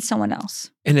being someone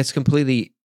else. And it's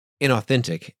completely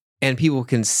inauthentic, and people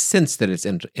can sense that it's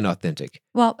inauthentic.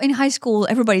 Well, in high school,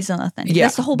 everybody's inauthentic.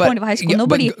 That's the whole point of high school.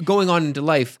 But going on into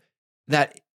life,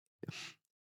 that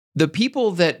the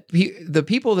people that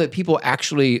people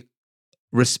actually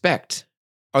respect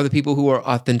are the people who are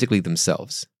authentically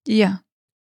themselves. Yeah.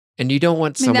 And you don't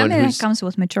want someone that comes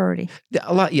with maturity.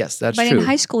 A lot, yes, that's true. But in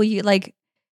high school, you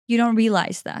don't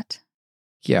realize that.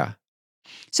 Yeah.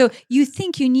 So you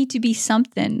think you need to be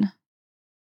something.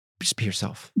 Just be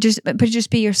yourself. Just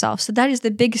be yourself. So that is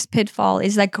the biggest pitfall.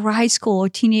 Is like high school or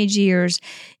teenage years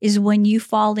is when you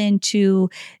fall into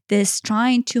this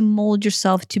trying to mold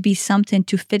yourself to be something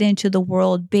to fit into the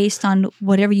world based on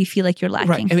whatever you feel like you're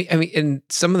lacking. Right. I mean, and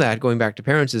some of that going back to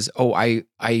parents is, I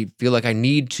feel like I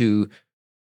need to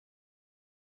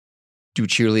do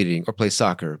cheerleading or play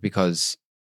soccer because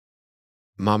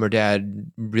mom or dad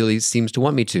really seems to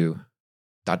want me to ...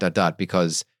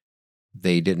 because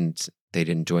they didn't get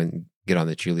on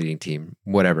the cheerleading team,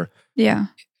 whatever. Yeah.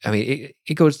 I mean,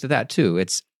 it goes to that too.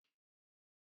 It's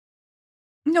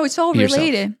all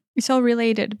related. It's all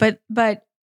related, but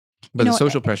the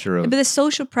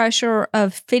social pressure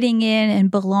of fitting in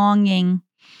and belonging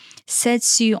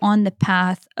sets you on the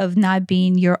path of not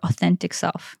being your authentic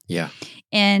self. Yeah.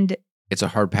 And it's a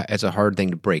hard thing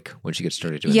to break once you get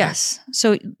started doing that. Yes.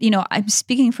 So, I'm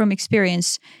speaking from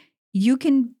experience. You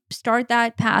can start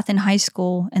that path in high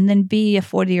school and then be a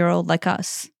 40-year-old like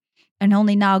us and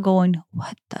only now going,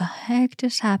 what the heck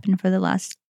just happened for the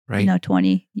last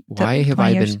 20 Why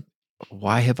years?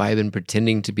 Why have I been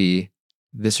pretending to be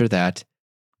this or that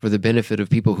for the benefit of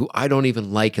people who I don't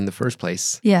even like in the first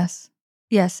place? Yes.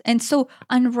 And so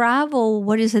unravel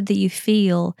what is it that you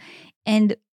feel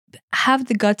and have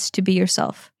the guts to be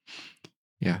yourself.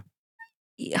 Yeah.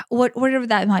 Whatever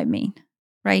that might mean,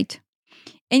 right?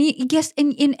 And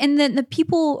and then the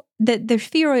people that their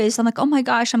fear is, I'm like, oh my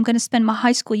gosh, I'm going to spend my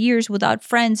high school years without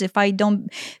friends if I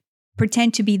don't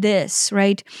pretend to be this,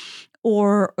 right?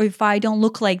 Or if I don't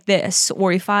look like this,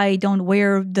 or if I don't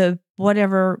wear the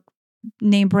whatever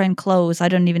name brand clothes. I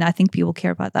think people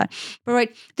care about that. But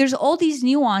right, there's all these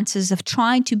nuances of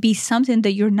trying to be something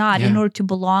that you're not in order to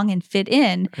belong and fit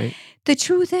in. Right. The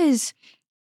truth is,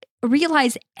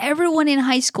 realize everyone in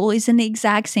high school is in the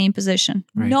exact same position.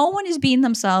 Right. No one is being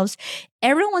themselves.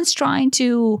 Everyone's trying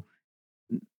to,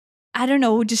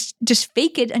 just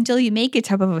fake it until you make it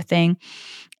type of a thing.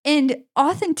 And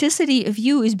authenticity of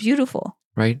you is beautiful.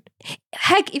 Right.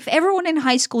 Heck, if everyone in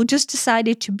high school just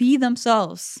decided to be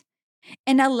themselves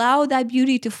and allow that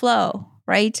beauty to flow,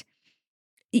 right?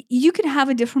 You could have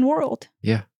a different world.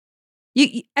 Yeah.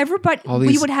 We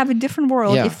would have a different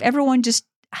world if everyone just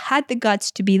had the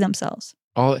guts to be themselves.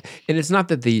 all, and it's not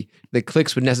that the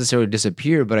cliques would necessarily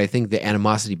disappear, but I think the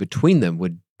animosity between them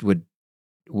would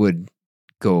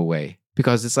go away,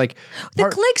 because it's like The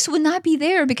cliques would not be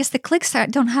there because the cliques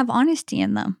don't have honesty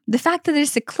in them. The fact that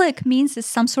there's a clique means it's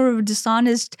some sort of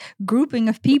dishonest grouping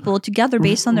of people together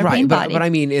based on their pain body. But I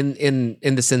mean,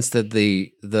 in the sense that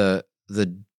the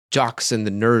jocks and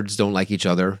the nerds don't like each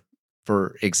other,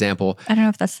 for example. I don't know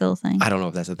if that's still a thing. I don't know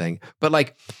if that's a thing, but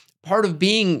like part of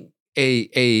being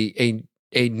a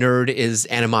nerd is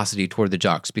animosity toward the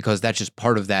jocks, because that's just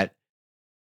part of that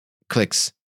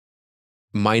clique's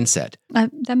mindset.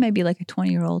 That may be like a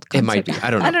 20-year-old concept. It might be. I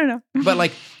don't know. I don't know. But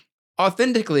like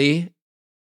authentically,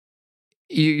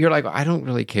 you're like, I don't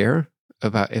really care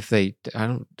about if I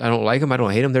don't like them. I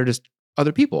don't hate them. They're just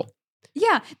other people.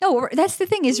 Yeah. No, that's the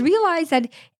thing, is realize that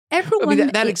everyone. I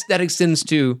mean, that extends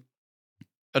to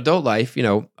adult life. You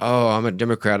know, oh, I'm a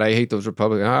Democrat. I hate those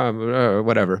Republicans.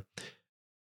 Whatever.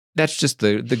 That's just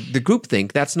the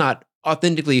groupthink. That's not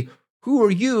authentically, who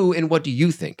are you and what do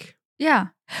you think? Yeah.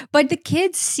 But the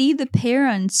kids see the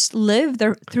parents live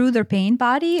through their pain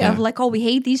body of like, oh, we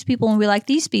hate these people and we like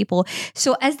these people.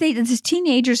 So as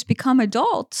teenagers become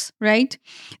adults, right,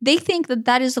 they think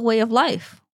that is the way of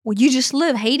life. Well, you just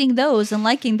live hating those and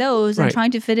liking those and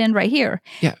trying to fit in right here.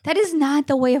 Yeah. That is not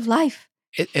the way of life.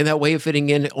 And that way of fitting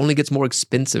in only gets more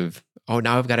expensive. Oh,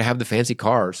 now I've got to have the fancy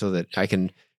car so that I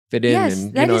can fit in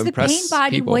and that is impress the pain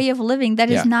body people. way of living. That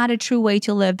is not a true way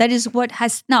to live. That is what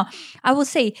has now. I will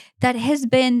say that has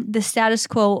been the status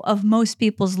quo of most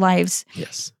people's lives.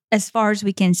 Yes, as far as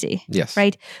we can see. Yes,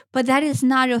 right. But that is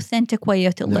not an authentic way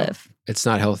to live. It's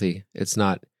not healthy. It's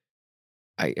not.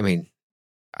 I mean,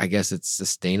 I guess it's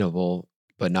sustainable,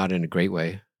 but not in a great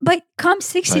way. But come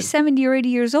 60, 70, or 80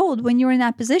 years old, when you're in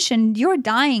that position, you're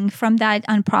dying from that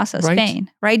unprocessed pain,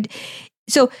 right?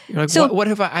 So, you're like, what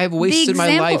have I've wasted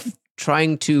my life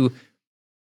trying to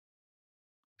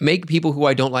make people who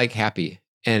I don't like happy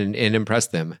and impress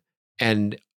them,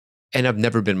 and I've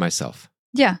never been myself.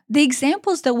 Yeah, the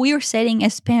examples that we are setting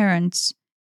as parents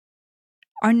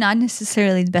are not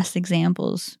necessarily the best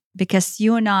examples, because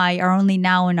you and I are only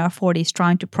now in our 40s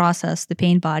trying to process the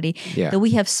pain body that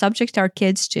we have subject our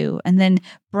kids to, and then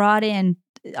brought in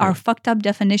our fucked up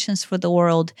definitions for the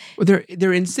world. Well,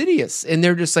 they're insidious, and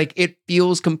they're just like, it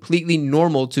feels completely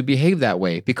normal to behave that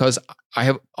way because I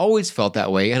have always felt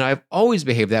that way and I've always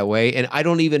behaved that way, and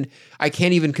I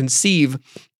can't even conceive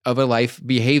of a life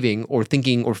behaving or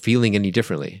thinking or feeling any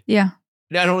differently. Yeah.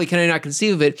 Not only can I not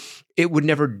conceive of it, it would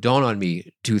never dawn on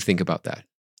me to think about that.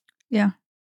 Yeah.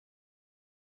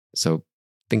 So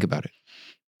think about it.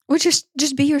 Or just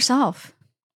be yourself.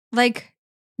 Like,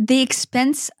 the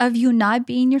expense of you not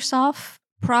being yourself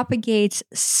propagates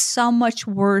so much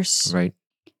worse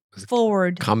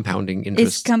forward. Compounding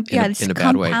interest in a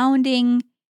bad way. It's compounding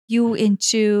you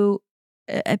into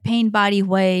a pain body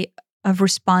way of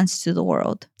response to the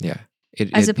world. Yeah.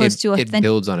 It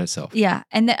builds on itself. Yeah.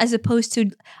 And as opposed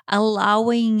to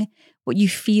allowing what you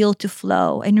feel to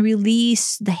flow and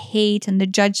release the hate and the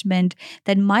judgment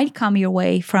that might come your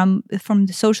way from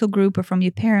the social group or from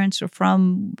your parents or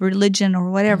from religion or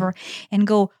whatever, and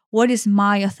go, what is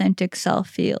my authentic self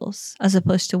feels, as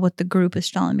opposed to what the group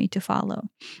is telling me to follow,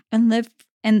 and live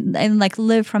and like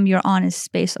live from your honest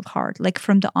space of heart, like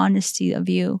from the honesty of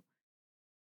you.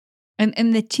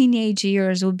 And the teenage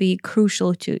years will be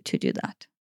crucial to do that.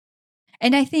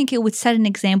 And I think it would set an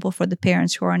example for the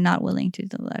parents who are not willing to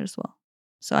do that as well.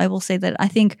 So I will say that I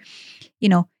think,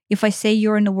 if I say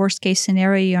you're in the worst case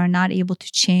scenario, you're not able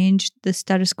to change the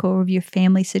status quo of your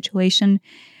family situation,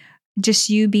 just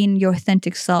you being your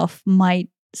authentic self might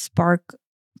spark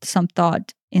some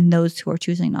thought in those who are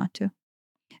choosing not to.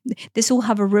 This will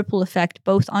have a ripple effect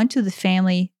both onto the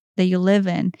family that you live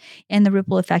in and the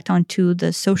ripple effect onto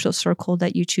the social circle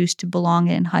that you choose to belong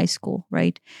in high school,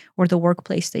 right? Or the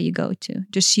workplace that you go to.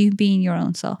 Just you being your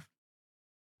own self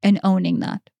and owning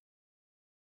that.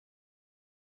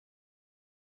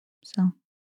 So,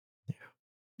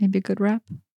 maybe a good wrap.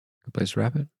 Good place to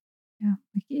wrap it. Yeah.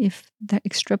 If the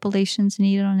extrapolation's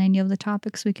needed on any of the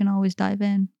topics, we can always dive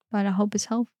in. But I hope it's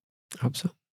helpful. I hope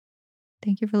so.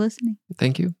 Thank you for listening.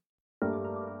 Thank you.